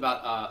 Talked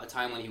about a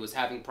time when he was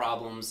having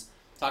problems.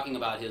 Talking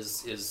about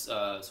his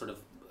sort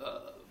of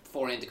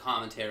foray into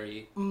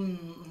commentary.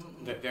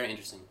 Very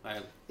interesting.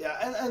 And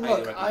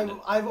look,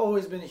 I've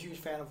always been a huge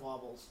fan of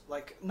Wobbles.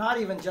 Like,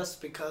 not even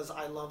just because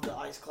I love the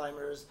Ice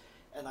Climbers,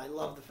 and I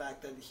love the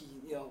fact that he,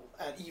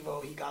 at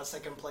EVO he got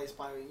second place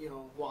by,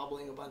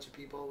 wobbling a bunch of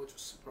people, which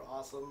was super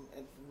awesome,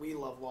 and we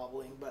love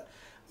wobbling. But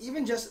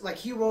even just, like,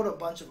 he wrote a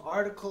bunch of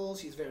articles,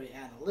 he's very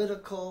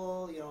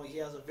analytical, he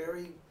has a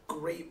very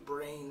great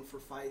brain for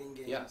fighting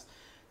games. Yeah.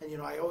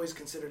 And I always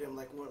considered him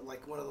like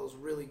one of those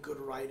really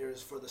good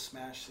writers for the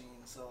Smash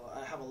scene. So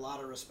I have a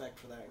lot of respect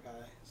for that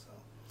guy. So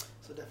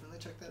definitely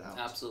check that out.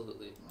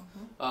 Absolutely.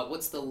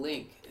 What's the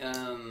link?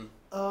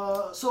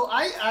 So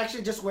I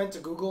actually just went to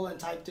Google and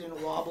typed in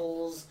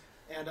Wobbles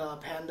and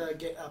Panda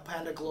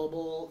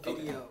Global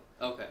video.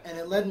 Okay. And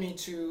it led me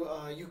to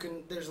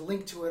there's a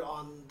link to it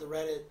on the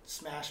Reddit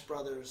Smash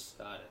Brothers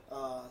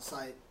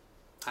site.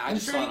 I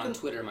just saw it on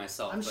Twitter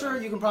myself. I'm sure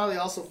you can probably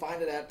also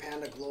find it at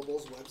Panda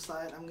Global's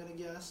website, I'm going to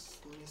guess.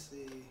 Let me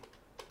see.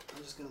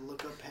 I'm just going to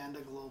look up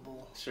Panda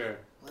Global. Sure.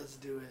 Let's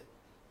do it.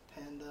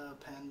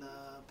 Panda.gg.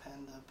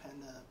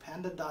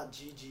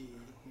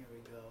 Here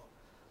we go.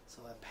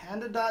 So at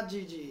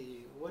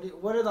panda.gg,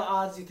 what are the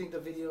odds you think the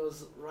video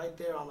is right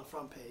there on the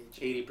front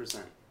page?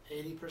 80%.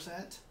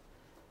 80%?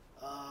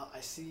 I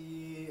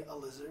see a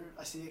lizard.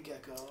 I see a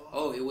gecko.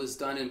 Oh, it was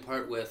done in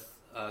part with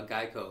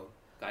Geico.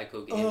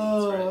 Geico Games,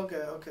 right?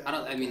 Okay.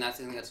 I think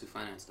that's who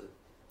financed it.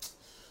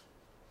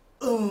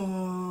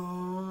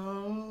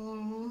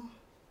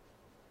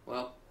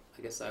 Well,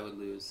 I guess I would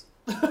lose.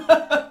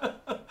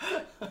 But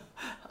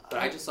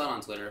I just saw it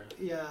on Twitter.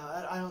 Yeah,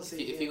 I don't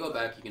see it. If you go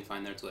back, you can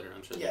find their Twitter,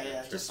 I'm sure.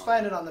 Yeah. Just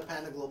find it on the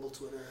Panda Global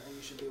Twitter, and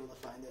you should be able to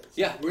find it. So.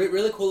 Yeah,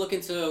 really cool look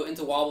into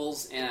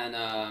Wobbles, and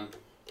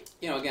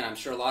again, I'm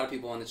sure a lot of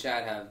people in the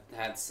chat have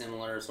had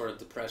similar sort of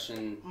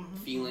depression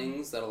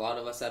feelings that a lot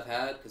of us have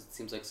had, because it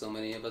seems like so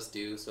many of us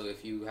do. So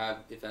if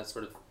that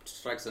sort of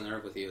strikes a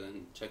nerve with you,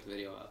 then check the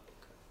video out.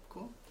 Okay,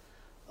 cool.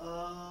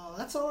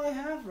 That's all I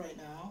have right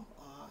now.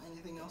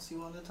 Anything else you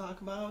want to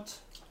talk about?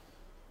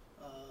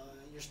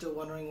 You're still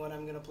wondering when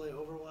I'm going to play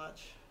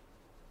Overwatch?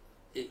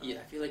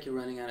 I feel like you're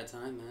running out of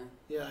time, man.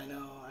 Yeah, I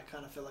know. I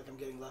kind of feel like I'm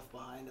getting left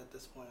behind at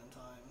this point in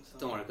time. So.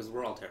 Don't worry, because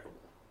we're all terrible.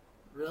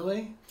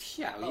 Really?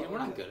 Yeah, we're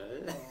not good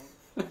at it.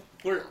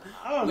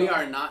 Oh. We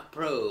are not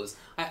pros.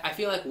 I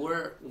feel like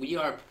we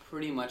are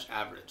pretty much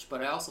average,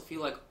 but I also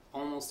feel like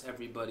almost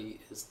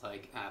everybody is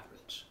like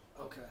average.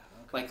 Okay.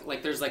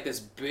 Like there's like this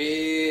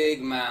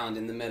big mound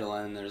in the middle,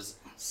 and there's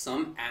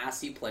some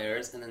assy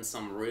players, and then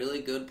some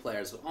really good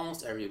players. But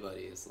almost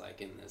everybody is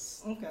like in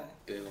this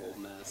big old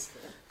mess.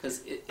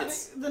 Because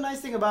it's the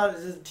nice thing about it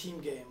is it's a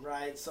team game,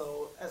 right?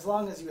 So as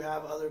long as you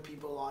have other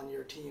people on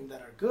your team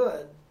that are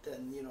good,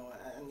 then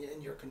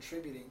and you're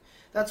contributing.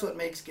 That's what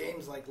makes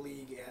games like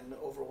League and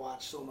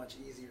Overwatch so much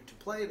easier to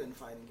play than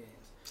fighting games.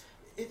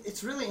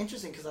 It's really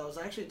interesting because I was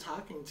actually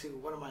talking to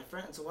one of my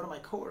friends, and one of my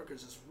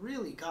coworkers has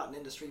really gotten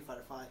into Street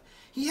Fighter V.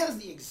 He has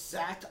the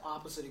exact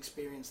opposite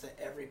experience that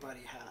everybody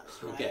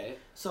has, right? Okay.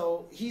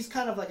 So he's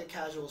kind of like a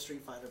casual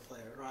Street Fighter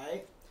player,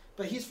 right?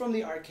 But he's from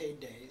the arcade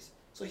days.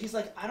 So he's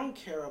like, I don't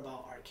care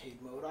about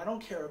arcade mode. I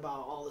don't care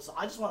about all this.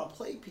 I just want to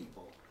play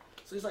people.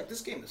 So he's like,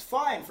 this game is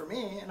fine for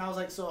me. And I was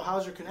like, so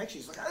how's your connection?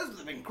 He's like, this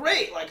has been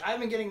great. Like, I've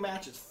been getting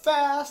matches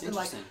fast. And,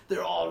 like,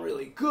 they're all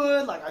really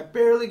good. Like, I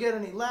barely get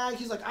any lag.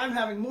 He's like, I'm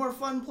having more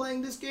fun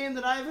playing this game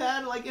than I've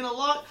had, like, in a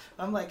lot.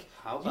 I'm like,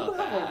 you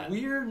have a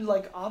weird,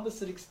 like,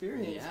 opposite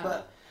experience. Yeah.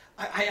 But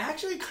I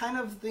actually kind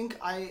of think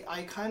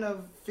I kind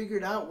of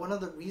figured out one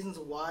of the reasons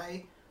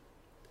why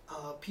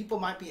people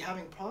might be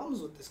having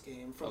problems with this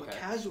game from a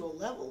casual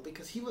level,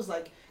 because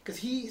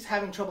he's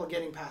having trouble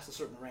getting past a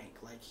certain rank.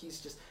 Like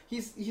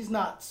he's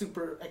not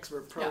super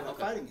expert pro at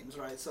fighting games,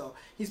 right? So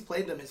he's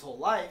played them his whole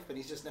life, but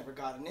he's just never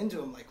gotten into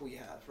them like we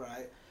have,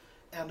 right?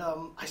 And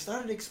I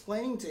started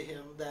explaining to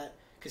him that,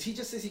 because he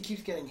just says he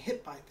keeps getting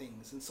hit by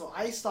things, and so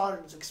I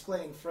started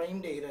explaining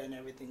frame data and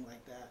everything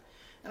like that.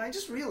 And I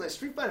just realized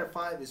Street Fighter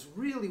V is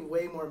really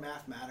way more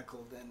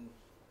mathematical than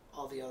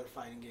all the other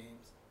fighting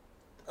games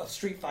of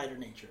Street Fighter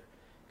nature.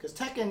 Because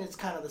Tekken, it's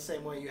kind of the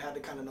same way. You had to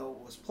kind of know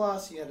what was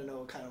plus, you had to know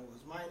what kind of was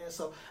minus.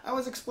 So I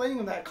was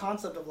explaining that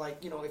concept of, like,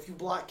 if you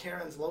block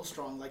Karen's low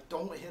strong, like,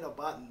 don't hit a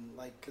button,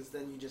 like, because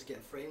then you just get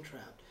frame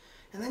trapped.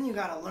 And then you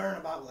got to learn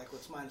about, like,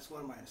 what's -1,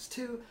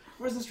 -2.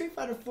 Whereas in Street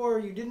Fighter 4,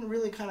 you didn't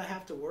really kind of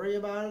have to worry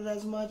about it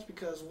as much,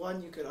 because,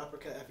 one, you could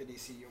uppercut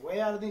FADC your way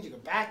out of things, you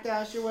could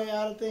backdash your way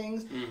out of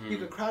things, you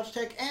could crouch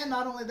tech, and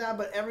not only that,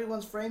 but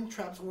everyone's frame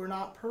traps were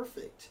not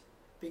perfect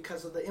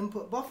because of the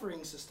input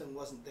buffering system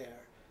wasn't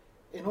there.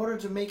 In order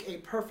to make a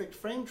perfect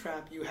frame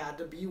trap, you had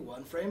to be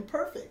 1 frame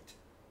perfect,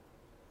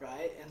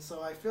 right? And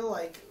so I feel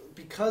like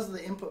because of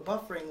the input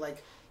buffering,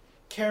 like,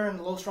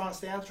 Karen low strong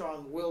stand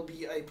strong will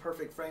be a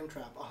perfect frame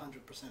trap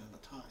 100% of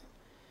the time.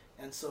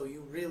 And so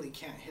you really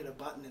can't hit a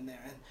button in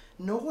there. And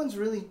no one's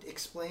really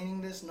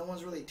explaining this, no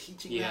one's really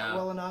teaching that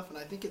well enough, and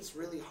I think it's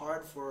really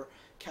hard for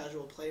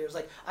casual players.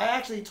 Like, I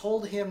actually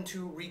told him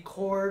to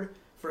record,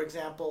 for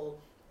example,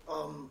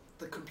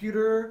 the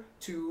computer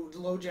to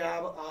low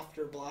jab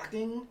after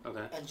blocking,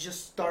 and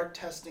just start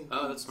testing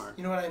things. Oh, that's smart.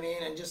 You know what I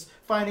mean? And just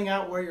finding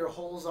out where your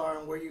holes are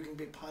and where you can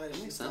be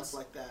punished and sense. stuff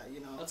like that,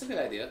 That's a good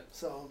idea.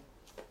 So,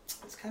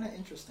 it's kind of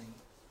interesting.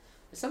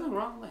 Is something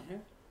wrong with my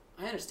hair?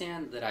 I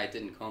understand that I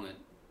didn't comb it.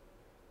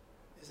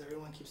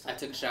 Everyone keeps I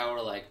took a shower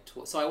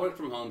so I worked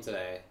from home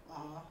today,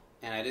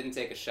 and I didn't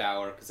take a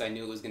shower because I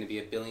knew it was going to be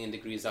 1,000,000,000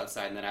 degrees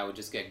outside and that I would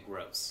just get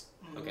gross.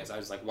 Okay, so I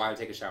was like, why would I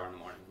take a shower in the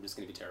morning? I'm just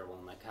going to be terrible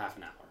in like half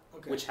an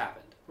hour, which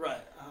happened.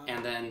 Right.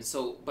 And then,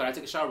 but I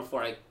took a shower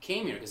before I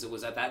came here because it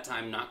was at that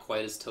time not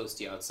quite as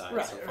toasty outside.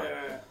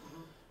 Right.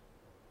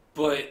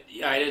 But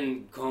I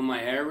didn't comb my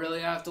hair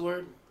really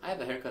afterward. I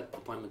have a haircut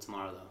appointment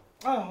tomorrow, though.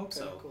 Oh,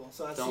 okay, cool.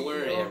 So at don't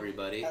worry,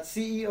 everybody. At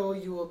CEO,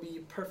 you will be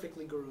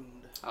perfectly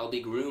groomed. I'll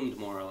be groomed,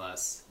 more or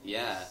less.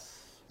 Yeah.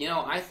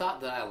 I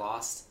thought that I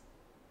lost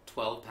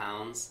 12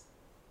 pounds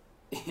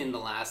in the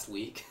last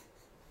week.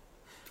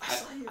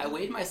 I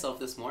weighed myself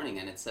this morning,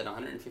 and it said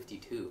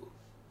 152,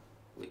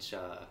 which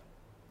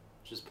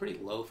is pretty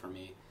low for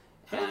me.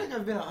 I don't think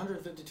I've been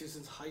 152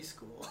 since high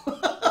school.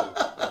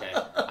 Okay.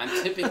 I'm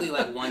typically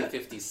like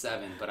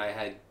 157, but I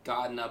had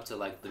gotten up to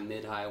like the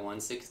mid-high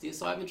 160s,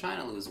 so I've been trying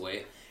to lose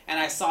weight. And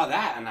I saw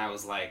that, and I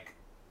was like,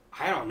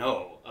 I don't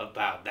know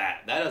about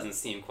that. That doesn't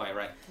seem quite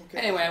right. Okay.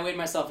 Anyway, I weighed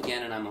myself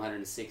again, and I'm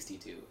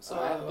 162. So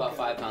I have about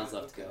 5 pounds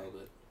left to go,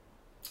 but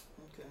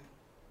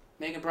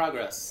making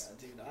progress.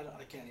 Yeah, dude,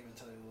 I can't even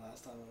tell you the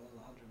last time I was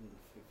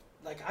 150.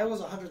 Like, I was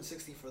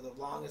 160 for the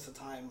longest of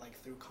time, like,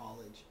 through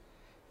college.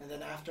 And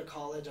then after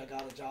college, I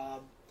got a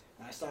job,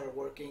 and I started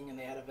working, and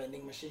they had a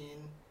vending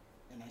machine,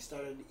 and I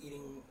started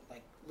eating,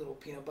 like, little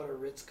peanut butter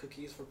Ritz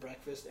cookies for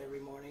breakfast every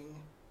morning,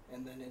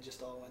 and then it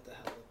just all went to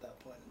hell at that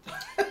point.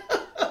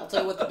 I'll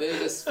tell you what the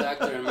biggest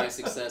factor in my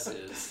success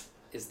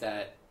is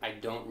that I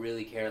don't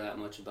really care that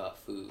much about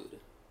food.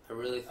 I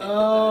really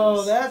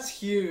think that's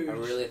huge. I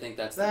really think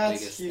that's the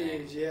biggest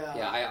huge, thing. Yeah.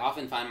 Yeah, I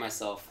often find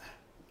myself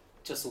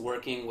just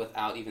working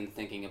without even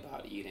thinking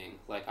about eating.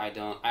 Like, I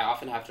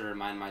often have to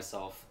remind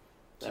myself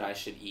that I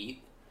should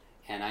eat,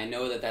 and I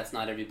know that that's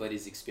not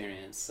everybody's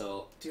experience,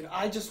 so... Dude,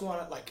 I just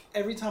want to, like,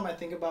 every time I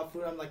think about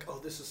food, I'm like, oh,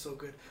 this is so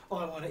good. Oh,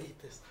 I want to eat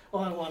this. Oh,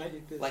 I want to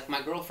eat this. Like,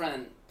 my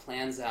girlfriend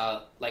plans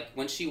out, like,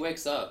 when she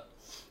wakes up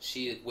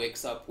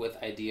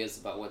with ideas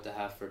about what to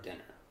have for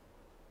dinner,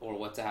 or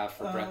what to have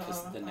for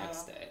breakfast the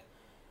next day.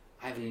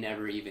 I've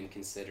never even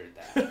considered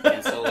that.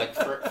 And so, like,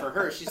 for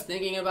her, she's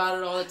thinking about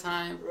it all the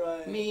time.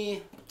 Right.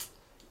 Me,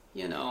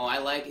 you know, I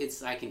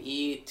can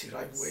eat. Dude,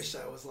 I wish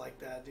I was like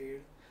that,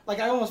 dude. Like,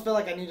 I almost feel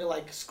like I need to,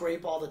 like,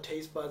 scrape all the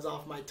taste buds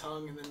off my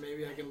tongue and then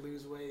maybe I can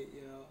lose weight,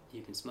 you know?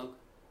 You can smoke?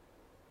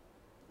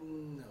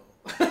 No.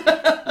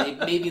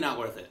 Maybe not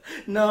worth it.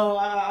 No,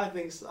 I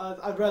think so.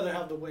 I'd rather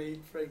have the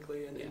weight,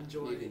 frankly, and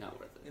enjoy. Maybe not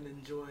worth it. And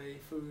enjoy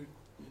food,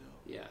 you know?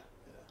 Yeah.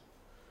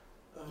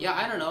 Yeah,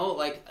 I don't know.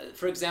 Like,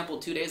 for example,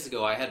 2 days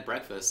ago I had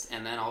breakfast,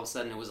 and then all of a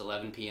sudden it was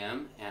 11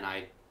 p.m., and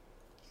I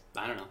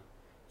don't know.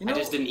 You know, I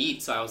just didn't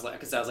eat, so I was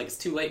like, it's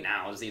too late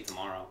now, I'll just eat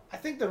tomorrow. I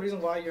think the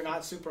reason why you're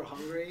not super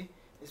hungry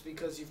is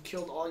because you've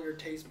killed all your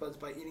taste buds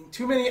by eating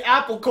too many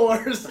apple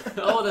cores.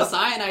 Oh, the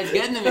cyanide's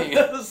getting to me.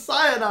 The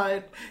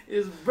cyanide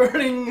is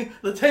burning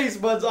the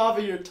taste buds off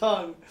of your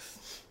tongue.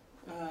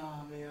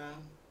 Oh, man.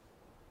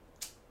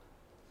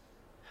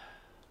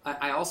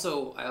 I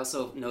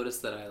also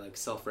noticed that I like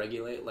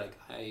self-regulate. Like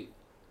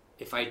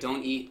if I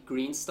don't eat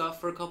green stuff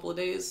for a couple of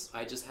days,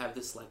 I just have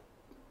this like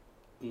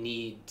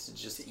need to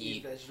just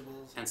eat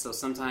vegetables. And so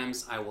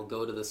sometimes I will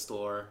go to the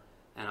store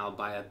and I'll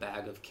buy a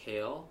bag of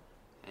kale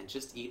and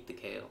just eat the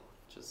kale.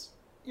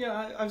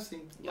 I've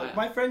seen. Like,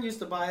 my friend used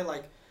to buy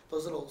like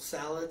those little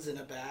salads in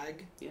a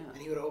bag. Yeah.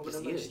 And he would open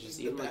them and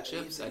just eat them like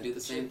chips. I do the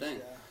same thing.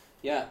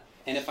 Yeah.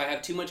 And if I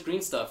have too much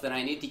green stuff, then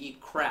I need to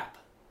eat crap.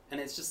 And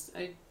it's just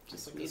I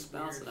need to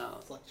balance it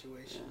out.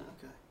 Fluctuation.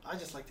 Yeah. Okay. I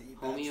just like to eat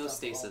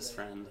homeostasis, bad stuff all day.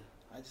 Friend.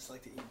 I just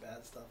like to eat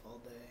bad stuff all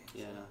day.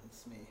 Yeah. So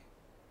it's me.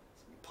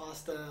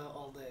 Pasta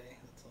all day.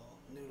 That's all.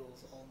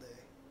 Noodles all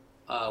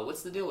day.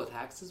 What's the deal with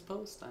Hax's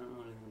post? I don't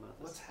know anything about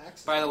this. What's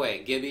Hax? By the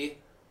way, Gibby,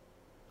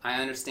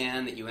 I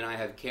understand that you and I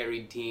have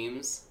carried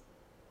teams.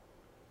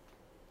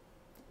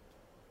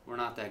 We're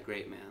not that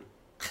great, man.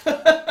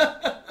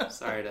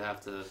 Sorry to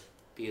have to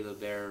be the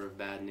bearer of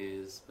bad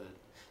news, but...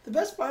 The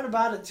best part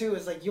about it, too,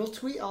 is, like, you'll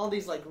tweet all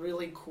these, like,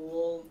 really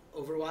cool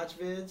Overwatch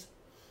vids.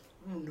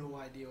 I have no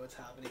idea what's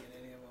happening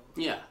in any of them.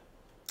 Yeah.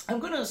 I'm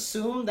going to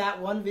assume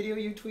that one video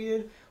you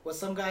tweeted was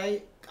some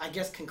guy, I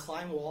guess, can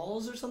climb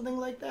walls or something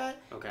like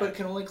that. Okay. But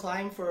can only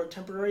climb for a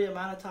temporary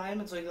amount of time.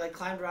 And so he, like,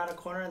 climbed around a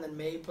corner and then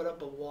May put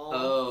up a wall.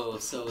 Oh,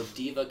 so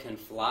D.Va can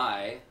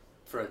fly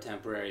for a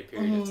temporary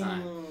period of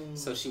time.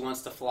 So she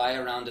wants to fly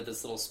around to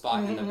this little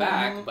spot in the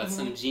back, but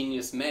some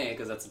genius May,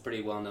 because that's a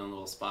pretty well-known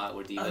little spot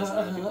where divas and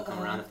other people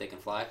come around if they can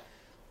fly,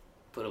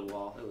 put a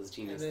wall. It was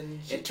genius. And then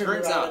she it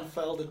turns out,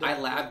 I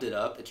labbed it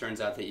up. It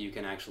turns out that you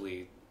can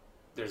actually,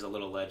 there's a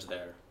little ledge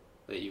there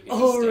that you can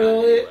just stand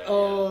really? Anyway,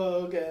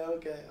 oh, yeah.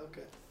 Okay.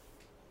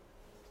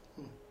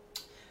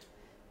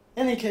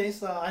 Any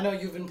case, I know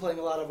you've been playing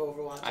a lot of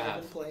Overwatch. I've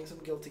been playing some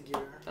Guilty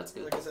Gear. That's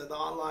good. Like I said, the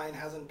online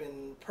hasn't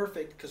been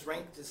perfect because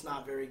ranked is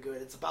not very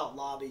good. It's about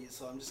lobbies,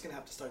 so I'm just gonna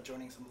have to start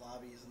joining some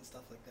lobbies and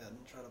stuff like that and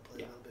try to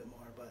play a little bit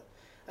more. But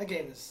the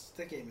game is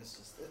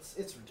just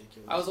it's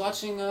ridiculous. I was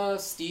watching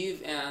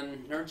Steve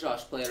and Nerd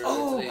Josh play it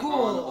earlier today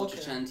on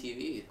Ultra Chen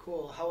TV.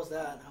 Cool. How was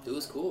that? It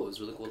was cool. It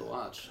was really cool to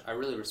watch. I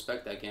really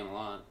respect that game a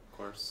lot.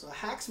 So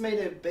Hax made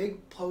a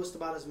big post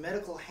about his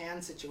medical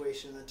hand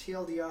situation. The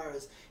TLDR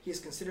is he is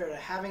considered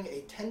having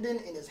a tendon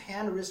in his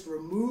hand wrist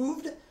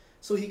removed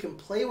so he can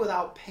play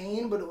without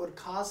pain, but it would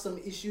cause some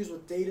issues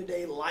with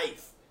day-to-day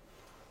life.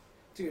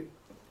 Dude,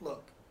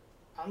 look,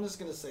 I'm just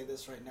going to say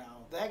this right now.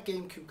 That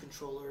GameCube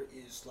controller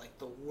is like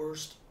the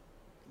worst.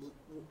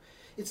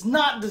 It's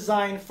not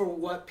designed for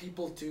what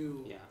people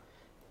do. Yeah.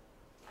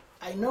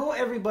 I know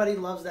everybody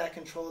loves that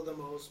controller the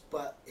most,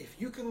 but if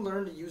you can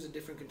learn to use a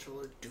different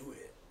controller, do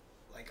it.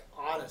 Like,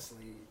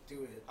 honestly,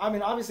 do it. I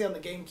mean, obviously on the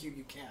GameCube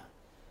you can't.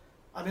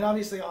 I mean,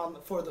 obviously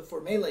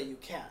for Melee you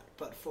can't,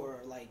 but for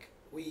like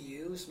Wii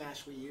U,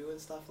 Smash Wii U and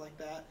stuff like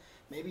that,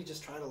 maybe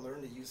just try to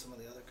learn to use some of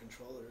the other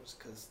controllers,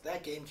 because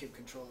that GameCube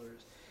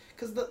controllers,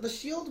 because the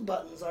shield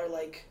buttons are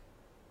like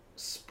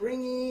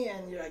springy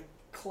and you're like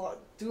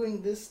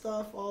doing this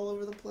stuff all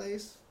over the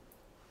place.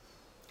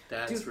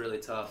 That's really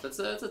tough. That's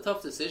a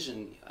tough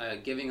decision.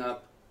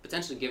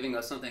 Potentially giving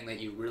up something that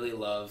you really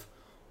love,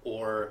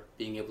 or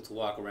being able to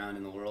walk around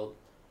in the world.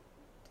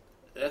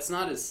 That's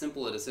not as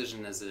simple a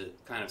decision as it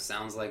kind of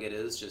sounds like it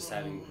is, just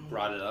having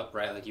brought it up,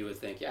 right? Like you would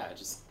think, yeah,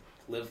 just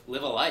live a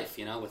life,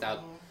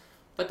 without...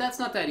 But that's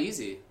not that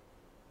easy.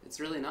 It's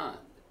really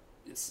not.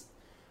 It's,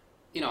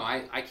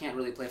 I can't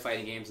really play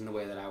fighting games in the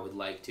way that I would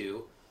like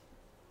to,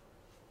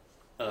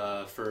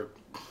 for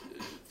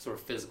sort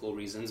of physical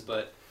reasons,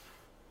 but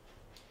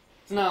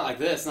it's not like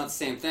this, not the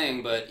same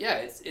thing, but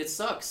yeah, it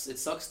sucks. It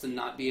sucks to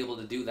not be able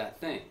to do that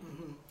thing.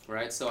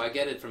 Right, so I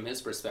get it from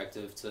his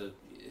perspective.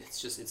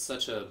 It's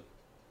such a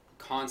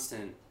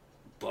constant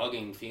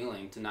bugging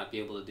feeling to not be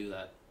able to do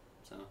that.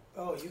 So.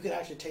 Oh, you could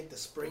actually take the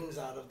springs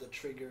out of the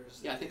triggers.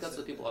 Yeah, I think that's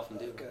what people often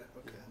do. Okay,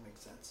 that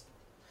makes sense.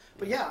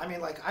 But yeah, I mean,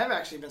 like I've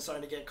actually been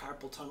starting to get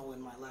carpal tunnel in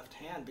my left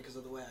hand because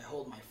of the way I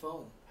hold my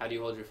phone. How do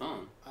you hold your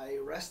phone? I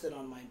rest it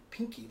on my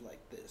pinky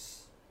like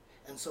this.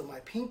 And so my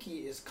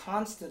pinky is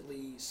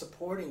constantly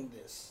supporting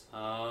this.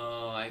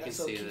 Oh, I can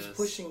see this. And so it keeps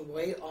pushing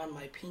weight on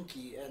my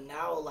pinky, and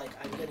now, like,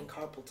 I'm getting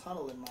carpal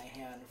tunnel in my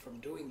hand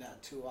from doing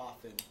that too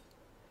often.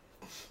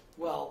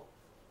 Well,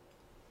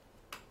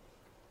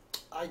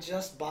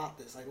 just bought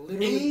this. I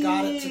literally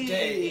got it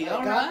today.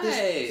 I got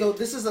this. So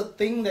this is a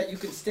thing that you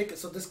can stick.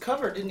 So this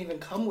cover didn't even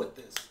come with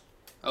this.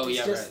 Oh, it's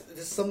yeah, just, right.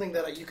 This is something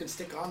that you can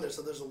stick on there.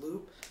 So there's a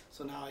loop.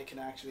 So now I can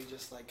actually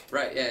just like...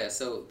 Right, yeah.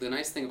 So the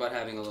nice thing about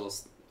having a little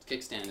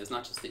kickstand is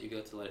not just that you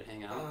get to let it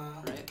hang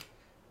out, right?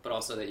 But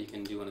also that you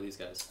can do one of these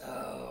guys.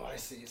 Oh, I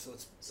see. So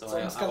it's I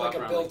almost got like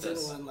a built-in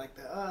like one like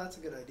that. Oh, that's a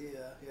good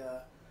idea. Yeah.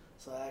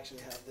 So I actually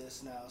have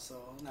this now. So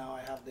now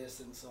I have this,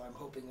 and so I'm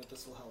hoping that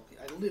this will help me.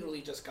 I literally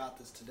just got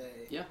this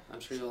today. Yeah, I'm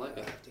sure you'll like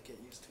it. I have to get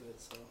used to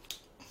it. So.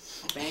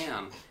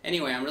 Bam.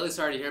 Anyway, I'm really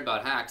sorry to hear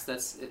about hacks.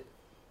 That's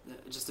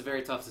just a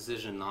very tough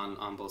decision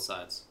on both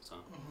sides. So.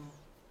 Mm-hmm.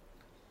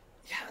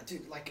 Yeah,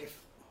 dude. Like if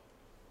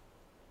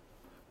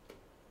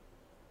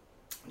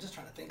I'm just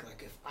trying to think,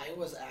 like if I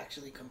was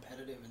actually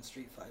competitive in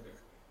Street Fighter,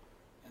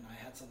 and I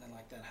had something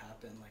like that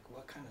happen, like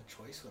what kind of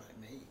choice would I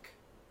make?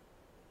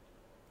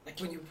 Like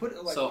when you put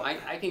it like... So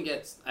I can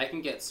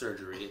get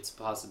surgery. It's a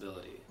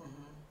possibility.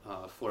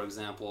 Mm-hmm. For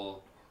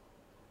example,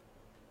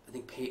 I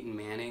think Peyton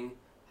Manning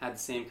had the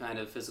same kind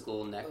of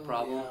physical neck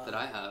problem that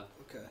I have.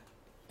 Okay.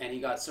 And he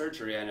got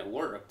surgery and it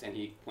worked, and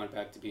he went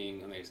back to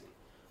being amazing.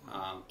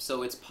 Mm-hmm.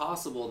 So it's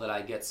possible that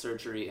I get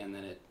surgery and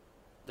then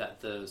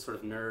that the sort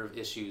of nerve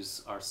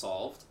issues are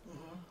solved.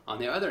 Mm-hmm. On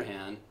the other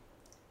hand,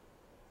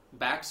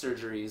 back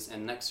surgeries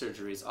and neck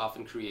surgeries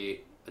often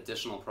create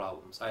additional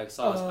problems. I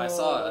saw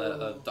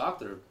a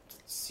doctor to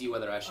see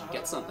whether I should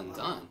get something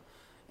done,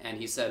 and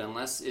he said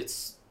unless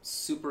it's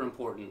super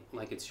important,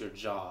 like it's your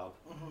job,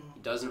 he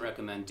doesn't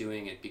recommend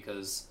doing it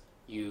because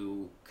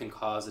you can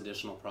cause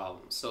additional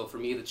problems. So for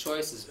me, the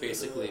choice is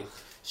basically,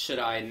 should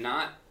I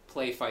not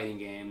play fighting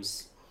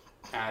games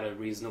at a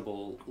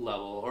reasonable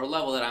level, or a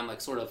level that I'm like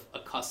sort of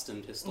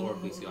accustomed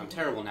historically to? I'm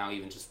terrible now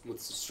even just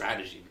with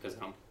strategy because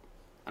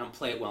I don't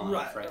play it well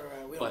enough, right?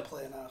 Right. We don't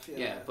play enough.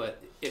 Yeah,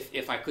 but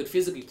if I could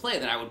physically play,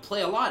 then I would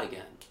play a lot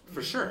again,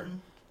 for sure.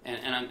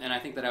 And I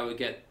think that I would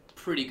get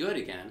pretty good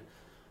again.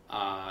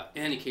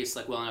 In any case,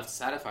 like well enough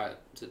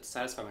to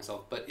satisfy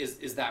myself. But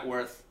is that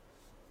worth,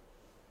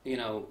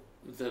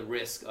 the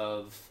risk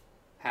of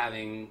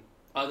having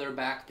other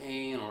back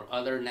pain or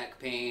other neck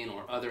pain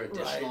or other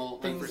additional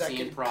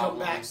unforeseen problems? Come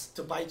back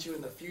to bite you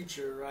in the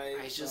future, right?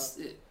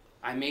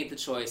 I made the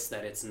choice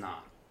that it's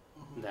not.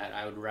 That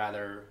I would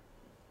rather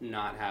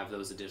not have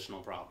those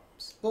additional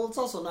problems. Well, it's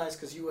also nice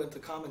because you went the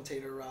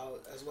commentator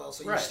route as well,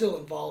 so you're still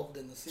involved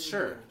in the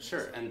scene.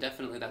 Sure, and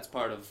definitely that's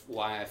part of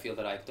why I feel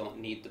that I don't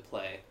need to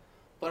play.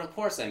 But of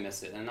course I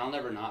miss it, and I'll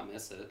never not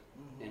miss it.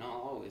 I'll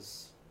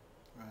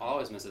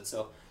always miss it.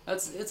 So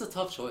it's a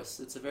tough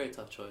choice. It's a very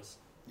tough choice.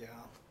 Yeah.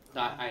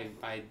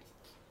 I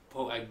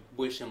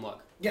wish him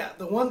luck. Yeah,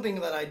 the one thing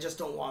that I just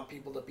don't want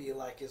people to be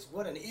like is,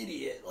 what an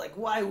idiot. Like,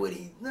 why would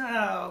he?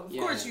 No, of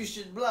course you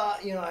should, blah.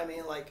 You know what I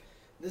mean? Like,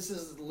 this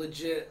is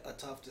legit a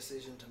tough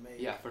decision to make.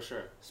 Yeah, for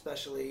sure.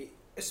 Especially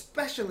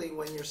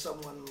when you're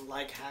someone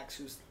like Hax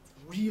who's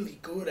really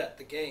good at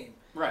the game.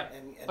 Right.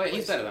 But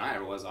he's better than I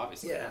ever was,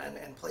 obviously. Yeah,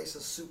 and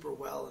places super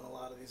well in a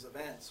lot of these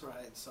events,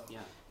 right? So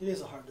it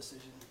is a hard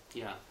decision.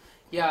 Yeah.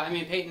 Yeah, I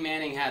mean, Peyton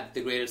Manning had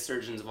the greatest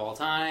surgeons of all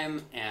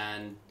time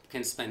and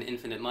can spend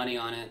infinite money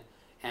on it.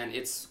 And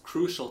it's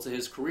crucial to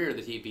his career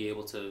that he be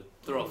able to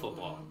throw a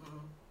football.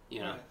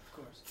 Right, of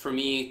course. For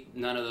me,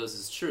 none of those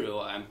is true.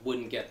 I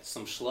wouldn't get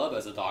some schlub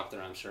as a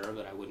doctor, I'm sure,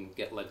 but I wouldn't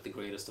get like the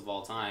greatest of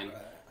all time. Right.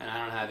 And I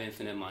don't have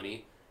infinite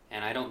money,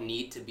 and I don't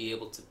need to be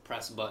able to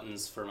press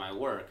buttons for my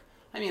work.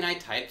 I mean, I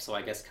type, so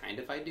I guess kind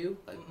of I do.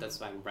 Like that's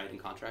why I'm writing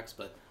contracts,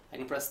 but I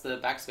can press the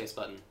backspace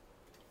button,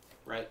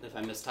 right? If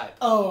I mistype.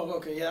 Oh,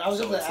 okay, yeah. I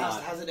was going to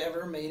ask, has it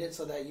ever made it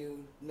so that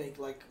you make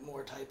like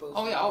more typos?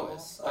 Oh yeah,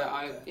 always.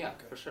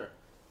 For sure.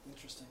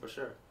 Interesting. For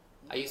sure.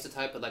 I used to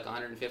type at like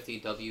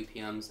 150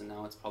 WPMs, and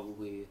now it's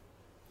probably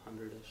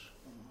 100-ish.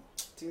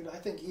 Dude, I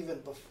think even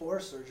before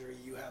surgery,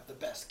 you have the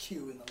best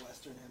Q in the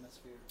Western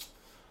Hemisphere.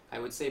 I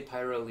would say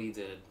Pyro Lee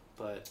did,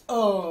 but...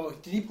 Oh,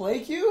 did he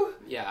play Q?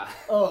 Yeah.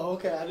 Oh,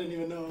 okay, I didn't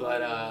even know.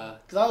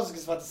 But, because I was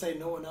just about to say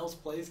no one else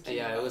plays Q.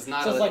 Yeah, it was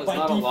not, so it was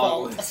not a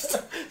long list.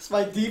 It's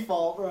by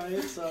default,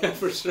 right? So. Yeah,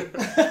 for sure.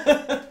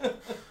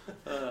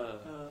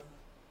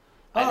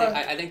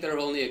 I think there were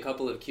only a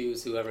couple of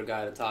Qs who ever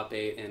got a top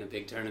 8 in a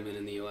big tournament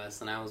in the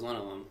U.S., and I was one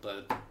of them.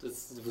 But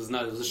it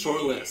was a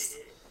short list.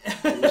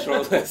 It was a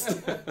short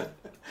list.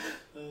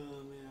 Oh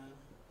man.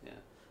 Yeah.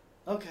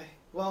 Okay.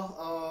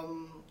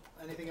 Well,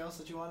 anything else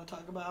that you want to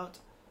talk about?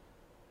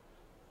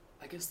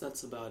 I guess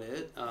that's about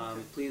it.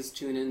 Please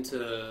tune in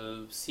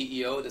to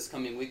CEO this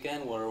coming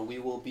weekend, where we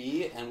will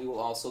be, and we will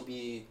also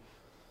be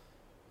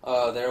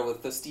there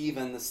with the Steve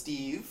and the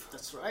Steve.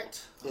 That's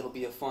right. It'll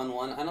be a fun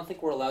one. I don't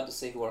think we're allowed to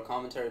say who our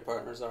commentary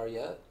partners are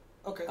yet.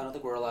 Okay. I don't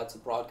think we're allowed to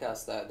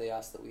broadcast that. They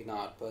asked that we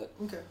not, but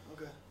okay.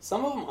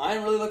 Some of them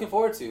I'm really looking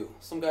forward to.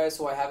 Some guys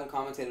who I haven't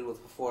commentated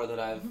with before that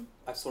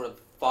I've sort of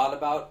thought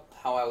about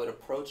how I would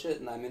approach it,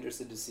 and I'm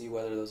interested to see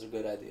whether those are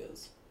good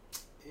ideas.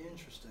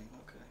 Interesting.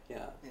 Okay.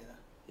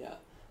 Yeah.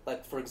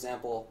 Like, for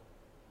example,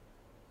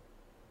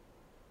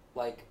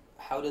 like,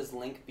 how does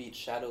Link beat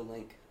Shadow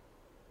Link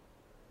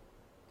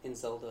in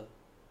Zelda?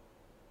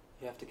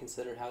 You have to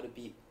consider how to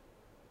beat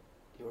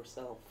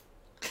yourself.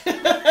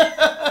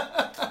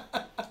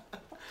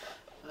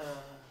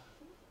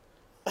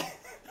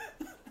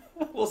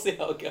 We'll see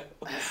how it goes.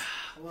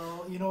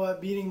 Well, you know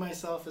what? Beating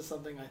myself is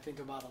something I think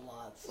about a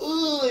lot. So.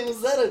 Ooh,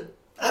 was that a...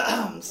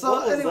 So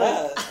what was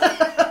anyway. that?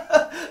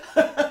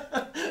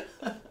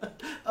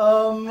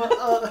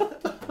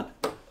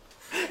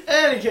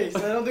 Any case,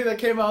 I don't think that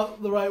came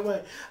out the right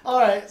way. All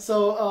right,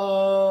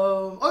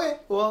 so okay,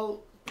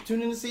 well,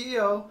 tune in to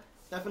CEO.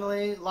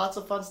 Definitely, lots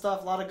of fun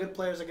stuff. A lot of good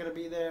players are going to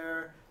be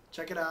there.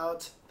 Check it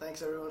out.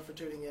 Thanks everyone for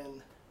tuning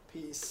in.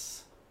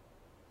 Peace.